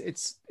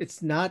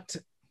it's not.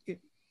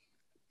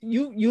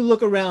 You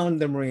look around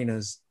the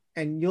marinas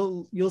and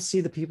you'll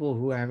see the people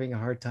who are having a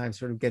hard time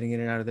sort of getting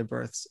in and out of their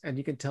berths, and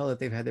you can tell that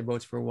they've had their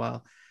boats for a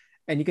while,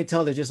 and you can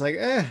tell they're just like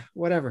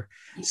whatever.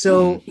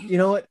 So you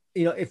know what,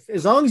 if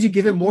as long as you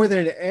give it more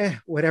than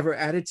an whatever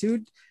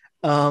attitude,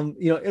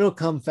 it'll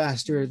come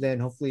faster than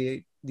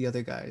hopefully the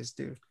other guys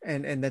do,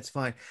 and that's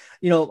fine.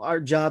 Our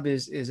job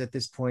is at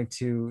this point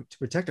to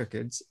protect our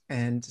kids,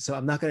 and so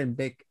I'm not going to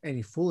make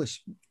any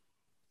foolish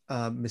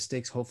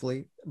mistakes,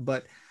 hopefully,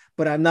 but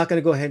I'm not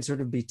going to go ahead and sort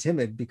of be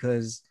timid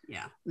because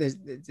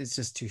it's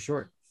just too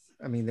short.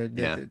 I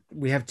mean,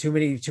 we have too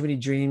many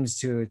dreams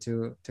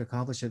to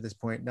accomplish at this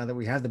point. Now that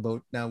we have the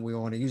boat, now we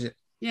want to use it.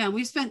 Yeah,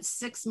 we spent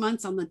 6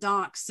 months on the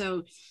dock,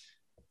 so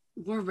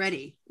we're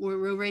ready.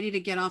 We're ready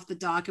to get off the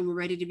dock, and we're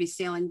ready to be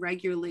sailing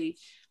regularly.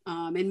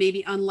 And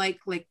maybe unlike,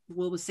 like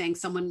Will was saying,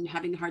 someone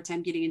having a hard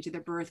time getting into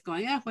their berth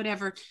going,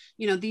 whatever,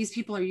 these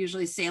people are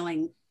usually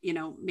sailing,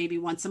 maybe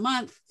once a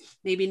month,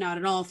 maybe not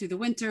at all through the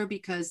winter,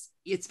 because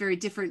it's very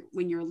different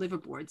when you're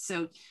liveaboard.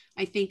 So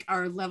I think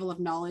our level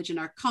of knowledge and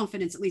our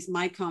confidence, at least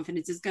my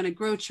confidence, is going to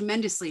grow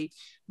tremendously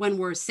when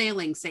we're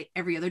sailing, say,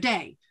 every other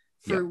day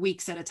for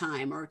weeks at a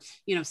time, or,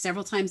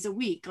 several times a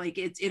week. Like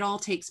it all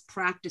takes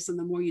practice. And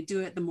the more you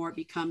do it, the more it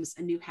becomes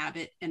a new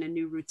habit and a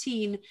new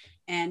routine,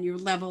 and your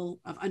level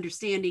of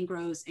understanding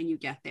grows and you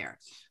get there.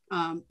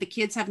 The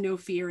kids have no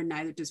fear, and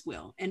neither does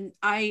Will. And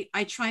I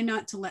try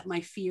not to let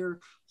my fear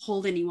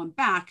hold anyone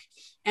back.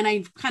 And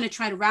I kind of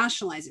try to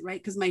rationalize it,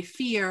 right? Because my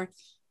fear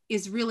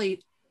is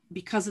really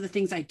because of the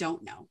things I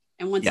don't know.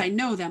 And once I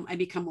know them, I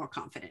become more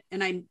confident,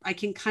 and I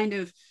can kind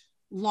of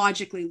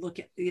logically look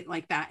at it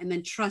like that, and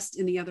then trust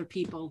in the other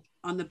people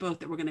on the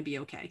boat that we're going to be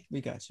okay. We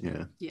got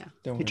you. Yeah.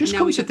 It just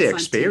comes with the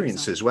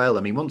experience as well.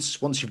 I mean,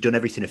 once you've done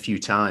everything a few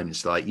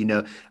times, like,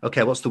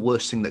 okay, what's the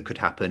worst thing that could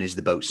happen is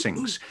the boat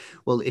sinks.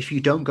 Well, if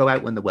you don't go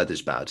out when the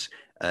weather's bad,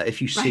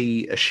 if you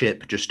see a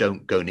ship, just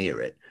don't go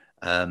near it.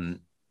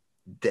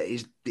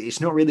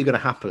 It's not really going to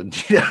happen.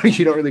 You're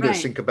not really going to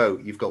sink a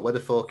boat. You've got weather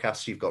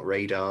forecasts, you've got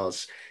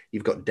radars,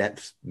 you've got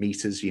depth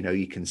meters,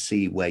 you can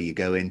see where you're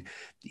going.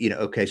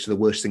 Okay, so the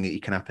worst thing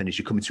that can happen is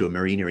you come into a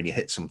marina and you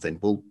hit something.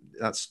 Well,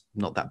 that's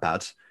not that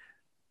bad.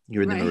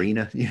 You're in the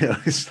marina,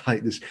 it's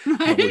like there's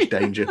not much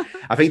danger.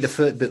 I think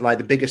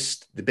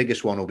the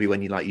biggest one will be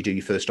when you do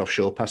your first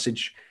offshore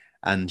passage,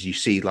 and you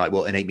see like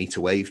what an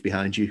 8-meter wave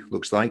behind you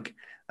looks like.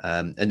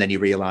 And then you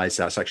realize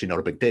that's actually not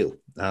a big deal.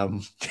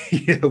 When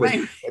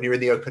you're in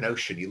the open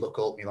ocean, you look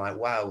up and you're like,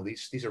 wow,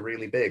 these are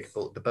really big.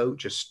 But the boat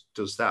just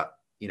does that,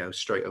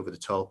 straight over the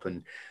top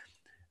and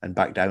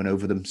back down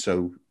over them.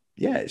 So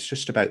Yeah, it's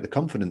just about the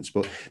confidence.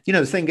 But,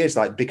 the thing is,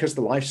 like, because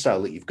the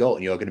lifestyle that you've got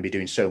and you're going to be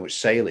doing so much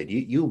sailing,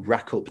 you'll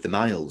rack up the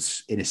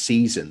miles in a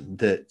season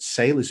that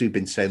sailors who've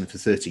been sailing for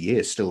 30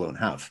 years still don't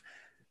have.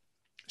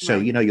 So,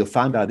 Right. you'll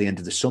find by the end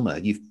of the summer,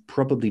 you've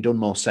probably done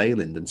more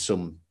sailing than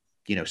some,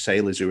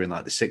 sailors who are in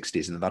like the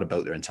 60s and they've had a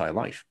boat their entire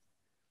life.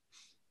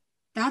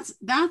 That's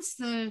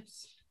the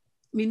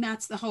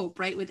hope,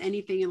 right? With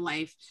anything in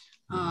life.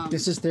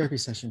 This is therapy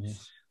session here.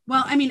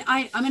 Well, I mean,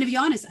 I'm going to be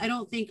honest. I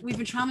don't think we've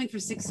been traveling for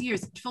 6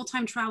 years.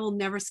 Full-time travel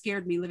never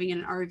scared me. Living in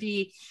an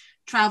RV,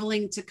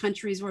 traveling to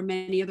countries where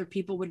many other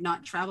people would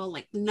not travel,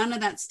 like none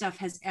of that stuff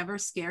has ever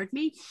scared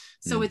me.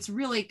 So it's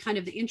really kind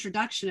of the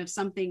introduction of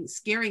something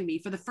scaring me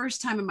for the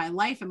first time in my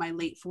life in my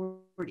late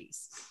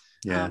 40s.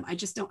 Yeah. I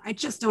just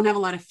don't have a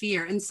lot of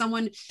fear. And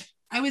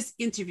I was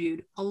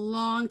interviewed a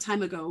long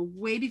time ago,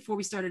 way before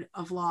we started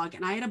a vlog,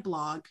 and I had a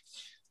blog,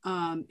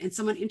 and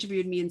someone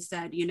interviewed me and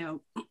said,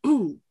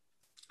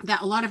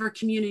 that a lot of our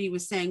community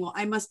was saying, well,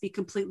 I must be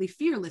completely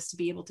fearless to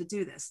be able to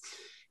do this.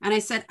 And I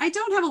said, I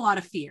don't have a lot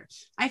of fear.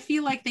 I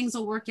feel like things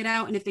will work it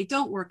out. And if they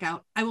don't work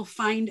out, I will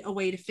find a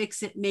way to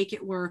fix it, make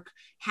it work,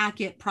 hack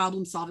it,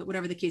 problem solve it,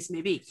 whatever the case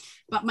may be.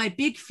 But my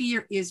big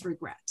fear is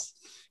regret.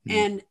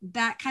 And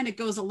that kind of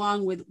goes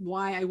along with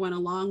why I went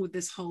along with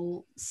this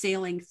whole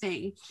sailing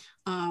thing.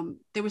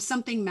 There was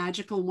something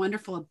magical and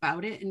wonderful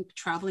about it and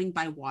traveling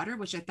by water,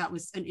 which I thought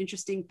was an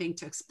interesting thing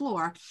to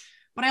explore.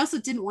 But I also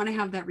didn't want to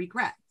have that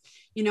regret.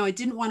 I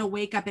didn't want to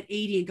wake up at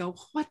 80 and go,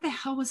 what the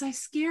hell was I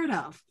scared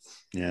of?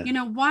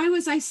 Yeah. Why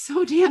was I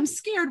so damn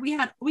scared?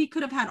 We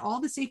could have had all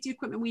the safety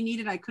equipment we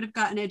needed. I could have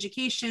gotten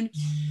education,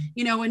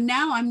 and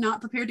now I'm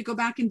not prepared to go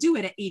back and do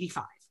it at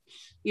 85.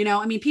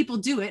 People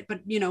do it,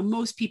 but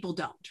most people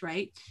don't.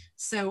 Right.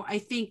 So I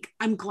think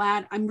I'm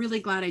really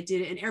glad I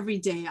did it. And every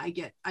day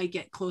I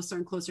get closer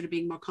and closer to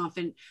being more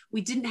confident. We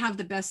didn't have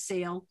the best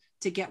sail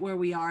to get where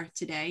we are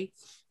today.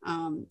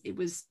 It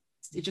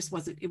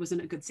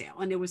wasn't a good sail,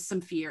 and there was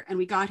some fear, and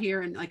we got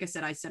here. And like I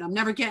said,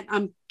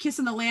 I'm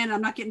kissing the land.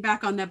 I'm not getting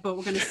back on that boat.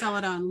 We're going to sell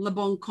it on Le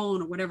Bon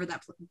Con or whatever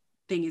that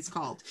thing is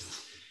called.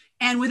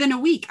 And within a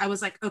week I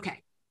was like,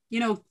 okay,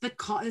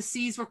 the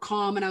seas were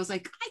calm, and I was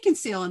like, I can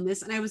sail in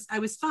this. And I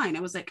was fine. I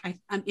was like,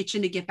 I'm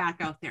itching to get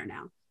back out there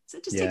now. So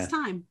it just takes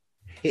time.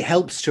 It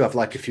helps to have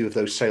like a few of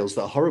those sails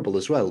that are horrible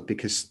as well,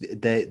 because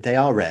they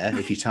are rare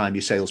if you time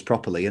your sails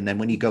properly. And then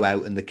when you go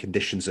out and the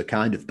conditions are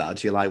kind of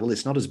bad, you're like, well,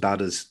 it's not as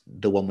bad as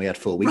the one we had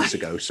 4 weeks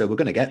ago. So we're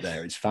going to get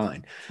there. It's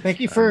fine. Thank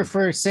you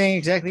for saying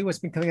exactly what's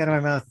been coming out of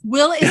my mouth.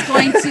 Will is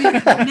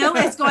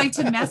going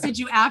to message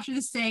you after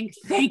this saying,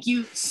 thank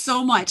you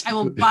so much. I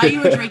will buy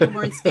you a drink when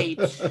we're in Spain.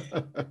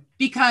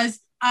 Because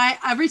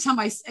every time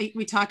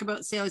we talk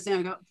about sailors,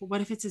 I go, well,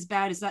 what if it's as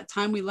bad as that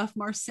time we left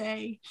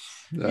Marseille?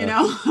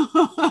 No.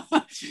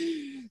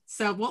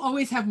 So we'll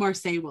always have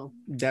Marseille. Will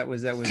that'll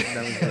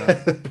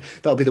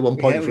be the one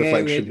point of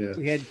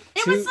reflection.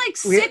 It was like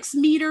 6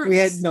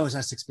 meters. No, it's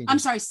not 6 meters. I'm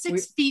sorry,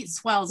 6 feet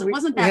swells. It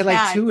wasn't that we had like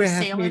bad.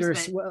 2.5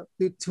 meters swell,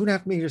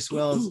 2.5 meter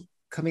swells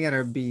coming at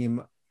our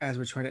beam as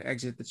we're trying to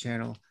exit the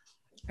channel.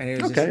 And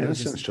it was that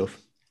sounds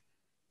tough.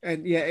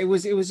 And yeah, it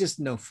was just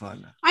no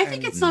fun. I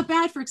think it's not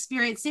bad for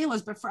experienced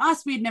sailors, but for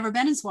us, we had never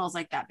been in swells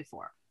like that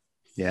before.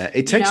 Yeah,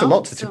 it takes a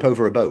lot to tip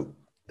over a boat.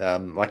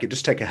 It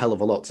just take a hell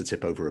of a lot to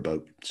tip over a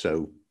boat.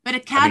 But a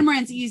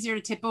catamaran's easier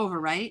to tip over,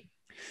 right?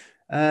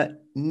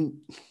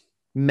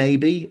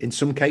 Maybe in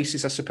some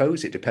cases, I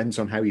suppose it depends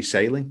on how you're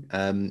sailing.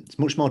 It's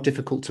much more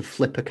difficult to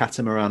flip a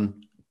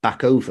catamaran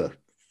back over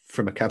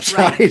from a capsize.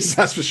 Right.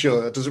 That's for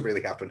sure. That doesn't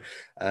really happen.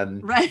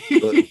 Right.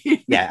 But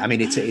yeah,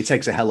 it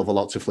takes a hell of a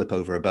lot to flip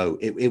over a boat.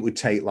 It would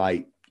take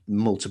like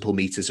multiple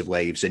meters of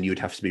waves, and you would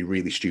have to be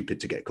really stupid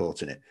to get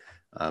caught in it.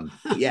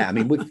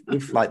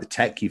 With like the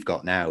tech you've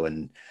got now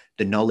and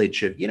the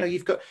knowledge of,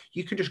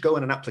 you can just go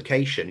on an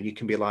application and you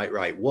can be like,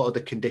 right, what are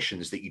the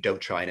conditions that you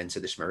don't try and enter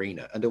this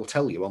marina? And they'll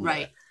tell you on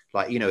there,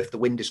 like, if the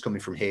wind is coming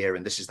from here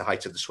and this is the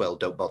height of the swell,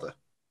 don't bother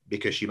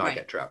because you might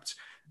get trapped.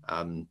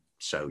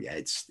 So yeah,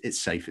 it's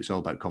safe. It's all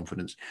about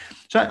confidence.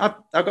 So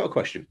I've got a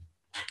question.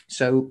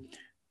 So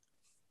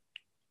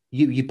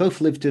you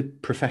both lived a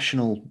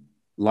professional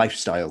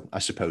lifestyle, I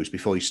suppose,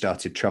 before you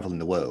started traveling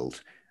the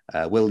world.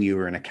 Will, you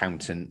were an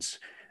accountant.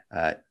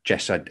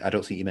 Jess, I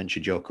don't think you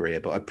mentioned your career,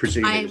 but I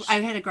presume I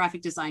had a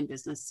graphic design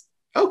business.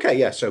 Okay,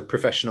 yeah. So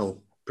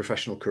professional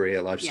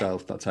career, lifestyle,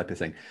 that type of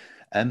thing.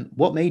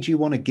 What made you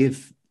want to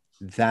give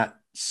that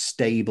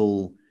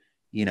stable,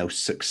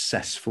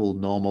 successful,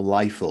 normal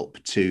life up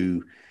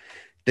to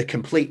the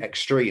complete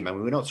extreme? I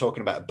mean, we're not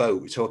talking about a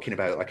boat. We're talking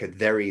about like a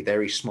very,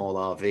 very small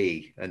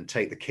RV and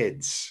take the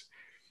kids.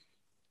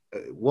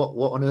 What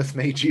on earth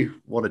made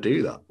you want to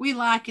do that? We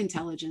lack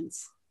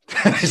intelligence.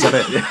 Is that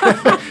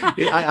it?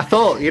 Yeah. I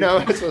thought,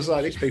 I was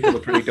like, these people are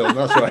pretty dumb.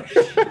 That's right.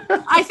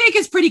 I think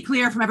it's pretty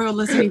clear from everyone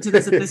listening to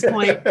this at this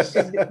point.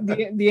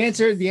 The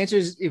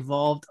answer's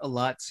evolved a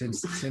lot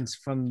since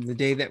from the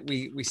day that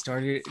we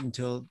started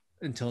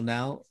until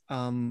now.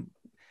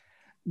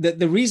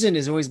 The reason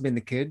has always been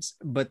the kids,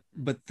 but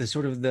the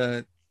sort of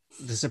the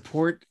the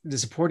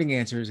supporting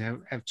answers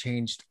have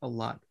changed a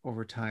lot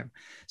over time.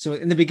 So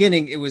in the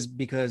beginning, it was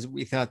because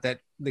we thought that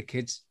the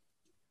kids,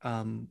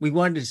 we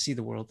wanted to see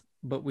the world,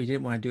 but we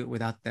didn't want to do it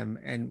without them.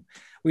 And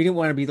we didn't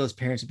want to be those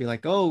parents to be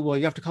like, oh, well,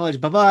 you have to college,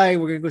 bye-bye,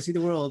 we're going to go see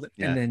the world,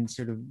 and then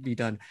sort of be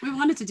done. We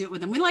wanted to do it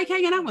with them. We like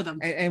hanging out with them.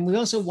 And we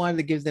also wanted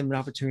to give them an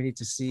opportunity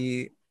to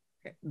see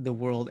the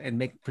world and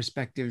make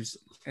perspectives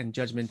and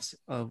judgments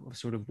of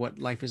sort of what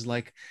life is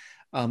like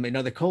in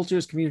other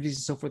cultures, communities,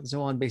 and so forth and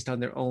so on, based on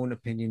their own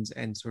opinions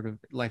and sort of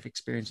life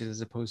experiences, as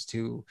opposed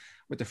to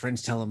what their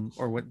friends tell them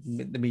or what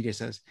the media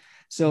says.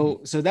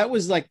 So that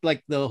was like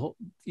the,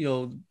 you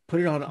know, put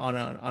it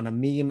on a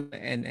meme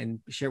and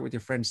share it with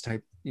your friends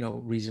type, you know,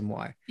 reason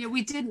why. Yeah,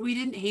 we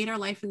didn't hate our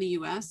life in the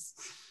US.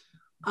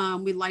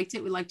 We liked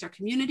it. We liked our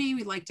community.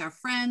 We liked our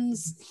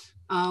friends.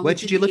 Where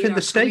did you live in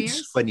the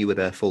States when you were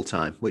there full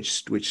time?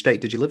 Which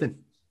state did you live in?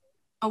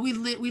 Oh, we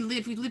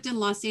lived in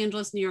Los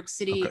Angeles, New York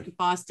City,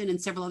 Boston,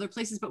 and several other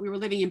places, but we were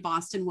living in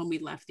Boston when we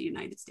left the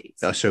United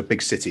States. Oh, so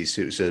big cities.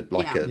 It was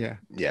okay.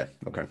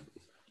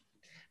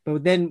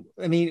 But then,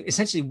 I mean,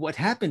 essentially what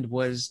happened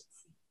was,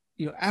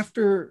 you know,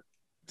 after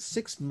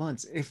 6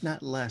 months, if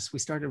not less, we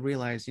started to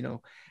realize, you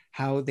know,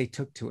 how they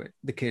took to it,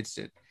 the kids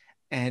did,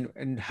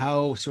 and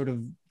how sort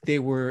of they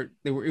were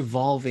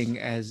evolving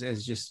as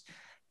just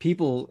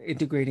people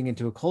integrating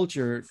into a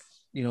culture,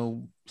 you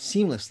know,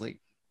 seamlessly.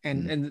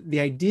 And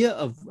the idea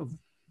of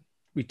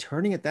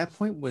returning at that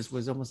point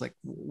was almost like,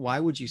 why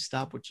would you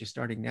stop what you're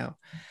starting now?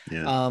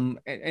 And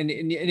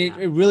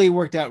it really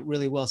worked out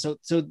really well. So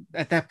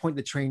at that point,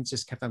 the trains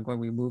just kept on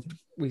going.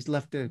 We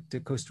left to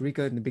Costa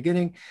Rica in the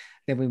beginning,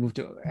 then we moved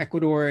to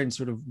Ecuador and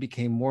sort of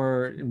became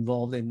more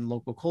involved in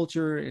local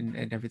culture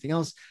and everything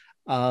else.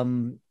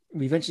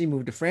 We eventually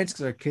moved to France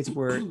because our kids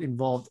were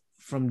involved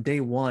from day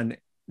one.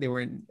 They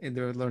were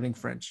learning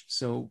French.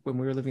 So when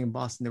we were living in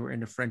Boston, they were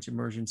in a French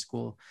immersion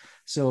school.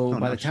 So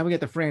by the time we got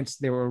to France,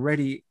 they were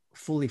already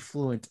fully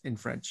fluent in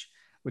French,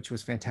 which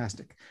was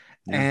fantastic.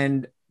 Yeah.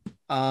 And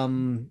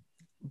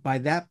by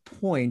that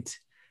point,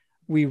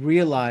 we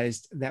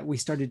realized that we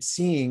started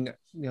seeing,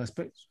 you know,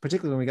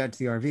 particularly when we got to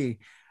the RV,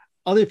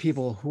 other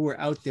people who were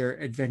out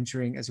there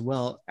adventuring as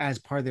well as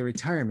part of their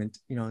retirement.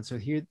 You know, and so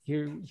here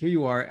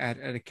you are at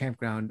a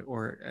campground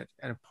or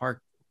at a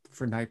park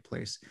for night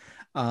place,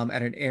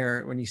 at an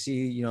air, when you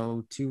see, you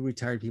know, two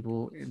retired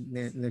people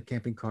in their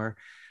camping car,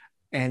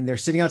 and they're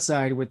sitting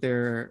outside with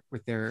their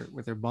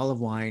bottle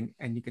of wine,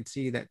 and you can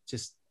see that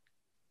just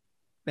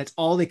that's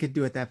all they could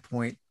do at that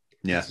point.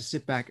 Yeah, to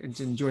sit back and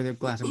to enjoy their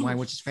glass of wine,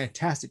 which is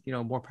fantastic. You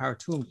know, more power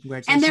to them.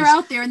 Congratulations! And they're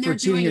out there and they're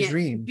doing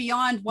it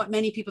beyond what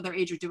many people their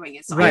age are doing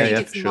it. So I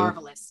think it's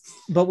marvelous.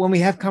 But when we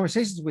have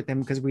conversations with them,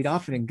 because we'd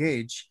often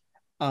engage,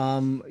 you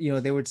know,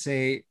 they would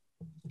say,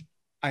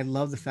 I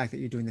love the fact that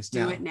you're doing this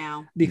now. Do it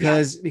now.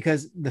 Because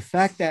the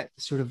fact that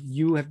sort of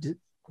you have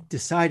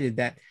decided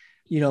that,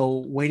 you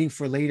know, waiting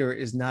for later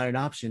is not an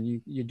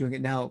option. You're doing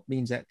it now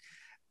means that,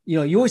 you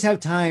know, you always have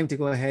time to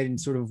go ahead and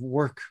sort of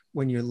work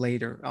when you're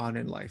later on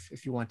in life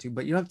if you want to,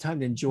 but you don't have time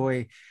to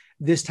enjoy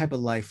this type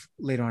of life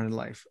later on in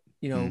life,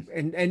 you know,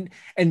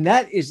 and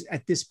that is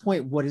at this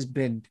point what has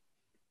been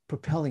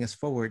propelling us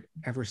forward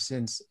ever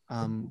since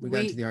we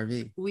got into the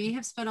RV. We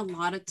have spent a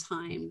lot of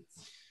time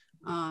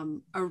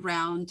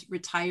around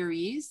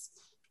retirees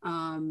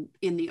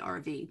in the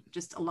RV,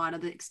 just a lot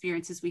of the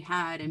experiences we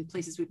had and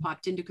places we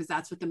popped into, because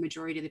that's what the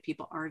majority of the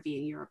people RV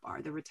in Europe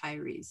are, the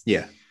retirees.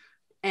 Yeah.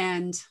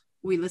 And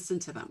we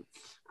listened to them.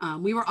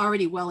 We were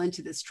already well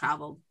into this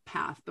travel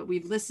path, but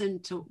we've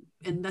listened to,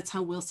 and that's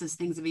how Will says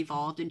things have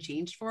evolved and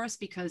changed for us,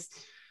 because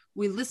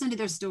we listened to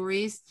their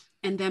stories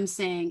and them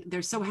saying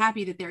they're so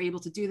happy that they're able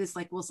to do this,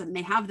 like Will said, and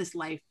they have this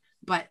life,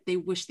 but they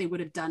wish they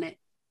would have done it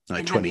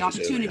and had the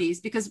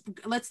opportunities, because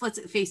let's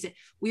face it,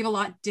 we have a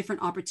lot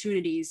different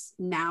opportunities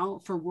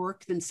now for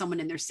work than someone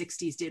in their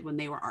 60s did when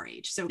they were our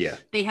age. So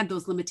they had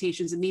those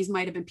limitations, and these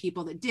might have been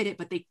people that did it,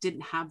 but they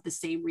didn't have the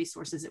same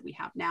resources that we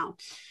have now.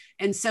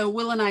 And so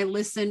Will and I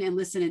listen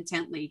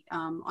intently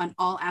on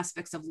all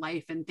aspects of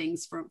life and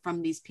things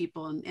from these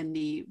people and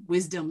the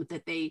wisdom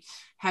that they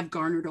have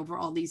garnered over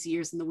all these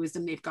years and the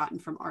wisdom they've gotten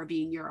from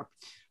RV in Europe.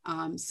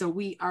 So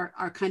we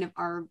are kind of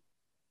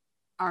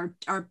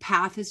our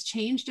path has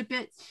changed a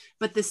bit,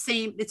 but the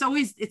same, it's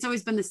always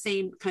been the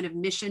same kind of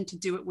mission to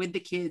do it with the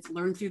kids,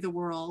 learn through the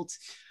world,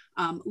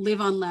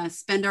 live on less,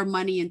 spend our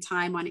money and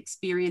time on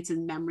experience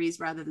and memories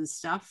rather than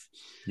stuff.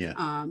 Yeah.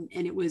 And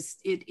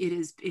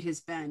it has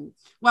been,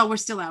 well, we're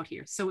still out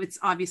here. So it's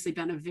obviously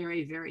been a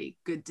very, very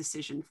good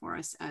decision for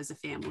us as a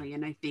family.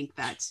 And I think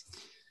that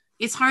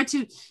it's hard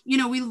to, you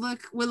know,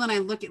 Will and I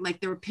look at, like,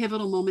 there were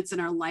pivotal moments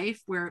in our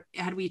life where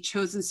had we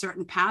chosen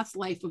certain paths,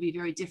 life would be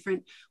very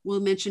different.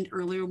 Will mentioned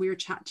earlier, we were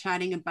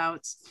chatting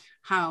about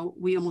how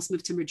we almost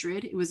moved to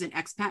Madrid. It was an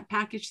expat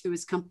package through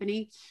his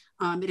company.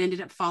 It ended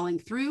up falling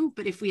through,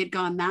 but if we had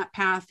gone that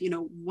path, you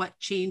know, what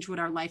change would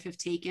our life have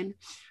taken?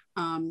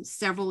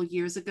 Several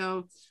years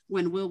ago,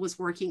 when Will was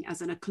working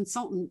as a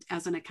consultant,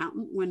 as an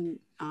accountant, when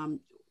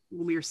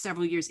we were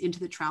several years into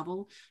the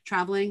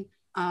traveling,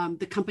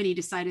 the company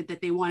decided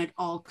that they wanted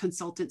all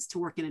consultants to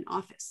work in an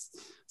office.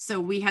 So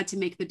we had to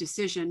make the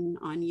decision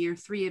on year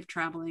 3 of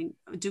traveling.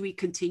 Do we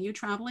continue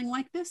traveling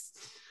like this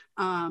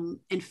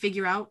and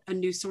figure out a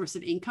new source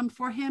of income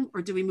for him?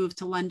 Or do we move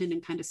to London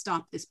and kind of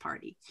stop this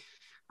party?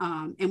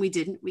 And we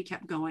didn't, we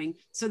kept going.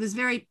 So there's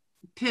very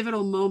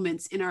pivotal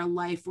moments in our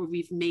life where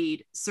we've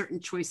made certain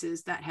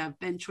choices that have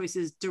been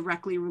choices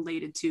directly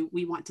related to,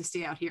 we want to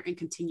stay out here and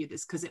continue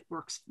this because it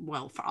works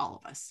well for all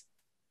of us.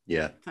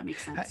 Yeah. If that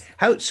makes sense.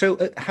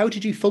 How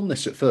did you fund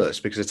this at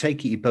first? Because I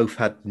take it you both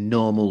had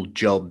normal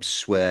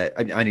jobs where,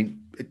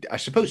 I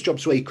suppose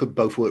jobs where you could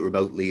both work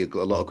remotely. You've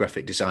got a lot of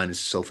graphic designers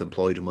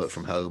self-employed and work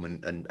from home,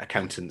 and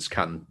accountants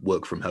can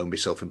work from home, be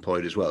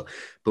self-employed as well.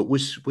 But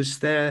was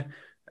there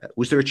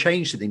a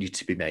change that needed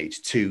to be made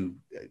to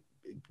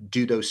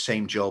do those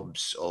same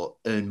jobs or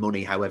earn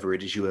money, however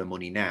it is you earn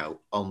money now,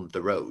 on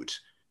the road?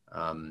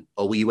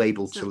 Or were you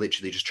able to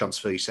literally just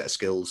transfer your set of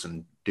skills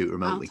and do it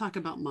remotely? I'll talk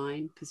about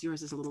mine because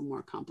yours is a little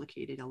more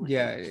complicated.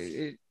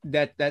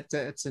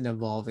 That's an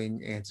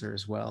evolving answer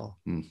as well.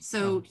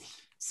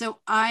 So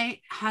I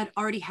had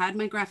already had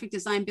my graphic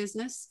design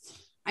business.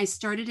 I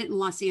started it in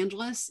Los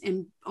Angeles,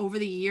 and over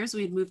the years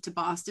we had moved to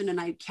Boston, and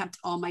I kept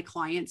all my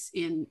clients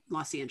in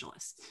Los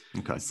Angeles.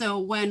 Okay. So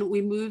when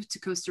we moved to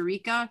Costa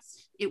Rica,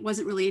 it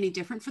wasn't really any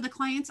different for the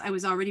clients. I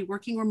was already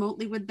working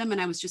remotely with them,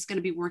 and I was just going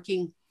to be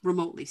working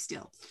remotely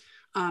still.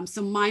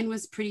 So mine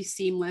was pretty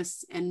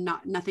seamless, and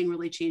nothing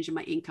really changed in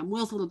my income.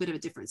 Will's a little bit of a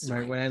different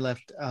story. Right. When I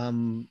left,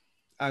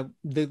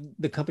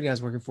 the company I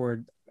was working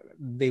for,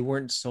 they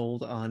weren't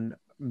sold on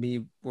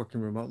me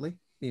working remotely.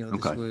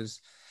 This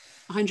was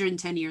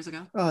 110 years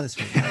ago. Oh, that's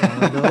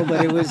right. Ago,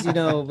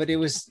 but it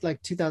was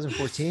like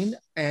 2014.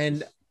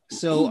 And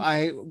so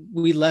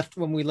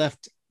when we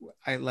left,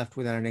 I left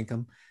without an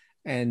income.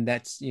 And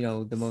that's,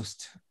 the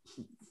most,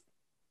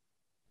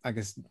 I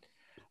guess,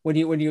 when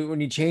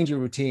you change your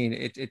routine,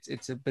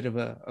 it's a bit of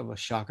a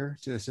shocker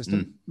to the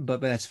system, but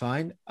that's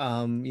fine.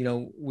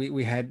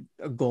 We had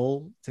a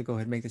goal to go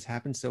ahead and make this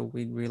happen. So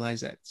we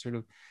realized that sort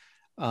of,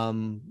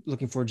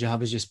 looking for a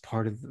job is just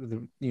part of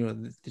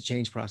the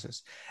change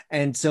process.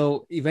 And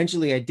so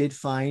eventually I did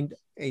find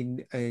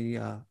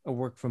a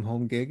work from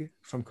home gig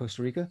from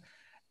Costa Rica.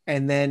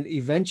 And then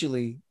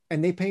eventually,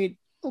 and they paid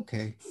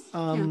okay,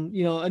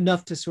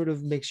 enough to sort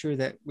of make sure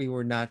that we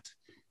were not,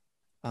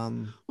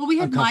 we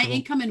had my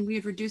income and we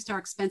had reduced our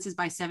expenses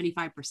by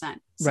 75%.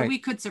 So we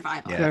could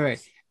survive. Yeah. Right.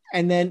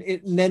 And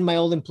then my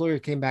old employer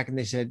came back and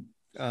they said,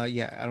 I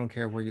don't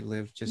care where you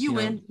live. Just you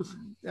win.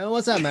 Well,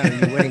 it's not matter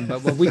you're winning,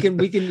 but we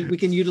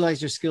can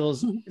utilize your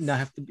skills. You don't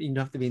have to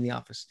be in the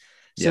office.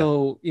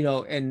 So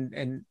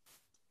and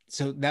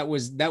so that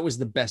was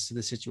the best of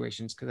the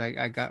situations, because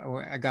I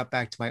got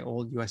back to my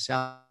old U.S.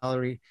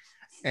 salary,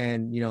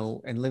 and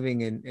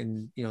living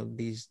in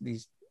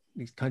these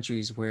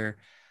countries where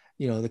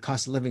the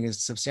cost of living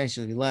is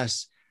substantially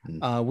less.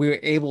 We were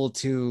able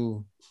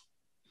to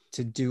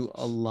do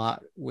a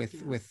lot with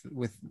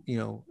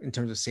in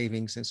terms of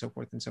savings and so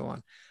forth and so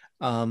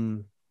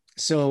on.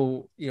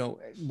 So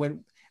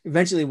when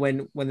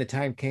the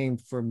time came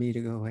for me to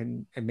go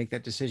ahead and make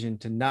that decision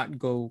to not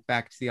go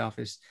back to the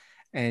office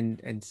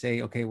and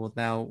say, okay, well,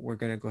 now we're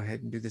going to go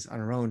ahead and do this on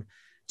our own,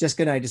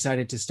 Jessica and I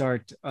decided to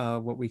start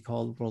what we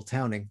call World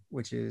Towning,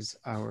 which is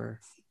our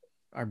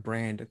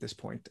brand at this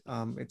point.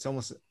 It's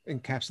almost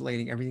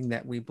encapsulating everything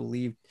that we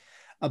believe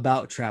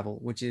about travel,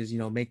 which is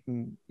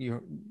making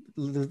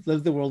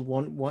live the world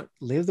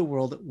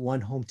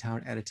one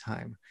hometown at a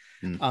time.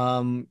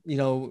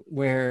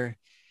 Where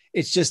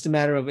it's just a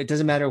matter of, it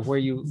doesn't matter where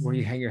you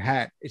hang your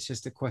hat. It's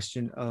just a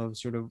question of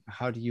sort of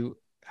how do you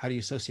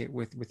associate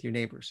with your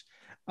neighbors.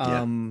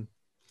 And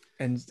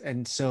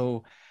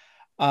so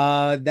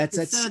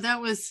that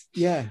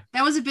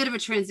was a bit of a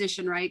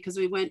transition, right? Because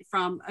we went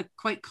from a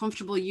quite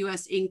comfortable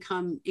US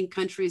income in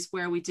countries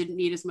where we didn't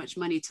need as much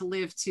money to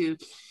live to,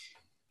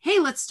 hey,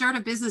 let's start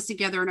a business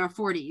together in our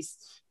 40s.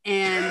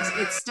 And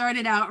it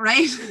started out,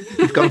 right?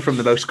 We've gone from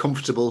the most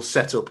comfortable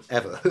setup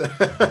ever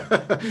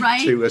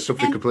right? to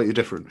something completely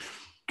different.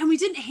 And we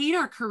didn't hate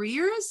our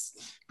careers,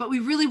 but we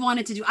really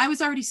wanted to I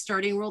was already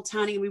starting World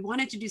Towning, and we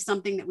wanted to do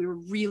something that we were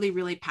really,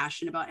 really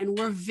passionate about. And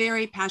we're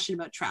very passionate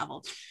about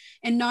travel.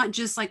 And not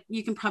just, like,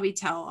 you can probably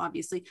tell,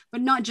 obviously, but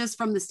not just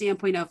from the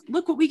standpoint of,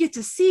 look what we get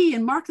to see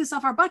and mark this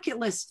off our bucket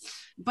list,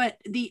 but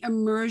the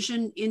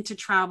immersion into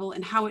travel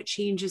and how it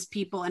changes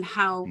people and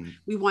how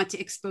we want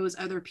to expose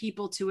other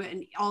people to it.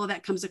 And all of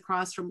that comes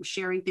across from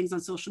sharing things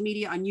on social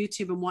media, on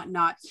YouTube and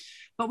whatnot.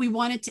 But we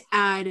wanted to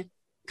add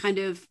kind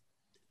of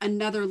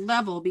another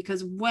level,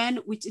 because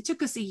it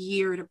took us a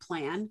year to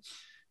plan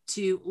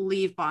to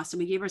leave Boston.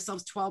 We gave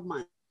ourselves 12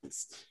 months.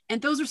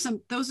 And those are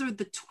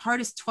the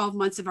hardest 12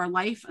 months of our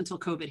life until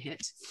COVID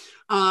hit.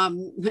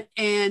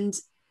 And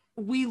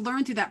we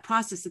learned through that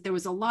process that there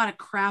was a lot of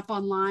crap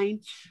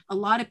online, a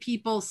lot of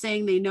people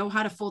saying they know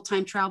how to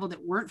full-time travel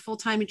that weren't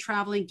full-time in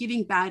traveling,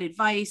 giving bad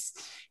advice.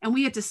 And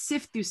we had to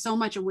sift through so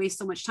much and waste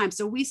so much time.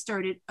 So we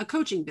started a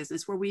coaching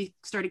business where we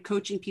started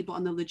coaching people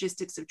on the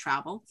logistics of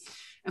travel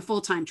and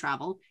full-time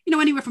travel,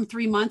 anywhere from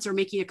 3 months or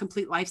making a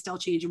complete lifestyle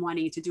change and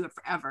wanting to do it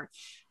forever.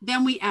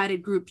 Then we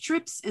added group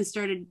trips and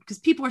started, because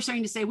people were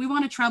starting to say, we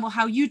want to travel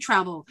how you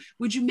travel.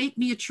 Would you make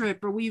me a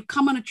trip, or will you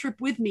come on a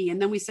trip with me?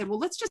 And then we said, well,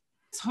 let's just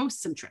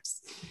host some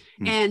trips.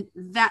 And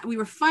that we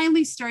were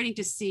finally starting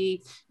to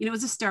see, it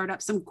was a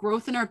startup, some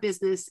growth in our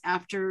business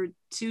after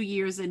 2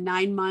 years and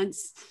 9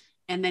 months,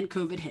 and then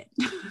COVID hit.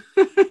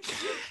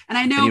 And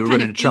I know and you were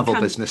running a travel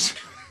business.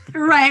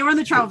 Right, we're in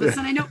the travel business.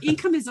 And I know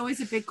income is always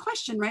a big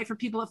question, right, for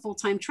people at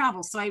full-time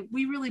travel. So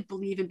we really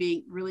believe in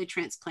being really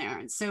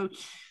transparent. So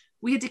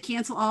we had to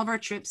cancel all of our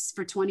trips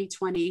for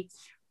 2020.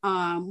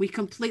 We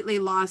completely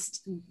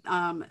lost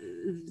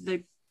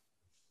the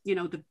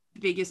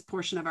biggest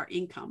portion of our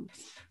income.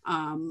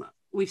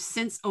 We've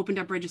since opened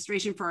up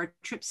registration for our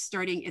trips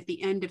starting at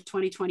the end of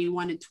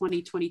 2021, and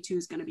 2022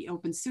 is going to be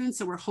open soon.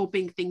 So we're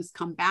hoping things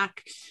come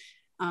back.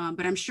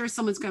 But I'm sure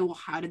someone's going, well,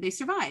 how did they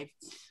survive?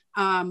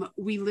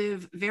 We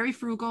live very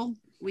frugal.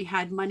 We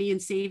had money in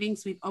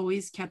savings. We've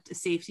always kept a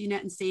safety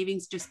net in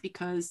savings, just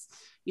because,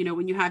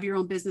 when you have your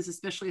own business,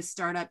 especially a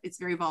startup, it's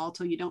very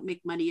volatile. You don't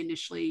make money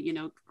initially,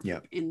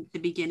 in the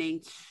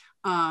beginning.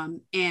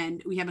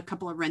 And we have a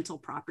couple of rental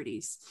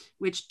properties,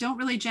 which don't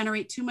really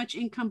generate too much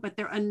income, but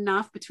they're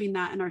enough between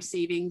that and our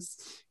savings.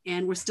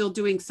 And we're still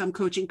doing some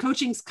coaching.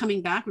 Coaching's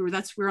coming back. We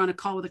were on a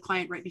call with a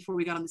client right before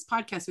we got on this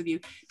podcast with you.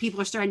 People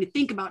are starting to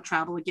think about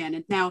travel again.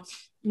 And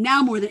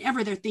now more than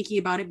ever, they're thinking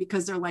about it,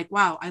 because they're like,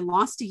 wow, I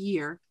lost a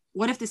year.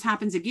 What if this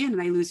happens again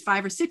and I lose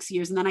 5 or 6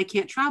 years and then I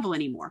can't travel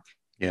anymore?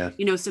 Yeah.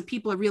 So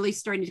people are really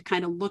starting to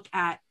kind of look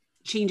at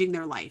changing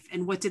their life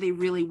and what do they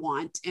really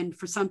want. And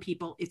for some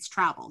people it's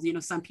travel,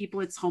 some people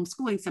it's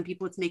homeschooling, some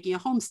people it's making a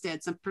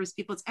homestead, some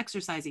people it's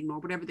exercising more,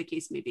 whatever the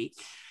case may be.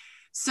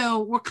 So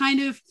we're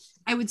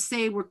I would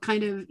say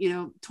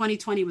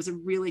 2020 was a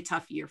really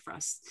tough year for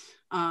us.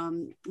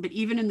 But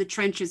even in the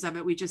trenches of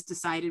it, we just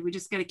decided we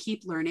just got to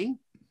keep learning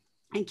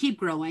and keep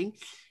growing,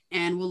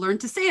 and we'll learn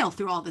to sail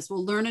through all this.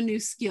 We'll learn a new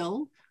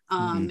skill.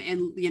 And,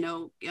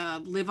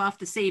 live off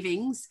the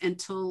savings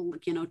until,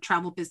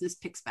 travel business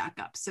picks back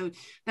up. So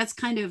that's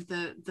kind of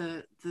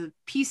the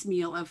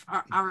piecemeal of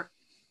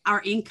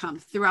our income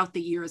throughout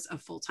the years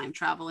of full-time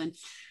travel. And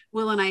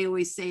Will and I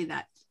always say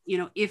that,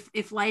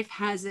 if life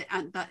has it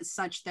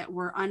such that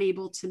we're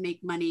unable to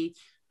make money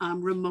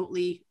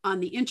remotely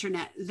on the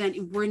internet,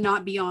 then we're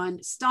not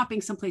beyond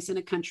stopping someplace in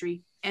a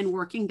country and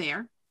working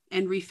there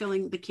and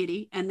refilling the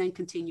kitty and then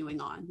continuing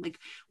on. Like,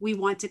 we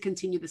want to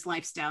continue this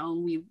lifestyle,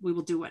 and we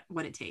will do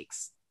what it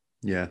takes.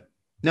 Yeah.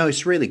 No,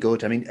 it's really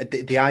good. I mean,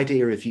 the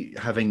idea of you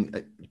having,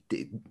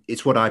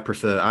 it's what I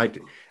prefer.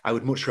 I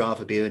would much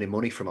rather be earning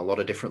money from a lot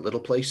of different little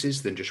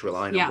places than just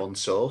relying on one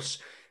source.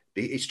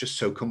 It's just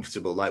so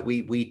comfortable. Like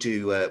we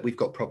do, we've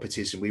got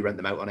properties and we rent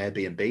them out on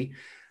Airbnb.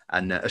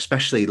 And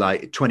especially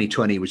like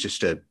 2020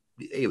 was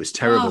it was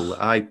terrible.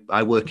 Oh.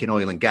 I work in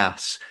oil and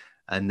gas,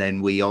 and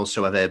then we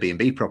also have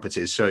Airbnb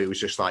properties. So it was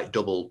just like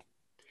double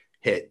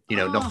hit,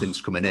 nothing's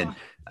coming in.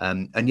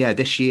 And yeah,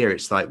 this year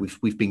it's like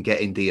we've been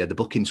getting the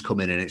bookings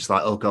coming in, and it's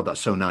like, oh God,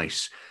 that's so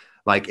nice.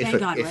 Like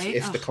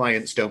if the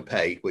clients don't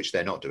pay, which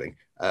they're not doing,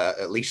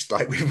 at least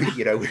like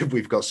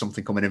we've got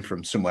something coming in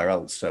from somewhere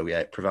else. So yeah,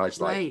 it provides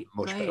much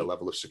better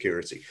level of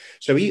security.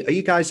 So are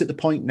you guys at the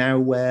point now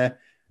where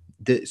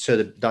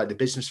the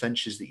business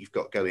ventures that you've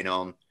got going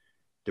on,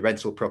 the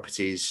rental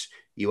properties,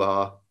 you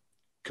are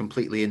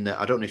completely in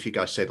I don't know if you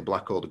guys say the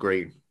black or the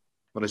green.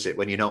 What is it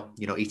when you're not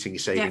eating your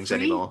savings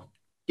anymore?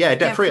 Yeah,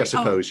 debt free, I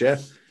suppose.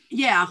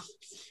 Yeah.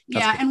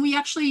 And we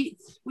actually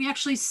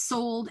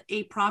sold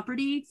a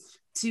property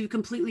to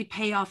completely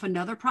pay off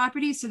another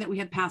property so that we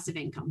had passive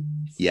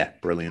income. Yeah,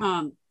 brilliant.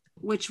 I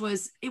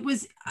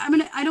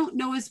don't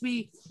know as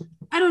we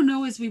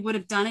would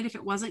have done it if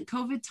it wasn't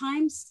COVID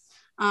times.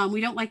 We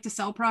don't like to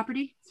sell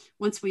property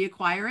once we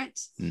acquire it.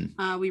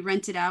 We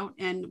rent it out,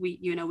 and we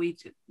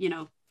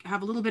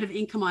have a little bit of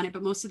income on it,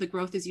 but most of the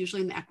growth is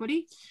usually in the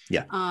equity.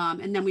 Yeah.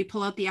 And then we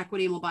pull out the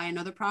equity and we'll buy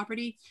another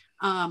property.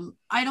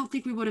 I don't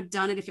think we would have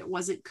done it if it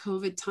wasn't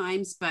COVID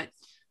times, but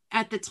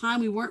at the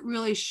time we weren't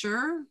really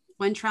sure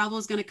when travel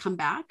is going to come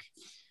back.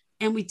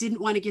 And we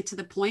didn't want to get to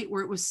the point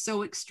where it was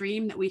so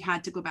extreme that we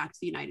had to go back to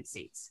the United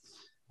States.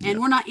 And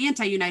we're not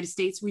anti-United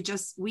States.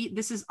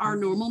 This is our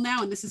normal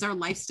now, and this is our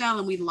lifestyle,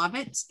 and we love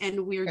it.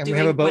 And we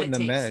have a boat in the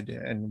Med,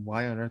 and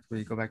why on earth would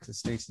you go back to the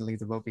States and leave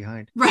the boat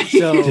behind? Right.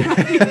 So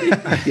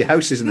your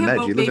house is in the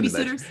Med. You live in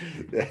the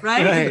Med.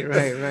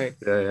 Right.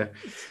 Yeah.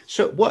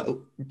 So what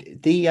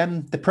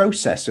the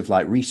process of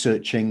like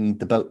researching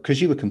the boat,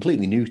 because you were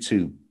completely new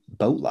to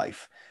boat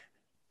life,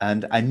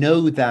 and I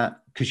know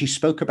that because you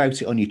spoke about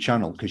it on your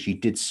channel, because you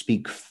did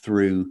speak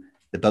through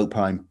the boat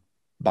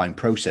buying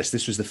process.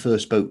 This was the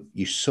first boat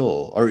you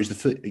saw, or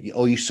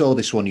you saw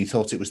this one, you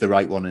thought it was the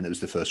right one, and it was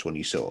the first one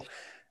you saw.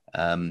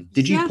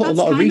 Did you put a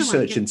lot of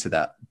research like into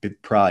that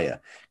prior?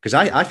 Because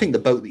I think the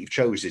boat that you've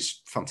chose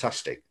is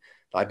fantastic.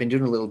 I've been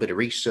doing a little bit of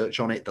research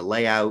on it, the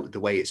layout, the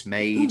way it's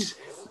made.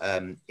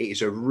 It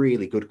is a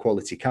really good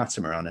quality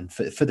catamaran, and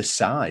for the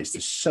size,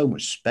 there's so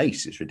much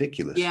space. It's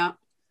ridiculous. Yeah,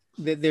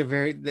 they're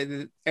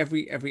very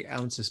every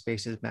ounce of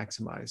space is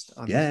maximized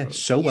on yeah,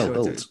 so well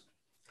built.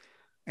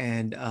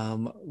 And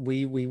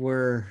we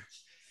were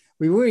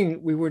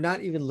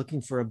not even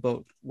looking for a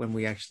boat when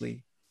we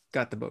actually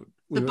got the boat.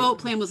 The boat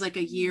plan was like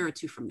a year or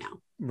two from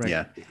now. Right.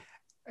 Yeah.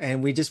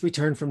 And we just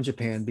returned from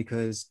Japan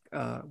because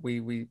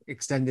we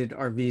extended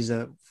our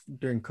visa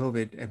during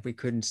COVID and we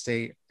couldn't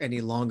stay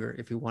any longer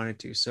if we wanted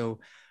to. So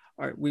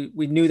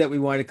we knew that we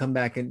wanted to come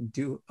back and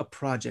do a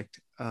project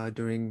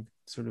during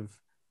sort of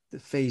the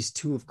phase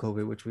 2 of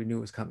COVID, which we knew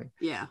was coming.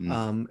 Yeah.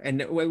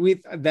 And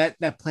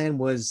that plan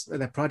was,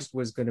 that project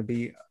was going to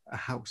be a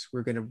house.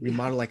 We're going to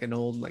remodel like an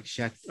old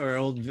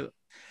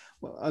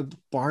a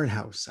barn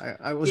house.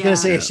 I was going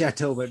to say a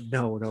chateau, but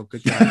no,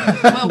 good God.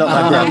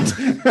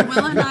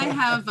 Will and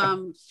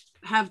I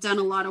have done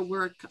a lot of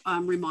work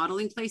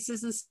remodeling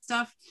places and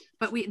stuff,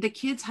 but the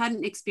kids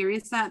hadn't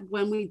experienced that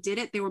when we did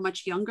it. They were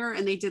much younger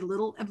and they did a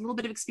little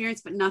bit of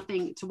experience, but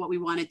nothing to what we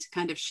wanted to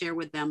kind of share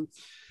with them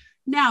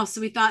now. So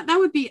we thought that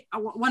would be,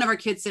 one of our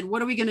kids said,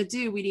 what are we going to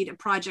do? We need a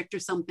project or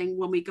something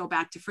when we go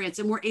back to France.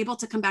 And we're able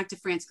to come back to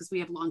France because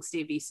we have long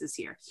stay visas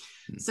here.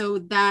 So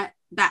that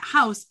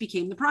house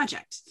became the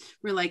project.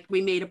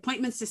 We made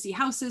appointments to see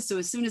houses. So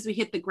as soon as we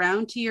hit the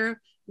ground here,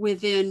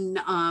 within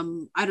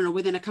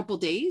a couple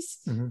days,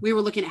 we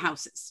were looking at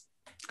houses.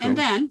 Cool. And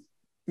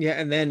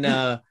then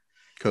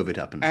COVID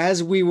happened.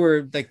 As we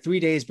were like 3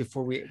 days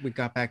before we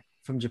got back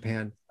from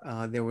Japan,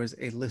 there was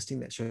a listing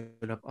that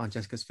showed up on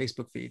Jessica's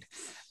Facebook feed,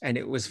 and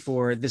it was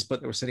for this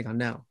boat that we're sitting on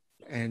now.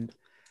 And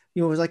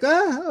it was like,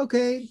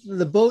 okay,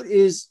 the boat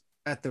is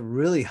at the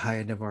really high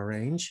end of our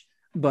range,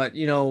 but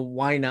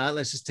why not?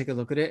 Let's just take a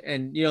look at it.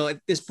 And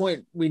at this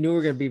point, we knew we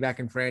were going to be back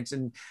in France,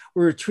 and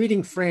we were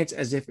treating France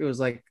as if it was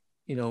like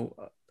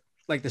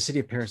like the city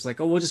of Paris, like,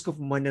 oh, we'll just go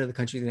from one end of the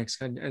country to the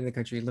next end of the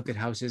country, look at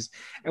houses.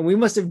 And we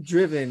must have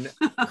driven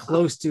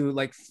close to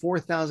like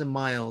 4,000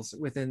 miles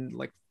within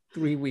like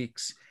 3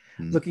 weeks,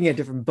 looking at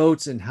different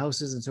boats and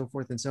houses and so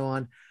forth and so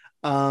on.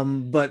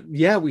 But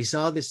yeah, we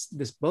saw this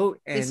boat,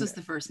 and this was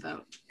the first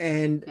boat,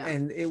 and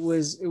it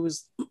was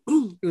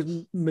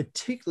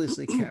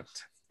meticulously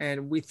kept.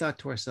 And we thought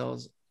to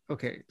ourselves,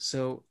 okay,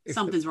 so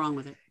something's wrong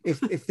with it.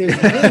 If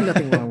there's really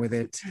nothing wrong with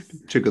it,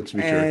 too good to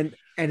be true.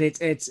 And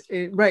it's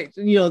right.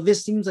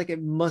 This seems like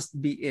it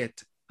must be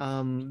it.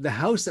 The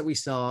house that we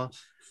saw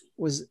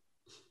was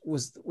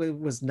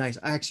nice.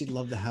 I actually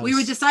love the house. We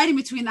were deciding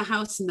between the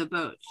house and the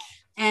boat,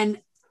 and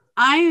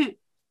I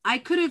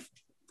could have.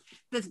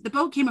 The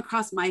boat came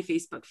across my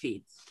Facebook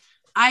feed.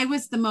 I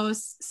was the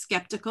most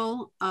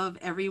skeptical of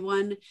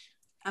everyone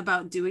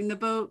about doing the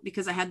boat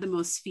because I had the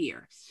most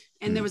fear,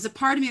 and there was a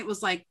part of me that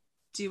was like,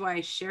 do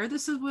I share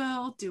this with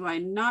Will? Do I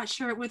not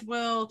share it with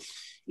Will?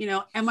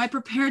 Am I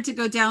prepared to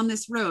go down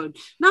this road?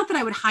 Not that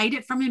I would hide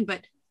it from him,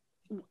 but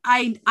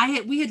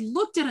we had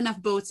looked at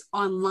enough boats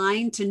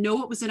online to know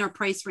what was in our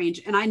price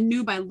range. And I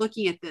knew by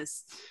looking at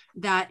this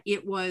that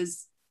it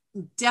was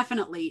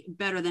definitely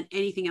better than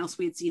anything else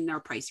we had seen in our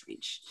price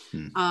range.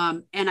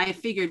 And I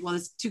figured, well,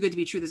 it's too good to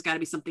be true. There's got to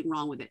be something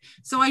wrong with it.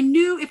 So I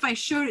knew if I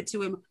showed it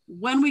to him,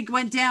 when we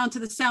went down to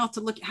the south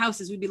to look at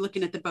houses, we'd be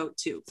looking at the boat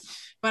too.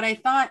 But I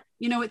thought,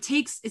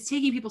 it's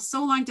taking people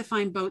so long to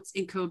find boats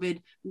in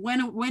COVID.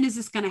 When is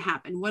this going to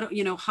happen?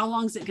 How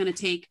long is it going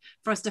to take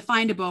for us to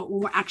find a boat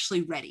when we're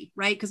actually ready?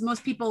 Right. Because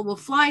most people will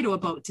fly to a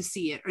boat to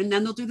see it, and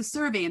then they'll do the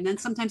survey. And then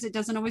sometimes it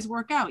doesn't always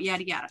work out,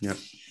 yada, yada. Yep.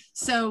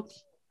 So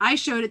I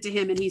showed it to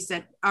him and he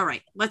said, all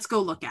right, let's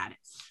go look at it.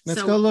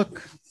 Let's go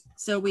look.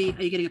 So are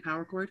you getting a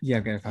power cord? Yeah,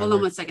 I'm getting a power cord.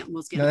 Hold on 1 second.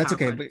 We'll get no, that's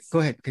okay. Cord. But go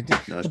ahead.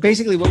 No,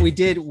 basically what we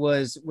did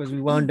was we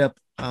wound up,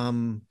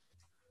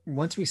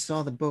 once we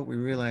saw the boat, we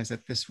realized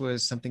that this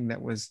was something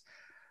that was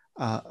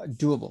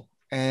doable.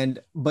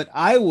 But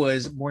I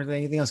was, more than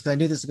anything else, because I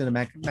knew this was going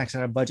to max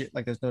out our budget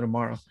like there's no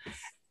tomorrow.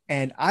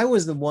 And I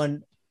was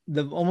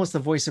almost the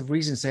voice of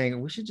reason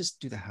saying, we should just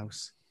do the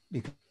house.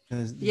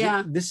 Because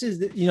this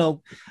is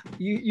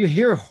you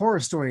hear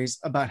horror stories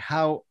about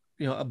how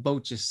a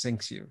boat just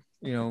sinks you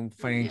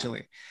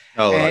financially.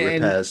 Like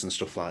repairs and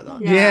stuff like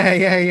that.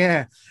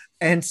 Yeah.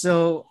 And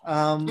so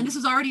and this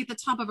was already at the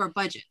top of our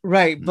budget,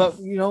 right? But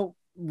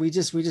we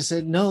just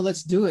said no,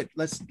 let's do it,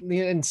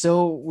 and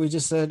so we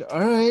just said, all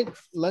right,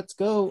 let's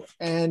go.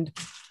 And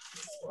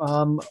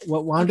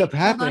what wound up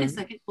happening,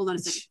 hold on a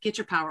second, get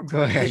your power cord.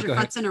 Go ahead, you're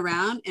futzing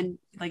around and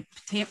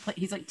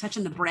he's like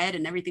touching the bread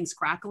and everything's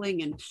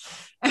crackling, and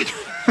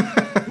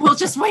well,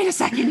 just wait a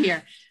second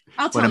here.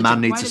 When a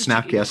man needs a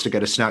snack, he has to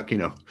get a snack,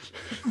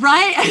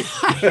 right?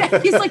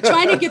 He's like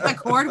trying to get the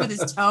cord with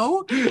his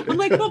toe. I'm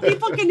like, well,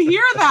 people can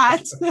hear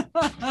that.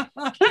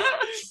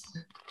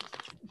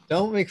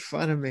 Don't make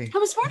fun of me. I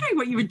was wondering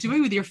what you were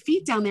doing with your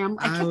feet down there.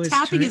 I kept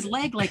tapping his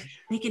leg like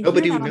they can.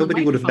 Nobody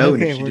would have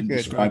known if you didn't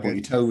describe what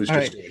your toe was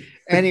just doing.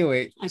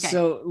 Anyway, Okay.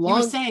 so You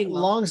were saying,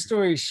 Will. long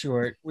story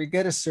short, we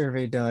get a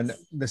survey done.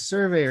 The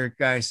surveyor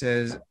guy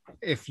says,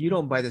 if you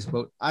don't buy this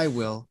boat, I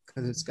will,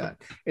 because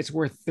it's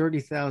worth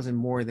 30,000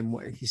 more than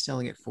what he's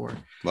selling it for.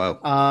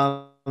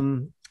 Wow.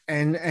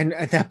 And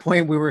at that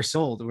point we were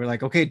sold. We're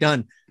like, okay,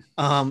 done.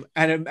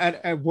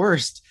 At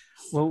worst,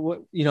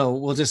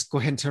 we'll just go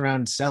ahead and turn around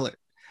and sell it.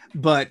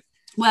 But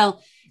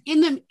well,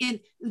 in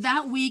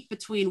that week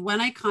between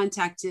when I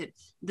contacted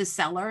the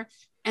seller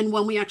and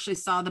when we actually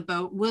saw the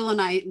boat, Will and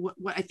I,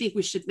 what I think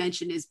we should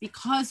mention is,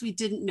 because we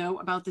didn't know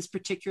about this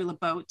particular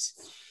boat,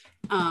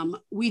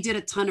 we did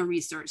a ton of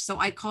research. So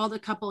I called a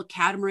couple of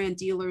catamaran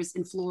dealers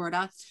in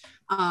Florida,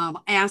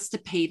 asked to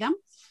pay them.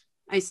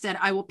 I said,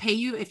 I will pay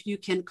you if you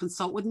can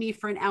consult with me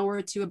for an hour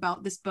or two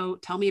about this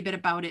boat. Tell me a bit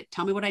about it.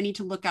 Tell me what I need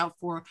to look out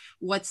for.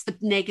 What's the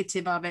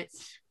negative of it?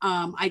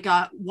 I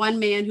got one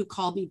man who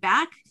called me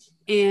back,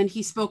 and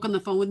he spoke on the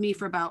phone with me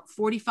for about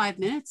 45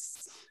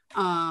 minutes.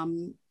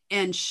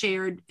 And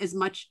shared as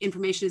much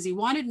information as he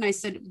wanted. And I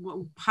said,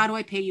 well, how do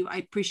I pay you? I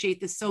appreciate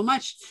this so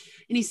much.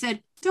 And he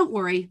said, don't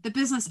worry, the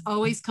business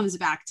always comes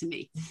back to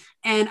me.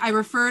 And I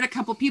referred a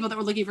couple of people that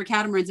were looking for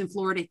catamarans in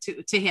Florida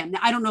to him.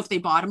 Now, I don't know if they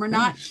bought them or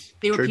not.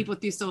 They were people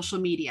through social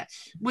media,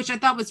 which I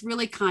thought was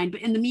really kind.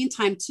 But in the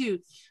meantime, too,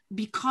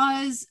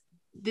 because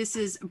this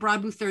is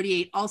Broadblue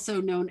 38,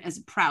 also known as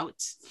Prout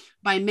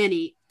by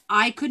many,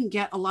 I couldn't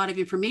get a lot of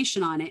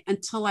information on it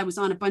until I was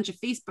on a bunch of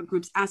Facebook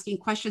groups asking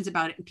questions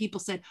about it. And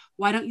people said,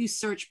 why don't you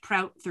search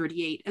Prout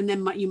 38? And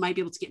then you might be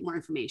able to get more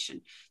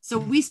information. So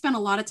we spent a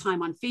lot of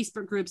time on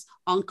Facebook groups,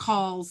 on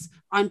calls,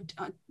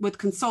 with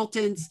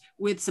consultants,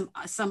 with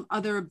some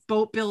other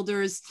boat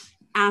builders,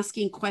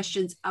 asking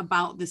questions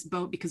about this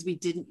boat because we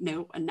didn't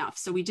know enough.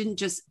 So we didn't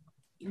just,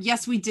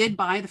 yes, we did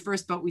buy the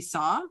first boat we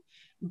saw,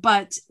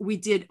 but we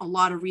did a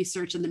lot of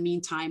research in the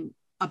meantime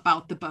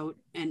about the boat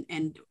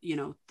and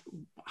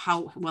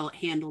how well it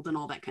handled and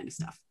all that kind of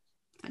stuff.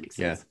 If that makes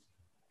sense.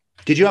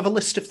 Yeah. Did you have a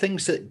list of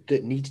things that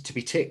needed to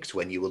be ticked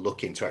when you were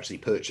looking to actually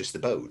purchase the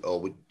boat,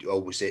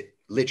 or was it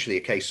literally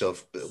a case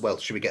of, well,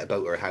 should we get a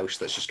boat or a house?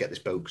 Let's just get this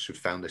boat because we've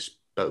found this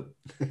boat.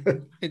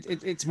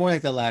 It's more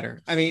like the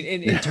latter. I mean,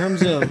 in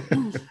terms of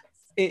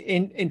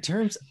in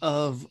terms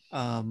of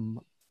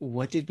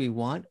what did we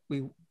want?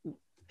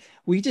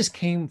 We just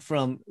came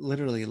from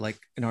literally like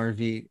an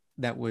RV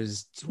that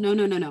was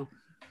no.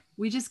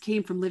 We just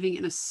came from living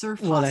in a surf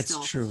hostel. Well,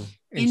 that's true.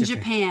 In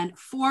Japan,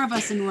 4 of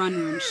us in one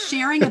room,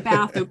 sharing a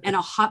bathroom and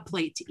a hot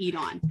plate to eat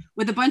on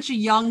with a bunch of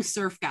young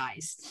surf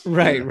guys.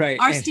 Right.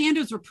 Our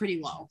standards were pretty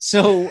low.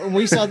 So when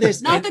we saw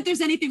this, not that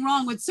there's anything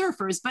wrong with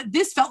surfers, but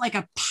this felt like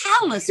a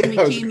palace when we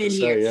came in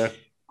here.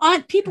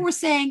 People were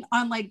saying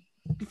on like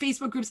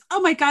Facebook groups,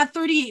 oh my God,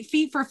 38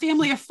 feet for a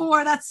family of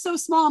 4. That's so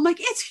small. I'm like,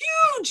 it's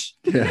huge.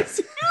 Yeah.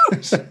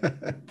 It's huge.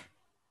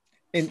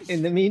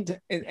 In the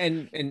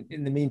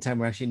meantime,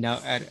 we're actually now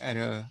at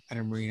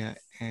a marina,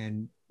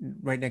 and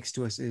right next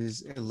to us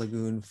is a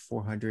Lagoon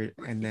 400,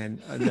 and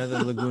then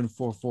another Lagoon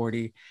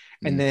 440,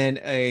 and then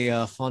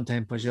a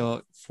Fontaine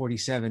Pajot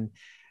 47,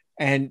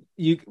 and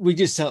we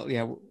just tell,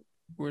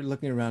 we're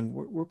looking around.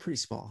 We're pretty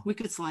small. We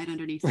could slide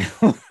underneath.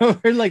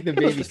 We're like the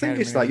baby. The thing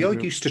is that you're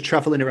used to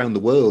traveling around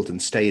the world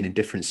and staying in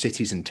different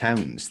cities and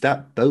towns.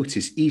 That boat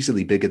is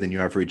easily bigger than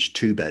your average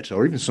 2-bed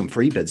or even some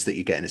 3-beds that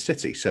you get in a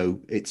city. So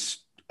it's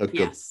a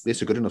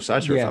good enough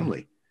size for a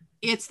family.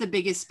 It's the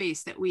biggest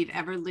space that we've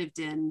ever lived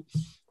in.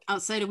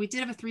 Outside of, we did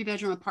have a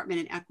 3-bedroom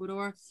apartment in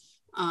Ecuador,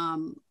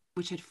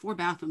 which had 4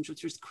 bathrooms,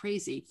 which was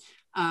crazy.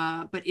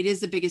 But it is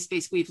the biggest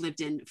space we've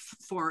lived in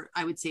for,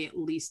 I would say, at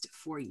least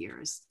 4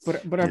 years.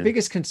 But our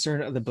biggest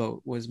concern of the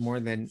boat was more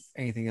than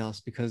anything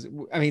else, because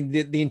I mean,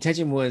 the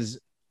intention was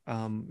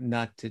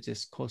not to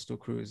just coastal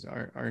cruise.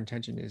 Our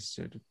intention is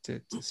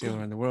to sail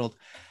around the world.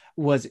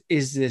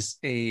 Is this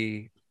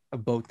a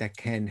boat that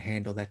can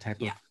handle that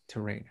type of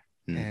terrain?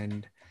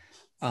 And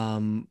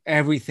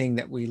everything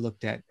that we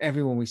looked at,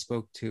 everyone we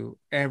spoke to,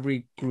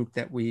 every group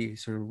that we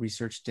sort of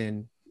researched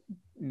in,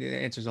 the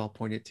answers all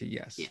pointed to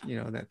yes.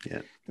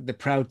 That the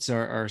Prouts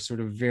are sort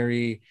of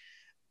very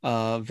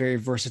very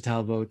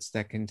versatile boats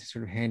that can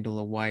sort of handle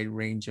a wide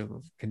range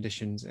of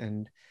conditions,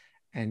 and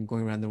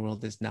going around the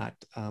world is not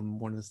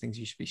one of those things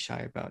you should be shy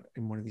about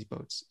in one of these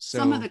boats. So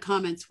some of the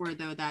comments were,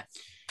 though, that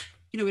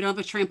we don't have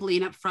a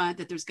trampoline up front,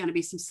 that there's going to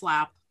be some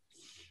slap,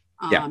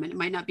 and it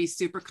might not be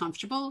super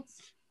comfortable.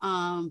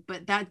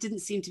 But that didn't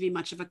seem to be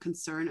much of a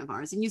concern of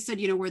ours. And you said,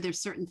 were there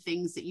certain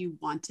things that you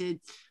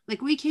wanted?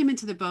 Like, we came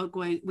into the boat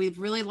going, we'd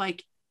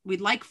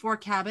like 4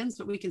 cabins,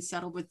 but we can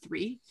settle with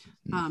 3.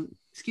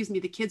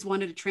 The kids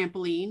wanted a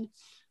trampoline.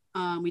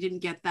 We didn't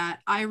get that.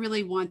 I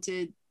really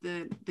wanted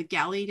the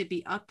galley to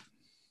be up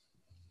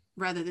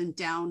rather than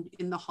down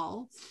in the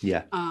hull.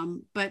 Yeah.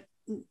 And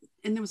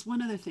there was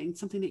one other thing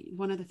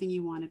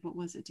you wanted. What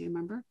was it? Do you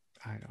remember?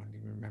 I don't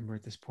even remember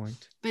at this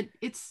point. But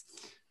it's,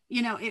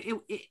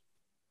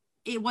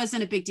 it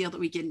wasn't a big deal that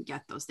we didn't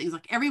get those things.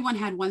 Like, everyone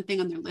had one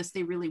thing on their list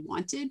they really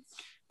wanted,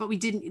 but we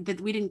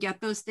didn't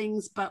get those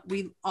things, but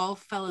we all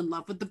fell in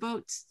love with the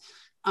boat.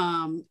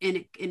 and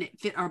it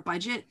fit our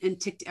budget and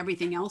ticked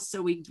everything else.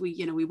 So we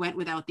went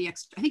without the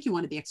extra. I think you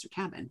wanted the extra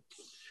cabin.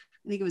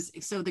 I think it was,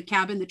 so the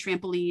cabin, the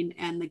trampoline,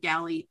 and the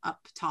galley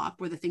up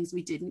top were the things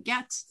we didn't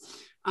get.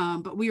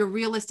 But we were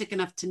realistic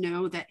enough to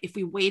know that if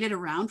we waited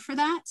around for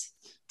that,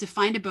 to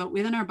find a boat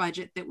within our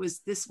budget that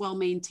was this well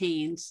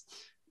maintained,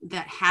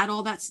 that had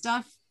all that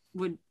stuff,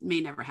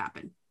 may never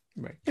happen.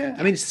 Right. Yeah.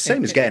 I mean, it's the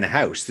same as getting a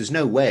house. There's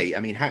no way. I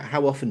mean,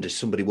 how often does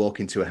somebody walk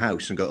into a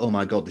house and go, "Oh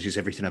my God, this is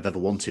everything I've ever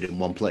wanted in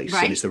one place,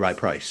 and it's the right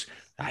price"?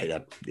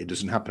 It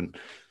doesn't happen.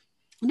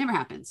 It never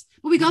happens.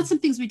 But we got some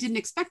things we didn't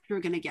expect we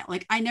were going to get.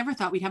 Like, I never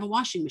thought we'd have a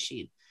washing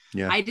machine.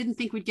 Yeah. I didn't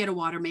think we'd get a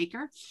water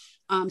maker.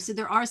 So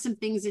there are some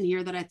things in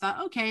here that I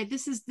thought, okay,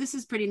 this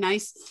is pretty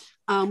nice.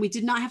 We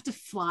did not have to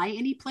fly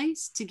any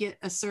place to get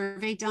a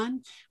survey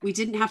done. We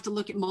didn't have to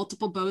look at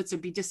multiple boats or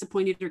be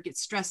disappointed or get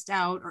stressed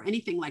out or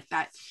anything like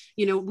that.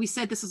 You know, we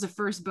said this was the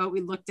first boat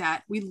we looked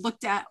at. We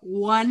looked at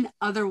one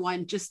other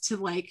one just to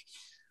like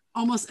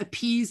almost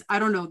appease, I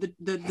don't know,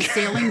 the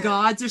sailing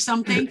gods or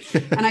something.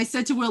 And I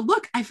said to Will,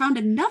 look, I found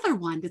another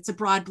one that's a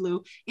broad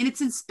blue and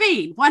it's in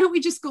Spain. Why don't we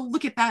just go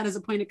look at that as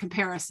a point of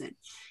comparison?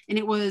 And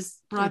it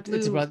was broad blue.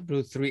 It's a broad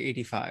blue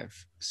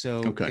 385.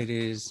 So it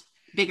is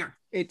bigger.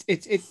 It's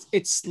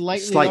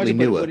slightly larger,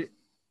 newer.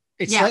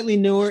 It's slightly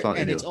newer,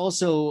 and it's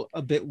also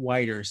a bit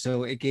wider.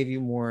 So it gave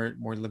you more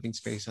living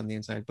space on the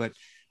inside. But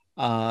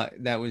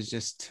that was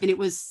just, and it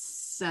was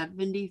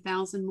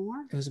 70,000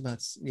 more. It was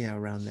about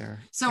around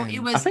there. So and it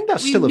was. I think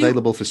that's still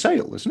available for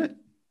sale, isn't it?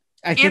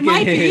 I think it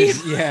might be.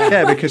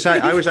 Yeah, because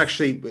I was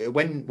actually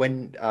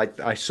when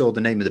I saw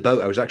the name of the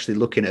boat, I was actually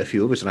looking at a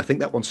few others, and I think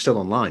that one's still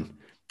online.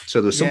 So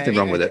there's something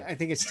wrong with it. I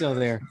think it's still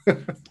there.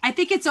 I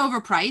think it's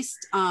overpriced.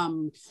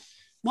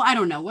 Well, I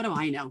don't know. What do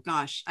I know?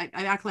 Gosh, I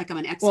act like I'm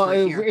an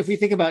expert here. If we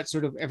think about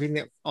sort of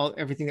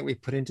everything that we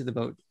put into the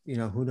boat,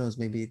 who knows?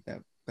 Maybe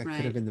that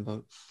could have been the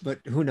boat, but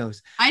who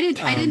knows? I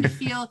didn't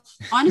feel,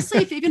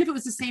 honestly, even if it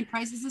was the same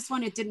price as this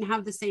one, it didn't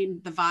have the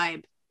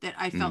vibe that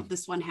I felt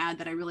this one had,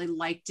 that I really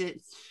liked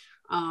it.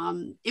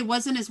 It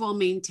wasn't as well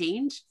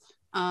maintained.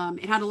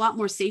 It had a lot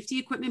more safety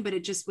equipment, but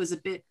it just was a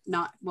bit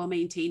not well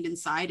maintained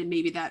inside. And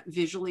maybe that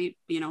visually,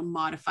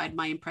 modified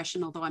my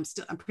impression, although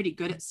I'm pretty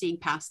good at seeing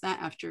past that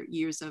after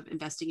years of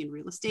investing in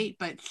real estate.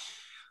 But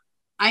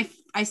I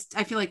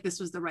feel like this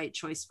was the right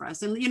choice for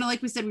us. And,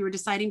 like we said, we were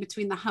deciding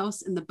between the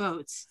house and the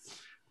boats.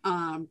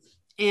 And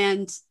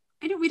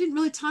we didn't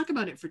really talk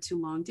about it for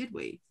too long, did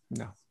we?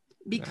 No.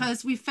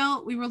 Because we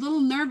were a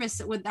little nervous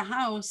that with the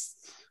house,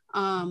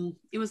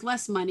 it was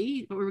less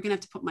money, but we were going to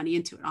have to put money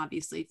into it.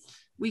 Obviously,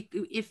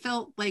 it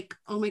felt like,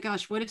 oh my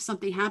gosh, what if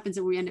something happens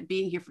and we end up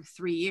being here for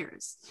 3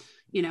 years,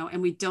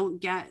 and we don't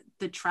get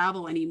the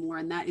travel anymore.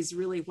 And that is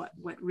really what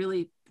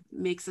really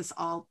makes us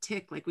all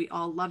tick. Like, we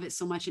all love it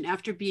so much. And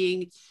after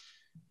being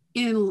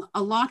in a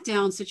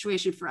lockdown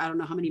situation for, I don't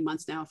know how many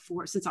months now,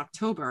 since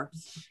October,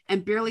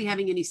 and barely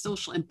having any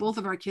social, and both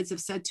of our kids have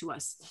said to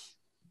us,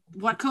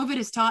 what COVID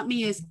has taught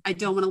me is I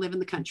don't want to live in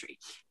the country.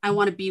 I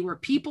want to be where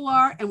people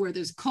are and where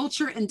there's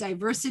culture and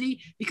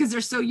diversity, because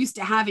they're so used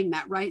to having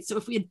that, right? So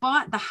if we had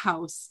bought the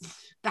house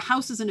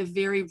is in a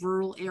very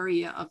rural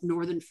area of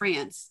northern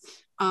France.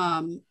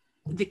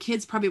 The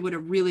kids probably would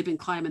have really been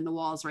climbing the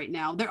walls right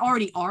now. They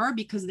already are,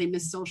 because they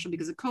miss social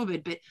because of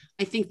COVID, but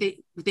I think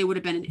they would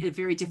have been in a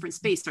very different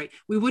space, right?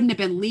 We wouldn't have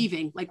been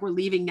leaving like we're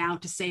leaving now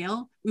to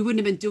sail. We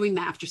wouldn't have been doing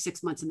that after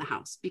 6 months in the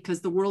house,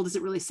 because the world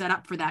isn't really set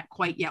up for that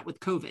quite yet with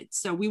COVID.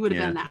 So we would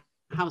have been in that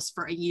house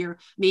for a year,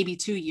 maybe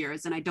 2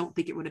 years. And I don't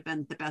think it would have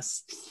been the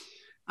best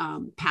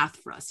path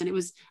for us. And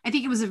I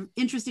think it was an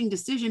interesting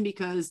decision,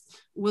 because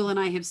Will and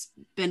I have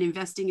been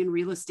investing in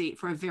real estate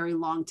for a very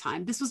long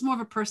time. This was more of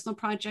a personal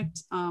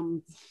project.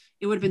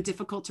 It would have been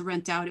difficult to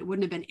rent out. It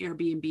wouldn't have been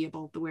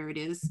Airbnb-able the way it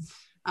is.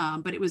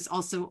 But it was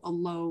also a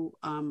low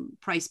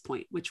price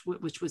point, which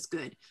was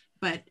good.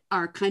 But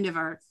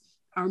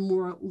our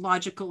more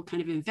logical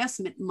kind of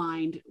investment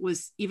mind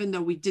was, even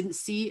though we didn't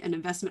see an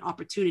investment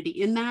opportunity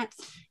in that,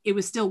 it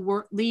was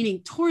still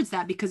leaning towards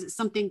that, because it's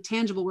something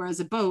tangible. Whereas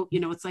a boat,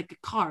 it's like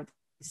a car.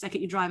 The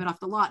second you drive it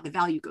off the lot, the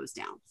value goes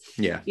down.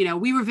 Yeah.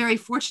 We were very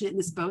fortunate in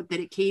this boat that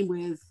it came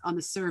with, on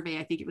the survey,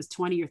 I think it was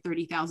 $20,000 or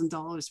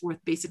 $30,000 worth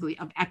basically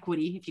of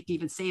equity, if you can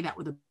even say that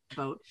with a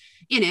boat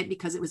in it,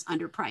 because it was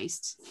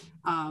underpriced.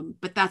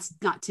 But that's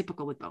not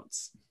typical with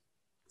boats.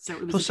 So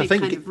it was a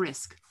big kind of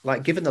risk.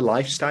 Like, given the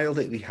lifestyle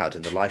that we had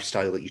and the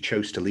lifestyle that you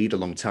chose to lead a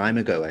long time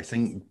ago, I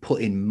think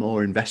putting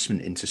more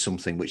investment into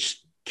something which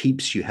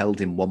keeps you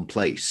held in one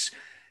place.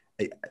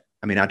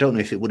 I mean, I don't know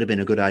if it would have been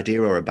a good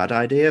idea or a bad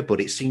idea, but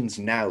it seems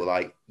now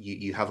like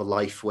you have a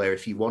life where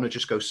if you want to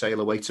just go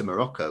sail away to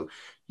Morocco,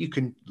 you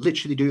can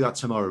literally do that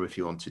tomorrow if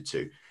you wanted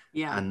to.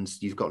 Yeah. And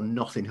you've got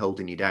nothing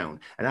holding you down.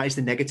 And that is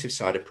the negative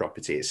side of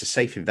property. It's a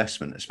safe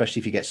investment,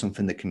 especially if you get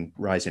something that can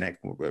rise in,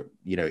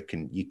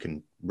 you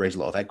can raise a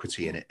lot of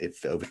equity in it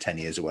if over 10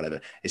 years or whatever.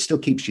 It still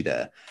keeps you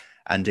there.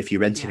 And if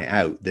you're renting it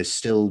out, there's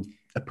still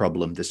a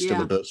problem. There's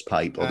still a burst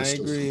pipe. Or there's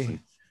still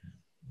something.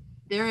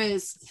 There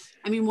is,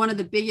 one of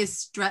the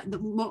biggest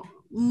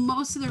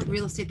most of the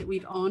real estate that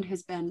we've owned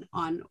has been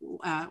on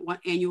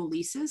annual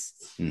leases.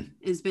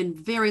 There's been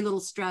very little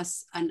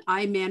stress, and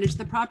I manage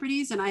the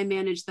properties and I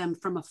manage them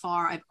from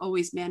afar. I've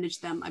always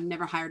managed them. I've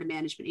never hired a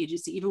management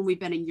agency. Even when we've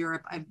been in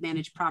Europe, I've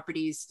managed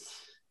properties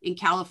in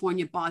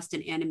California,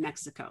 Boston, and in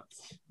Mexico.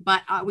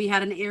 But we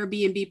had an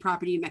Airbnb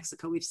property in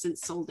Mexico. We've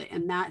since sold it.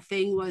 And that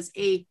thing was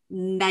a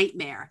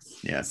nightmare.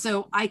 Yeah.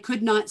 So I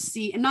could not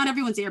see, and not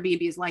everyone's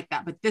Airbnb is like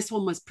that, but this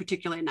one was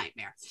particularly a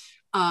nightmare.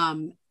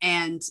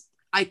 And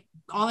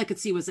all I could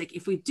see was like,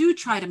 if we do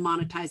try to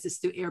monetize this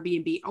through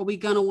Airbnb, are we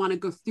going to want to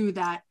go through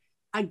that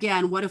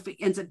again? What if it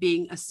ends up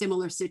being a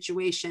similar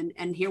situation?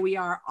 And here we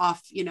are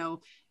off,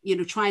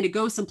 trying to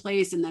go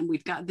someplace, and then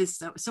we've got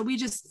this. So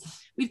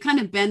we've kind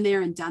of been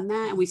there and done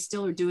that, and we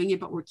still are doing it,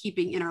 but we're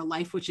keeping in our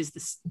life, which is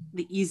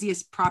the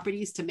easiest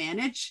properties to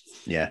manage.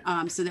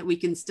 Yeah. So that we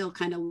can still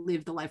kind of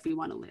live the life we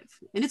want to live.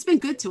 And it's been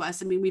good to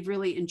us. I mean, we've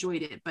really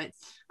enjoyed it, but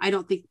I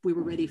don't think we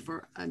were ready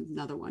for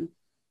another one.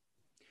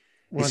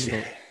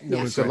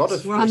 It's a lot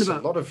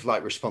of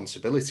like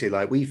responsibility.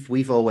 Like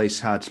we've always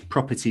had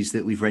properties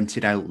that we've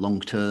rented out long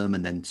term,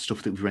 and then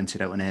stuff that we've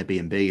rented out on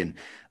Airbnb. And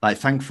like,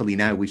 thankfully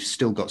now we've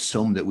still got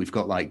some that we've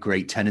got like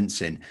great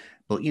tenants in.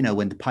 But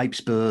when the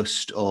pipes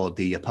burst or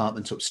the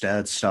apartment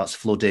upstairs starts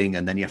flooding,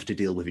 and then you have to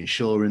deal with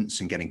insurance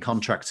and getting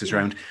contractors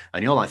around,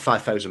 and you're like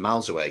 5,000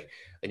 miles away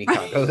and you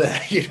can't go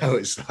there.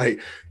 It's like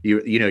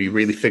you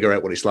really figure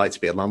out what it's like to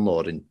be a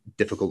landlord in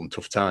difficult and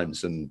tough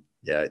times. And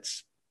yeah,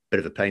 it's bit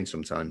of a pain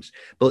sometimes,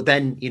 but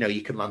then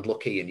you can land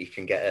lucky and you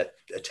can get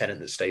a tenant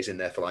that stays in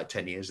there for like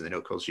 10 years and they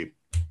don't cause you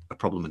a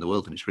problem in the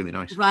world, and it's really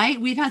nice. Right,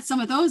 we've had some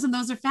of those, and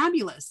those are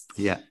fabulous.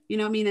 Yeah,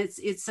 I mean,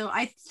 it's so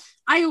I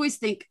always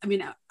think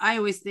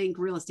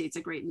real estate's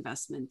a great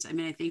investment. I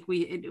mean, I think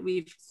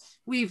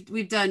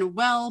we've done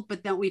well,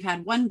 but then we've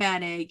had one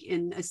bad egg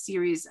in a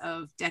series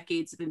of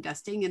decades of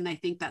investing, and I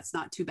think that's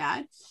not too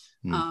bad.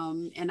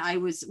 And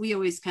we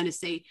always kind of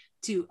say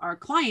to our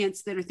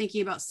clients that are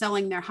thinking about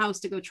selling their house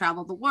to go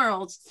travel the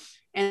world,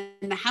 and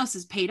the house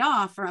is paid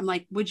off, or I'm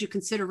like, would you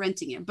consider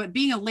renting it? But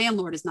being a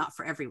landlord is not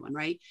for everyone,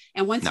 right?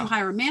 And once you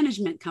hire a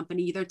management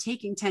company, they're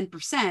taking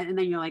 10%, and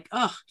then you're like,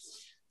 ugh.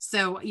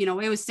 So, I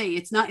always say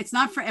it's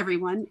not for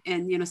everyone.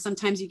 And,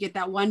 sometimes you get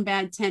that one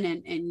bad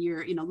tenant, and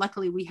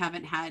luckily we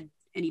haven't had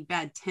any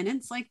bad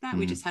tenants like that.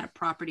 We just had a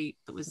property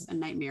that was a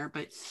nightmare,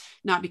 but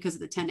not because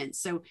of the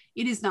tenants. So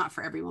it is not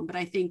for everyone, but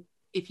I think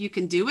if you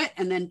can do it,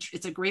 and then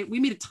we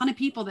meet a ton of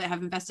people that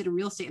have invested in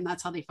real estate, and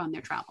that's how they fund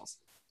their travels.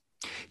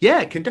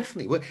 Yeah, it can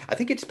definitely work. I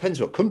think it depends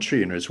what country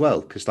you're in as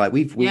well, because like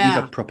we've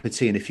had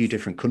property in a few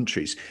different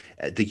countries.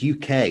 The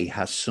UK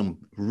has some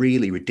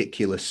really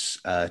ridiculous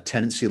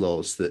tenancy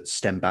laws that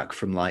stem back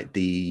from like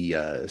the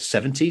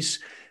 70s,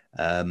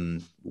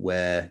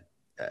 where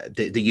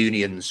the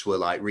unions were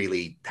like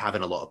really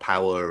having a lot of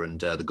power, and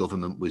the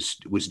government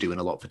was doing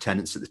a lot for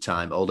tenants at the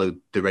time, although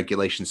the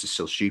regulations are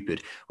still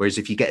stupid. Whereas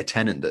if you get a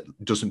tenant that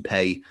doesn't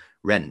pay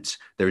rent,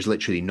 there is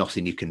literally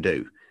nothing you can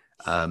do.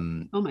 Oh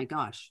my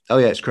gosh. Oh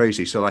yeah, it's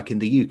crazy. So like in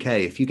the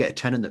UK, if you get a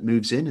tenant that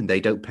moves in and they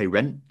don't pay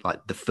rent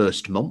like the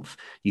first month,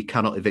 you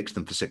cannot evict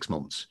them for 6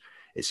 months.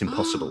 It's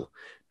impossible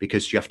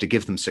because you have to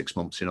give them 6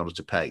 months in order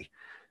to pay.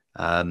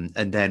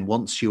 And then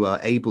once you are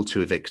able to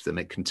evict them,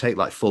 it can take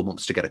like 4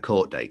 months to get a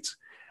court date.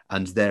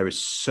 And there is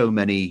so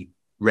many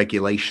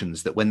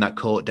regulations that when that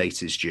court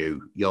date is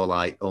due, you're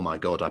like, oh my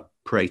God, I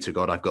pray to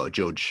God I've got a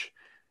judge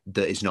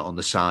that is not on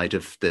the side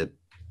of the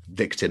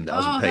victim that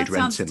hasn't paid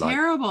rent in like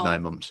terrible.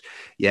 9 months.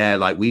 Yeah,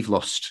 like we've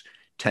lost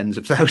tens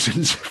of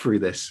thousands through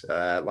this,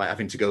 like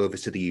having to go over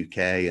to the UK.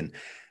 And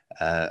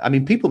I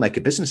mean, people make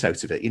a business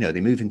out of it.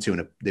 They move into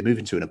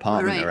an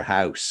apartment or a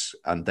house,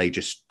 and they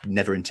just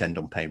never intend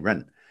on paying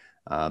rent.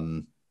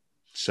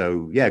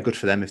 So yeah, good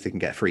for them if they can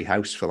get a free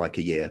house for like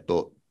a year,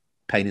 but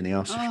pain in the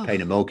arse if you're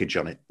paying a mortgage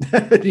on it.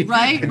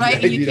 right.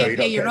 And you can't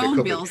pay your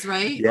own bills,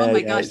 right? Yeah, oh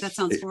my gosh, that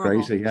sounds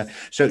horrible. Crazy, yeah.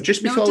 So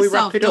just before we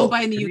wrap it up,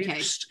 buy in the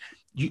UK.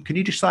 Can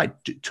you just like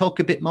talk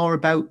a bit more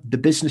about the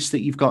business that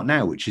you've got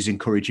now, which is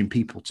encouraging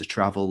people to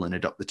travel and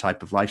adopt the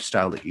type of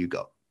lifestyle that you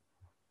got?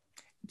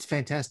 It's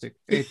fantastic.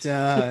 It's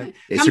come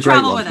a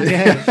travel with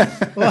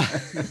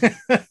us.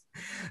 Yeah.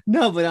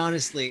 No, but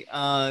honestly,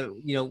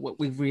 what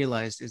we've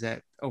realized is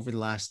that over the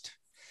last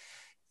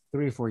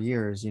 3 or 4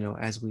 years,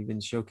 as we've been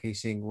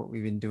showcasing what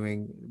we've been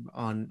doing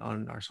on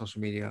our social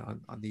media,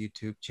 on the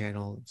YouTube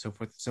channel, and so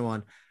forth and so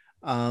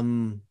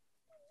on,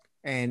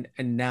 and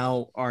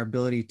now our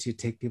ability to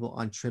take people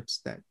on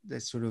trips that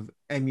sort of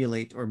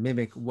emulate or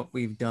mimic what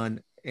we've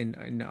done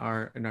in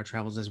our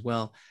travels as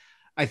well.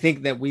 I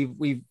think that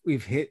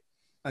we've hit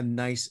a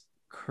nice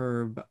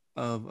curve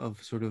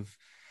of sort of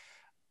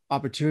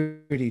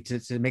opportunity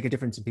to make a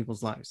difference in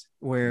people's lives,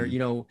 where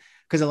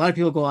because a lot of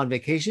people go on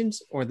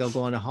vacations or they'll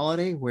go on a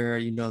holiday where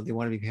they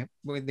want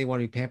to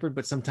be pampered,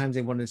 but sometimes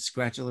they want to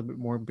scratch a little bit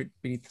more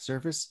beneath the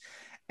surface.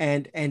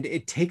 And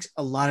it takes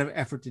a lot of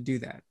effort to do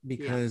that,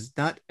 because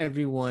not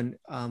everyone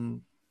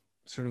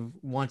sort of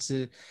wants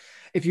to.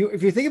 If you're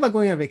thinking about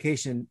going on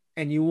vacation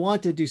and you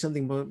want to do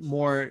something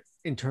more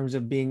in terms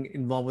of being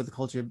involved with the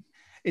culture,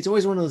 it's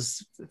always one of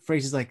those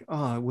phrases like,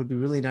 oh, it would be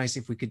really nice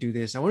if we could do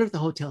this. I wonder if the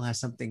hotel has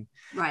something.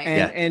 Right.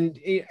 And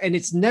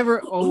it's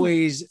never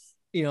always,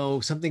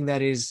 something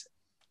that is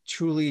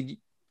truly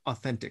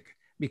authentic,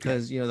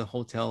 because the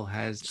hotel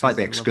has, it's like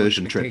the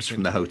excursion trips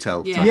from the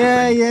hotel.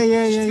 Yeah.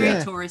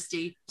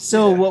 Touristy.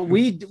 So what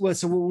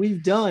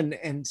we've done,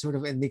 and sort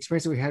of, and the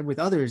experience that we had with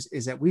others,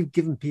 is that we've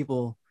given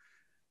people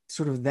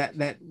sort of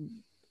that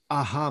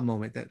aha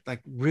moment, that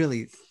like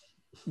really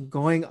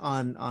going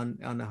on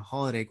a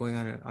holiday, going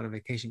on a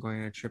vacation,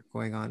 going on a trip,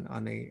 going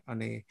on a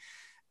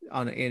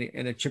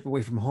trip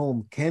away from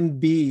home can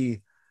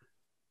be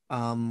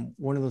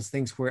one of those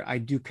things where I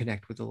do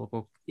connect with the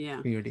local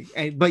community,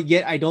 but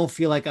yet I don't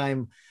feel like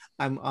I'm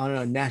on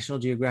a National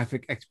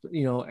Geographic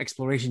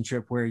exploration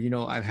trip where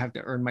I have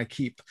to earn my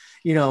keep.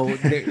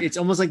 It's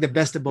almost like the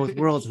best of both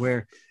worlds,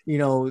 where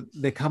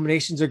the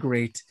combinations are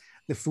great,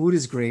 the food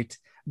is great,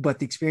 but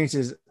the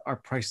experiences are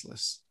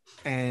priceless,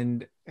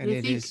 and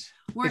it's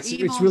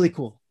really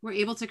cool. We're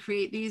able to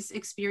create these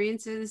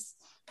experiences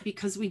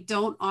because we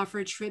don't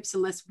offer trips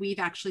unless we've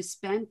actually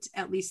spent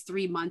at least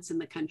 3 months in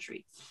the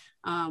country.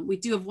 We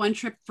do have one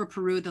trip for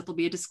Peru that there'll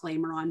be a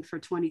disclaimer on for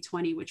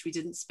 2020, which we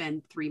didn't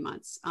spend 3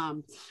 months,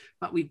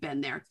 but we've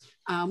been there.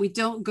 We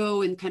don't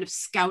go and kind of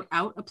scout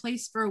out a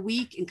place for a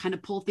week and kind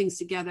of pull things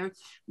together.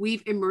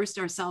 We've immersed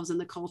ourselves in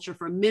the culture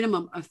for a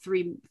minimum of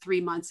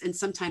three months, and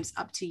sometimes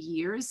up to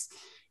years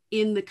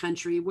in the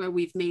country, where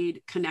we've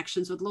made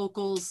connections with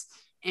locals.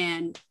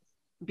 And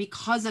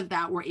because of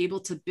that, we're able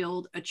to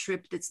build a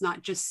trip that's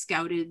not just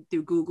scouted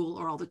through Google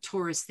or all the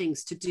tourist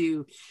things to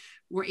do.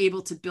 We're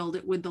able to build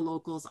it with the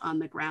locals on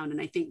the ground.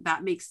 And I think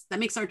that makes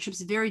our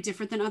trips very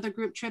different than other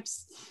group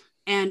trips.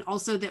 And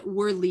also that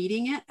we're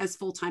leading it as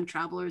full-time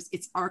travelers.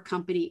 It's our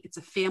company. It's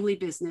a family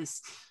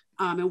business.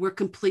 And we're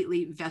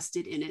completely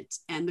vested in it,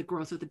 and the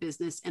growth of the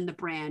business and the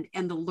brand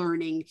and the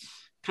learning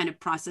kind of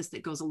process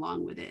that goes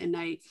along with it. And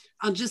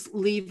I'll just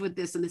leave with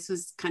this. And this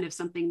was kind of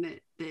something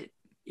that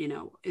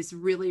is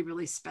really,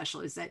 really special,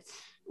 is that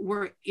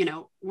we're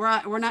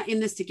not in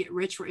this to get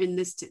rich. We're in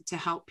this to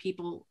help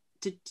people,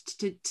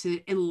 to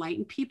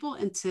enlighten people,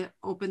 and to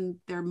open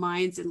their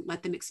minds and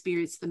let them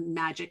experience the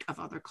magic of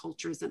other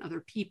cultures and other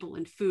people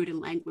and food and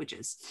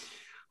languages.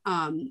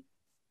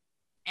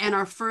 And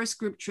our first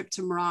group trip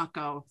to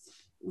Morocco,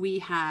 we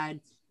had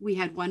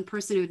one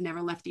person who had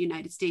never left the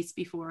United States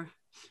before.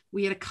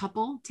 We had a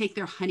couple take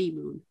their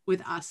honeymoon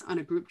with us on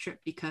a group trip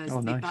because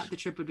they thought the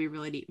trip would be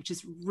really neat, which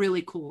is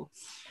really cool.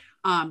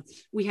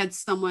 We had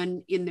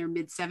someone in their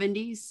mid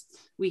 70s.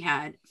 We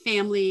had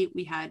family.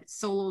 We had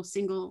solo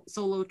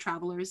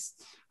travelers.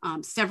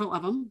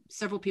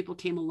 Several people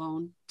came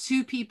alone.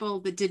 2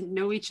 people that didn't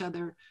know each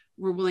other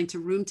were willing to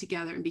room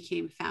together and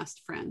became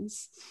fast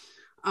friends.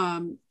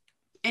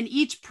 And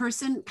each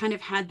person kind of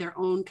had their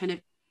own kind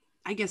of,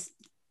 I guess,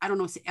 I don't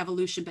know, say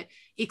evolution, but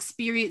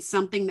experience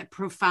something that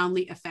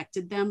profoundly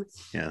affected them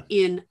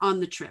on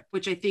the trip,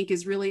 which I think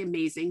is really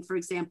amazing. For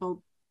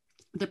example,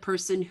 the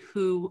person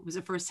who was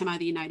the first time out of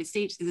the United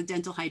States is a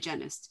dental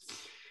hygienist.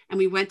 And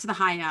we went to the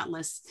High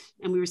Atlas,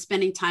 and we were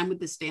spending time with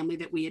this family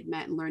that we had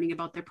met and learning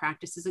about their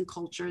practices and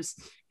cultures.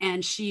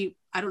 And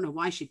I don't know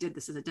why she did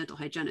this as a dental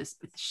hygienist,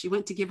 but she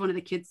went to give one of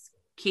the kids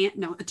a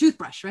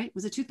toothbrush, right?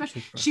 Was it toothbrush?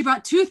 She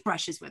brought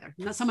toothbrushes with her.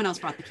 Someone else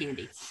brought the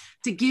candy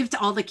to give to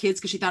all the kids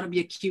because she thought it'd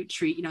be a cute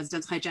treat, as a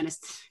dental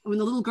hygienist. And when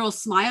the little girl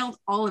smiled,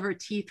 all of her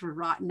teeth were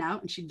rotten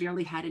out and she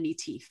barely had any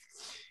teeth.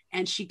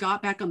 And she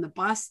got back on the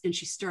bus and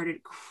she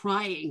started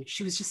crying.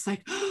 She was just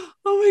like, oh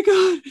my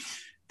God,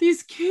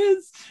 these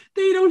kids,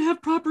 they don't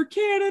have proper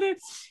care.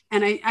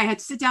 And I had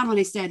to sit down when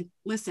I said,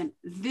 listen,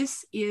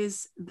 this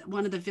is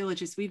one of the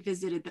villages we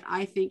visited that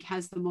I think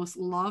has the most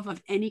love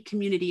of any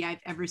community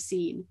I've ever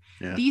seen.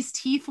 Yeah. These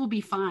teeth will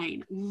be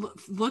fine.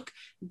 Look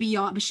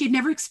beyond, but she had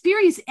never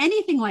experienced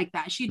anything like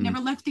that. She had never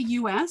left the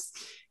US,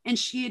 and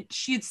she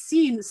had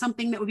seen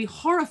something that would be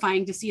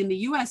horrifying to see in the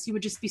US. You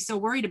would just be so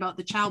worried about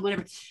the child,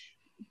 whatever.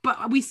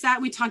 But we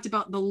talked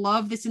about the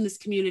love that's in this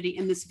community,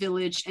 in this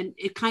village, and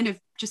it kind of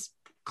just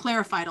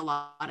clarified a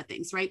lot of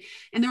things, right?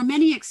 And there are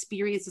many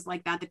experiences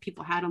like that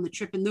people had on the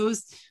trip. And there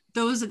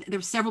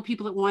were several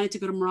people that wanted to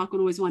go to Morocco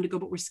and always wanted to go,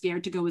 but were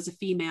scared to go as a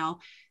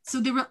female. So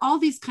there were all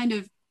these kind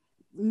of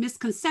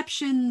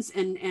misconceptions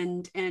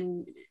and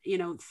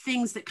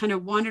things that kind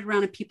of wandered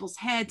around in people's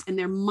heads, and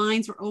their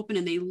minds were open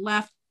and they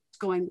left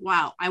going,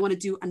 wow, I want to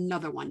do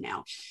another one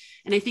now.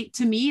 And I think,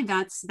 to me,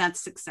 that's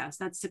success.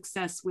 That's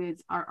success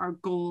with our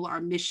goal, our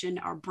mission,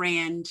 our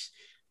brand,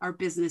 our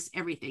business.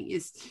 Everything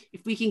is,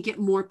 if we can get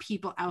more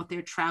people out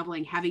there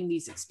traveling, having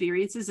these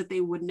experiences that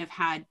they wouldn't have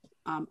had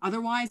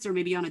otherwise, or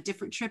maybe on a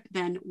different trip,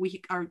 then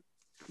we are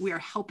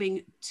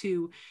helping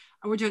to,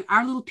 we're doing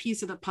our little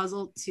piece of the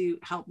puzzle to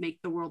help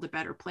make the world a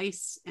better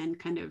place and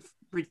kind of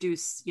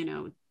reduce,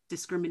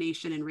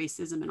 discrimination and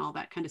racism and all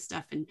that kind of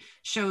stuff, and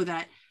show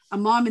that a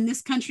mom in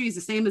this country is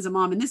the same as a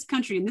mom in this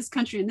country, in this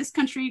country, in this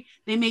country.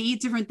 They may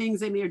eat different things.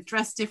 They may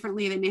dress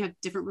differently. They may have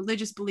different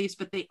religious beliefs,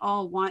 but they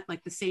all want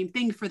like the same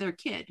thing for their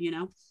kid,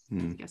 I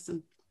guess.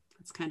 And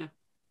that's kind of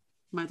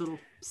my little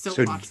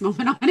soapbox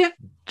moment on it.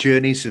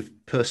 Journeys of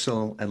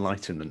personal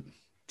enlightenment,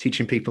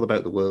 teaching people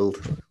about the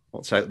world,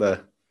 what's out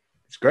there.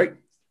 It's great.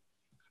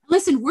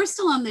 Listen, we're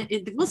still on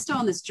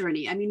this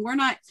journey. I mean, we're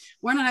not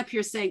up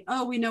here saying,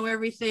 oh, we know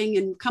everything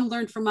and come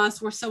learn from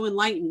us. We're so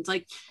enlightened.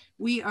 Like,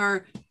 we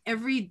are,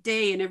 every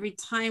day and every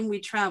time we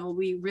travel,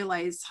 we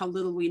realize how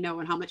little we know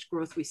and how much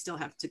growth we still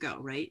have to go.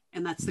 Right.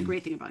 And that's the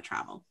great thing about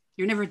travel.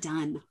 You're never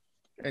done.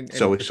 And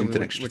it's always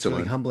something extra to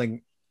learn.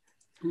 Humbling.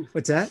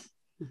 What's that?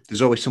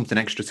 There's always something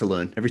extra to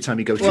learn. Every time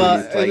you go to a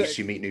new place,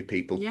 you meet new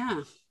people.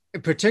 Yeah.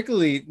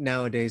 Particularly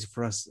nowadays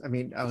for us. I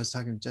mean, I was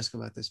talking to Jessica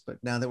about this, but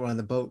now that we're on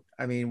the boat,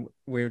 I mean,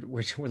 we're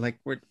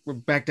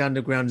back down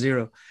to ground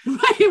zero.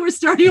 Right, we're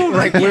starting over.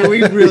 Like, where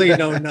we really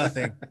know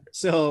nothing.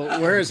 So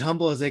we're as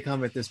humble as they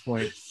come at this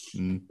point.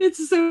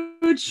 It's so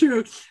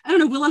true. I don't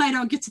know. Will and I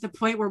don't get to the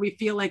point where we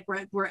feel like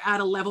we're at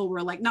a level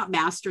where, like, not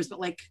masters, but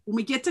like when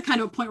we get to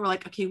kind of a point where,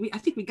 like, okay, I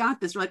think we got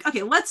this. We're like,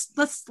 okay, let's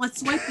swipe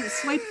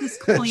this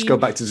clean. Let's go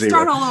back to zero.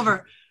 Start all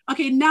over.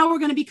 Okay, now we're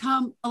going to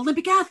become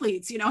Olympic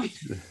athletes,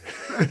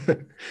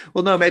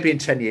 Well, no, maybe in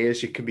 10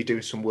 years you can be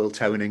doing some world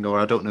towing, or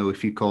I don't know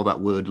if you call that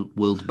world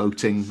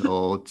boating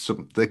or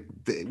something.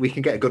 We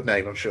can get a good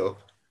name, I'm sure.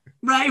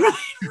 Right.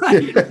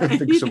 I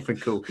think something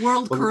cool.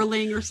 World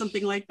curling or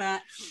something like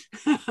that.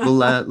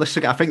 Well,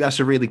 listen, I think that's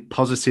a really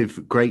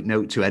positive, great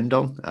note to end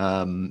on.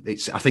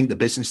 I think the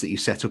business that you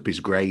set up is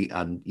great.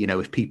 And,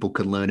 if people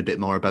can learn a bit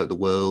more about the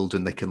world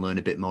and they can learn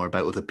a bit more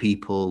about other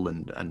people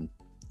and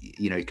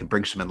it can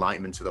bring some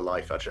enlightenment to their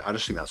life. I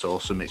just think that's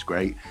awesome. It's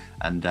great.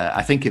 And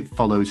I think it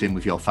follows in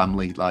with your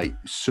family, like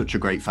such a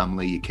great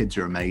family. Your kids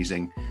are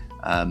amazing.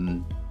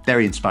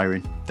 Very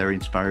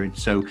inspiring.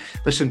 So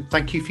listen,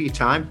 thank you for your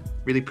time.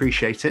 Really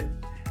appreciate it.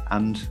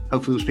 And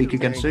hopefully we'll speak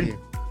again soon.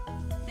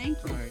 Thank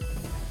you.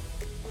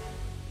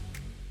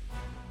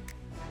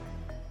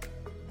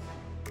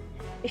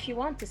 If you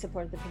want to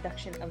support the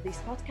production of these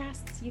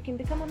podcasts, you can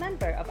become a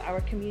member of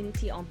our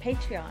community on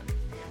Patreon,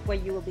 where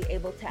you will be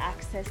able to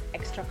access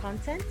extra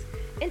content,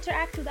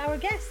 interact with our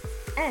guests,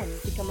 and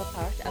become a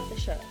part of the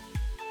show.